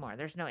stuff anymore.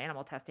 There's no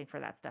animal testing for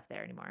that stuff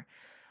there anymore.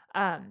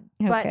 But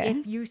Okay.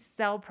 if you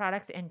sell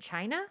products in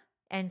China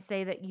and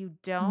say that you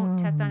don't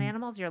test on Mm.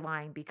 animals, you're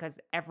lying because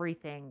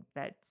everything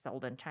that's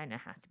sold in China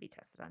has to be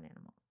tested on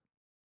animals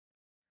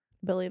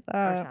Believe or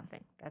that.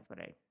 something. That's what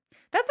I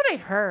They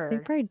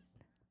heard. probably.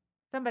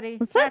 Somebody.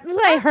 What's that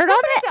I heard on the I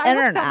hope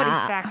somebody's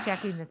internet? fact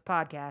checking this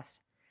podcast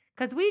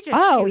because we just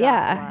Oh, shoot off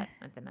yeah. a lot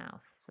at the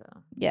mouth. So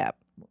Yeah.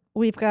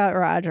 We've got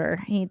Roger.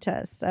 He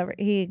tests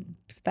he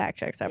fact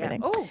checks yeah.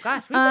 everything. Oh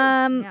gosh,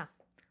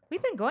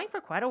 we've been going for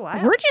quite a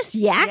while. We're just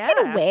yakking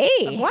Yeah.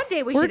 away. One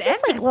day we We're should just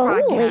end like this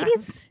little podcast.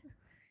 ladies.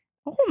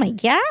 Oh my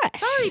gosh.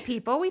 Sorry,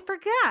 people, we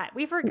forgot.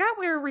 We forgot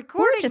we were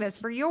recording this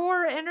just- for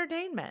your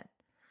entertainment.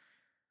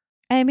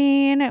 I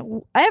mean,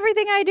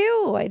 everything I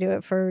do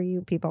it for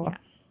you people. Yeah.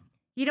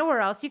 You know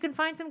where else you can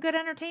find some good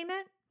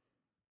entertainment?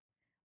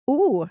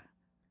 Ooh.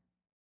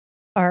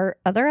 Our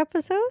other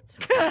episodes?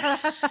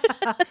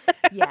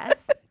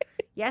 Yes.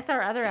 Yes,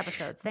 our other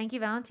episodes. Thank you,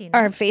 Valentina.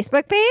 Our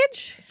Facebook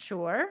page?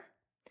 Sure.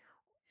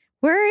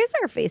 Where is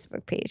our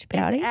Facebook page,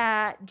 Patty? It's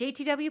at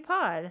JTW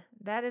Pod.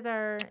 That is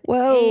our.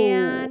 Whoa.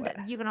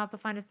 And you can also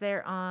find us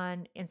there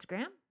on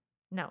Instagram.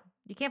 No,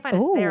 you can't find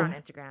us there on Ooh.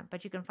 Instagram,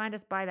 but you can find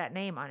us by that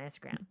name on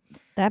Instagram.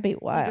 That'd be You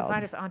can wild.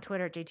 find us on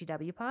Twitter at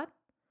JTW Pod.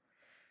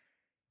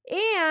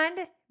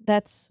 And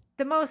That's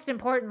the most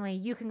importantly,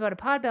 you can go to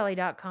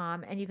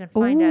podbelly.com and you can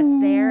find us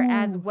there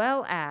as Ooh.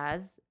 well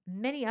as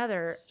many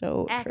other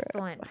so true.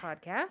 excellent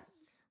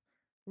podcasts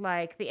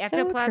like the So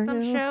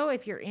Ectoplasm true. Show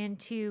if you're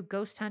into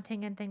ghost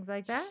hunting and things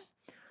like that.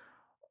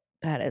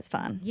 That is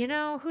fun. You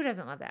know, who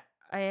doesn't love that?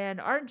 And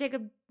Art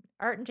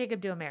and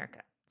Jacob Do America.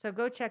 So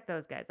go check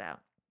those guys out.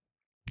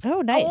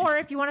 Oh, nice. Or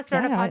if you want to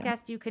start a Yeah.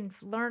 podcast, you can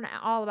learn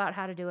all about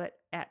how to do it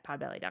at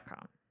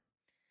podbelly.com.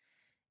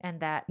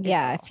 And that is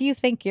Yeah, all. if you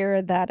think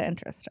you're that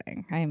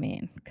interesting, I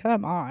mean,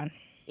 come on.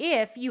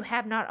 If you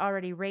have not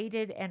already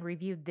rated and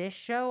reviewed this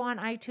show on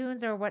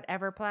iTunes or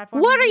whatever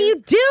platform, What are you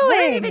use, doing? What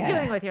have you been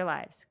doing with your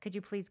lives? Could you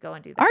please go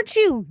and do that? Aren't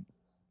you?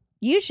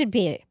 You should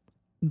be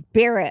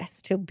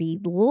embarrassed to be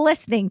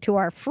listening to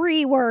our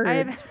free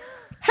words,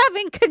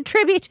 having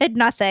contributed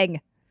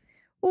nothing.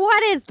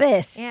 What is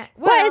this? And,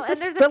 Why well, is and this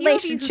there's a few of you who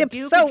relationship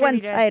do so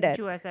contribute one-sided?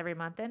 to us every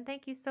month, and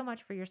thank you so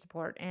much for your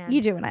support. And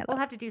You do, and I we'll love.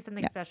 have to do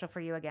something Yeah. special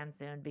for you again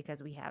soon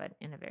because we haven't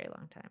in a very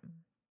long time.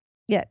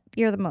 Yeah,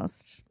 you're the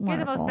most You're the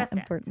most wonderful, bestest.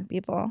 important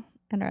people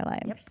in our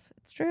lives.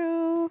 It's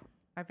true.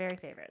 Our very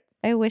favorites.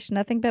 I wish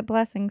nothing but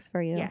blessings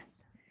for you.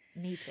 Yes,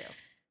 me too.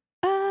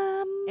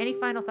 Um. Any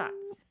final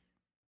thoughts?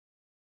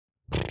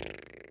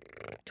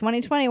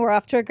 2020, we're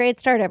off to a great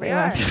start, everyone.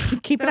 are.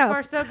 Keep So it up.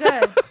 far, so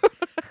good.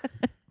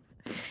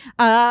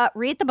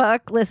 Read the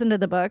book, listen to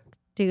the book,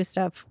 do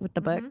stuff with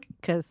the book Mhm.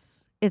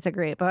 because it's a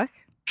great book.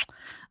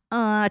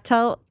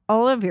 Tell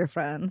all of your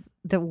friends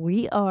that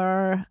we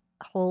are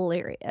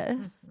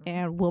hilarious Mhm.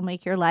 and we'll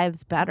make your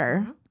lives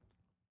better Mhm.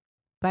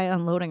 by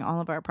unloading all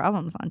of our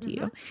problems onto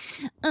you.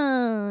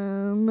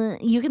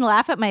 You can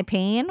laugh at my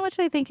pain, which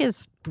I think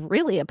is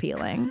really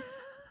appealing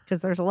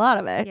because there's a lot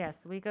of it.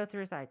 Yes, we go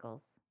through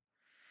cycles.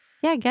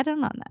 Yeah, get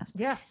in on this.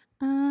 Yeah.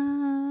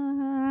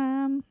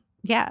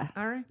 Yeah,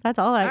 All right. that's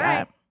all I All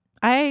got.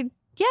 right.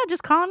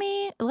 Just call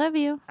me. I love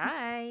you.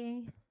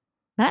 Bye.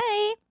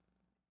 Bye.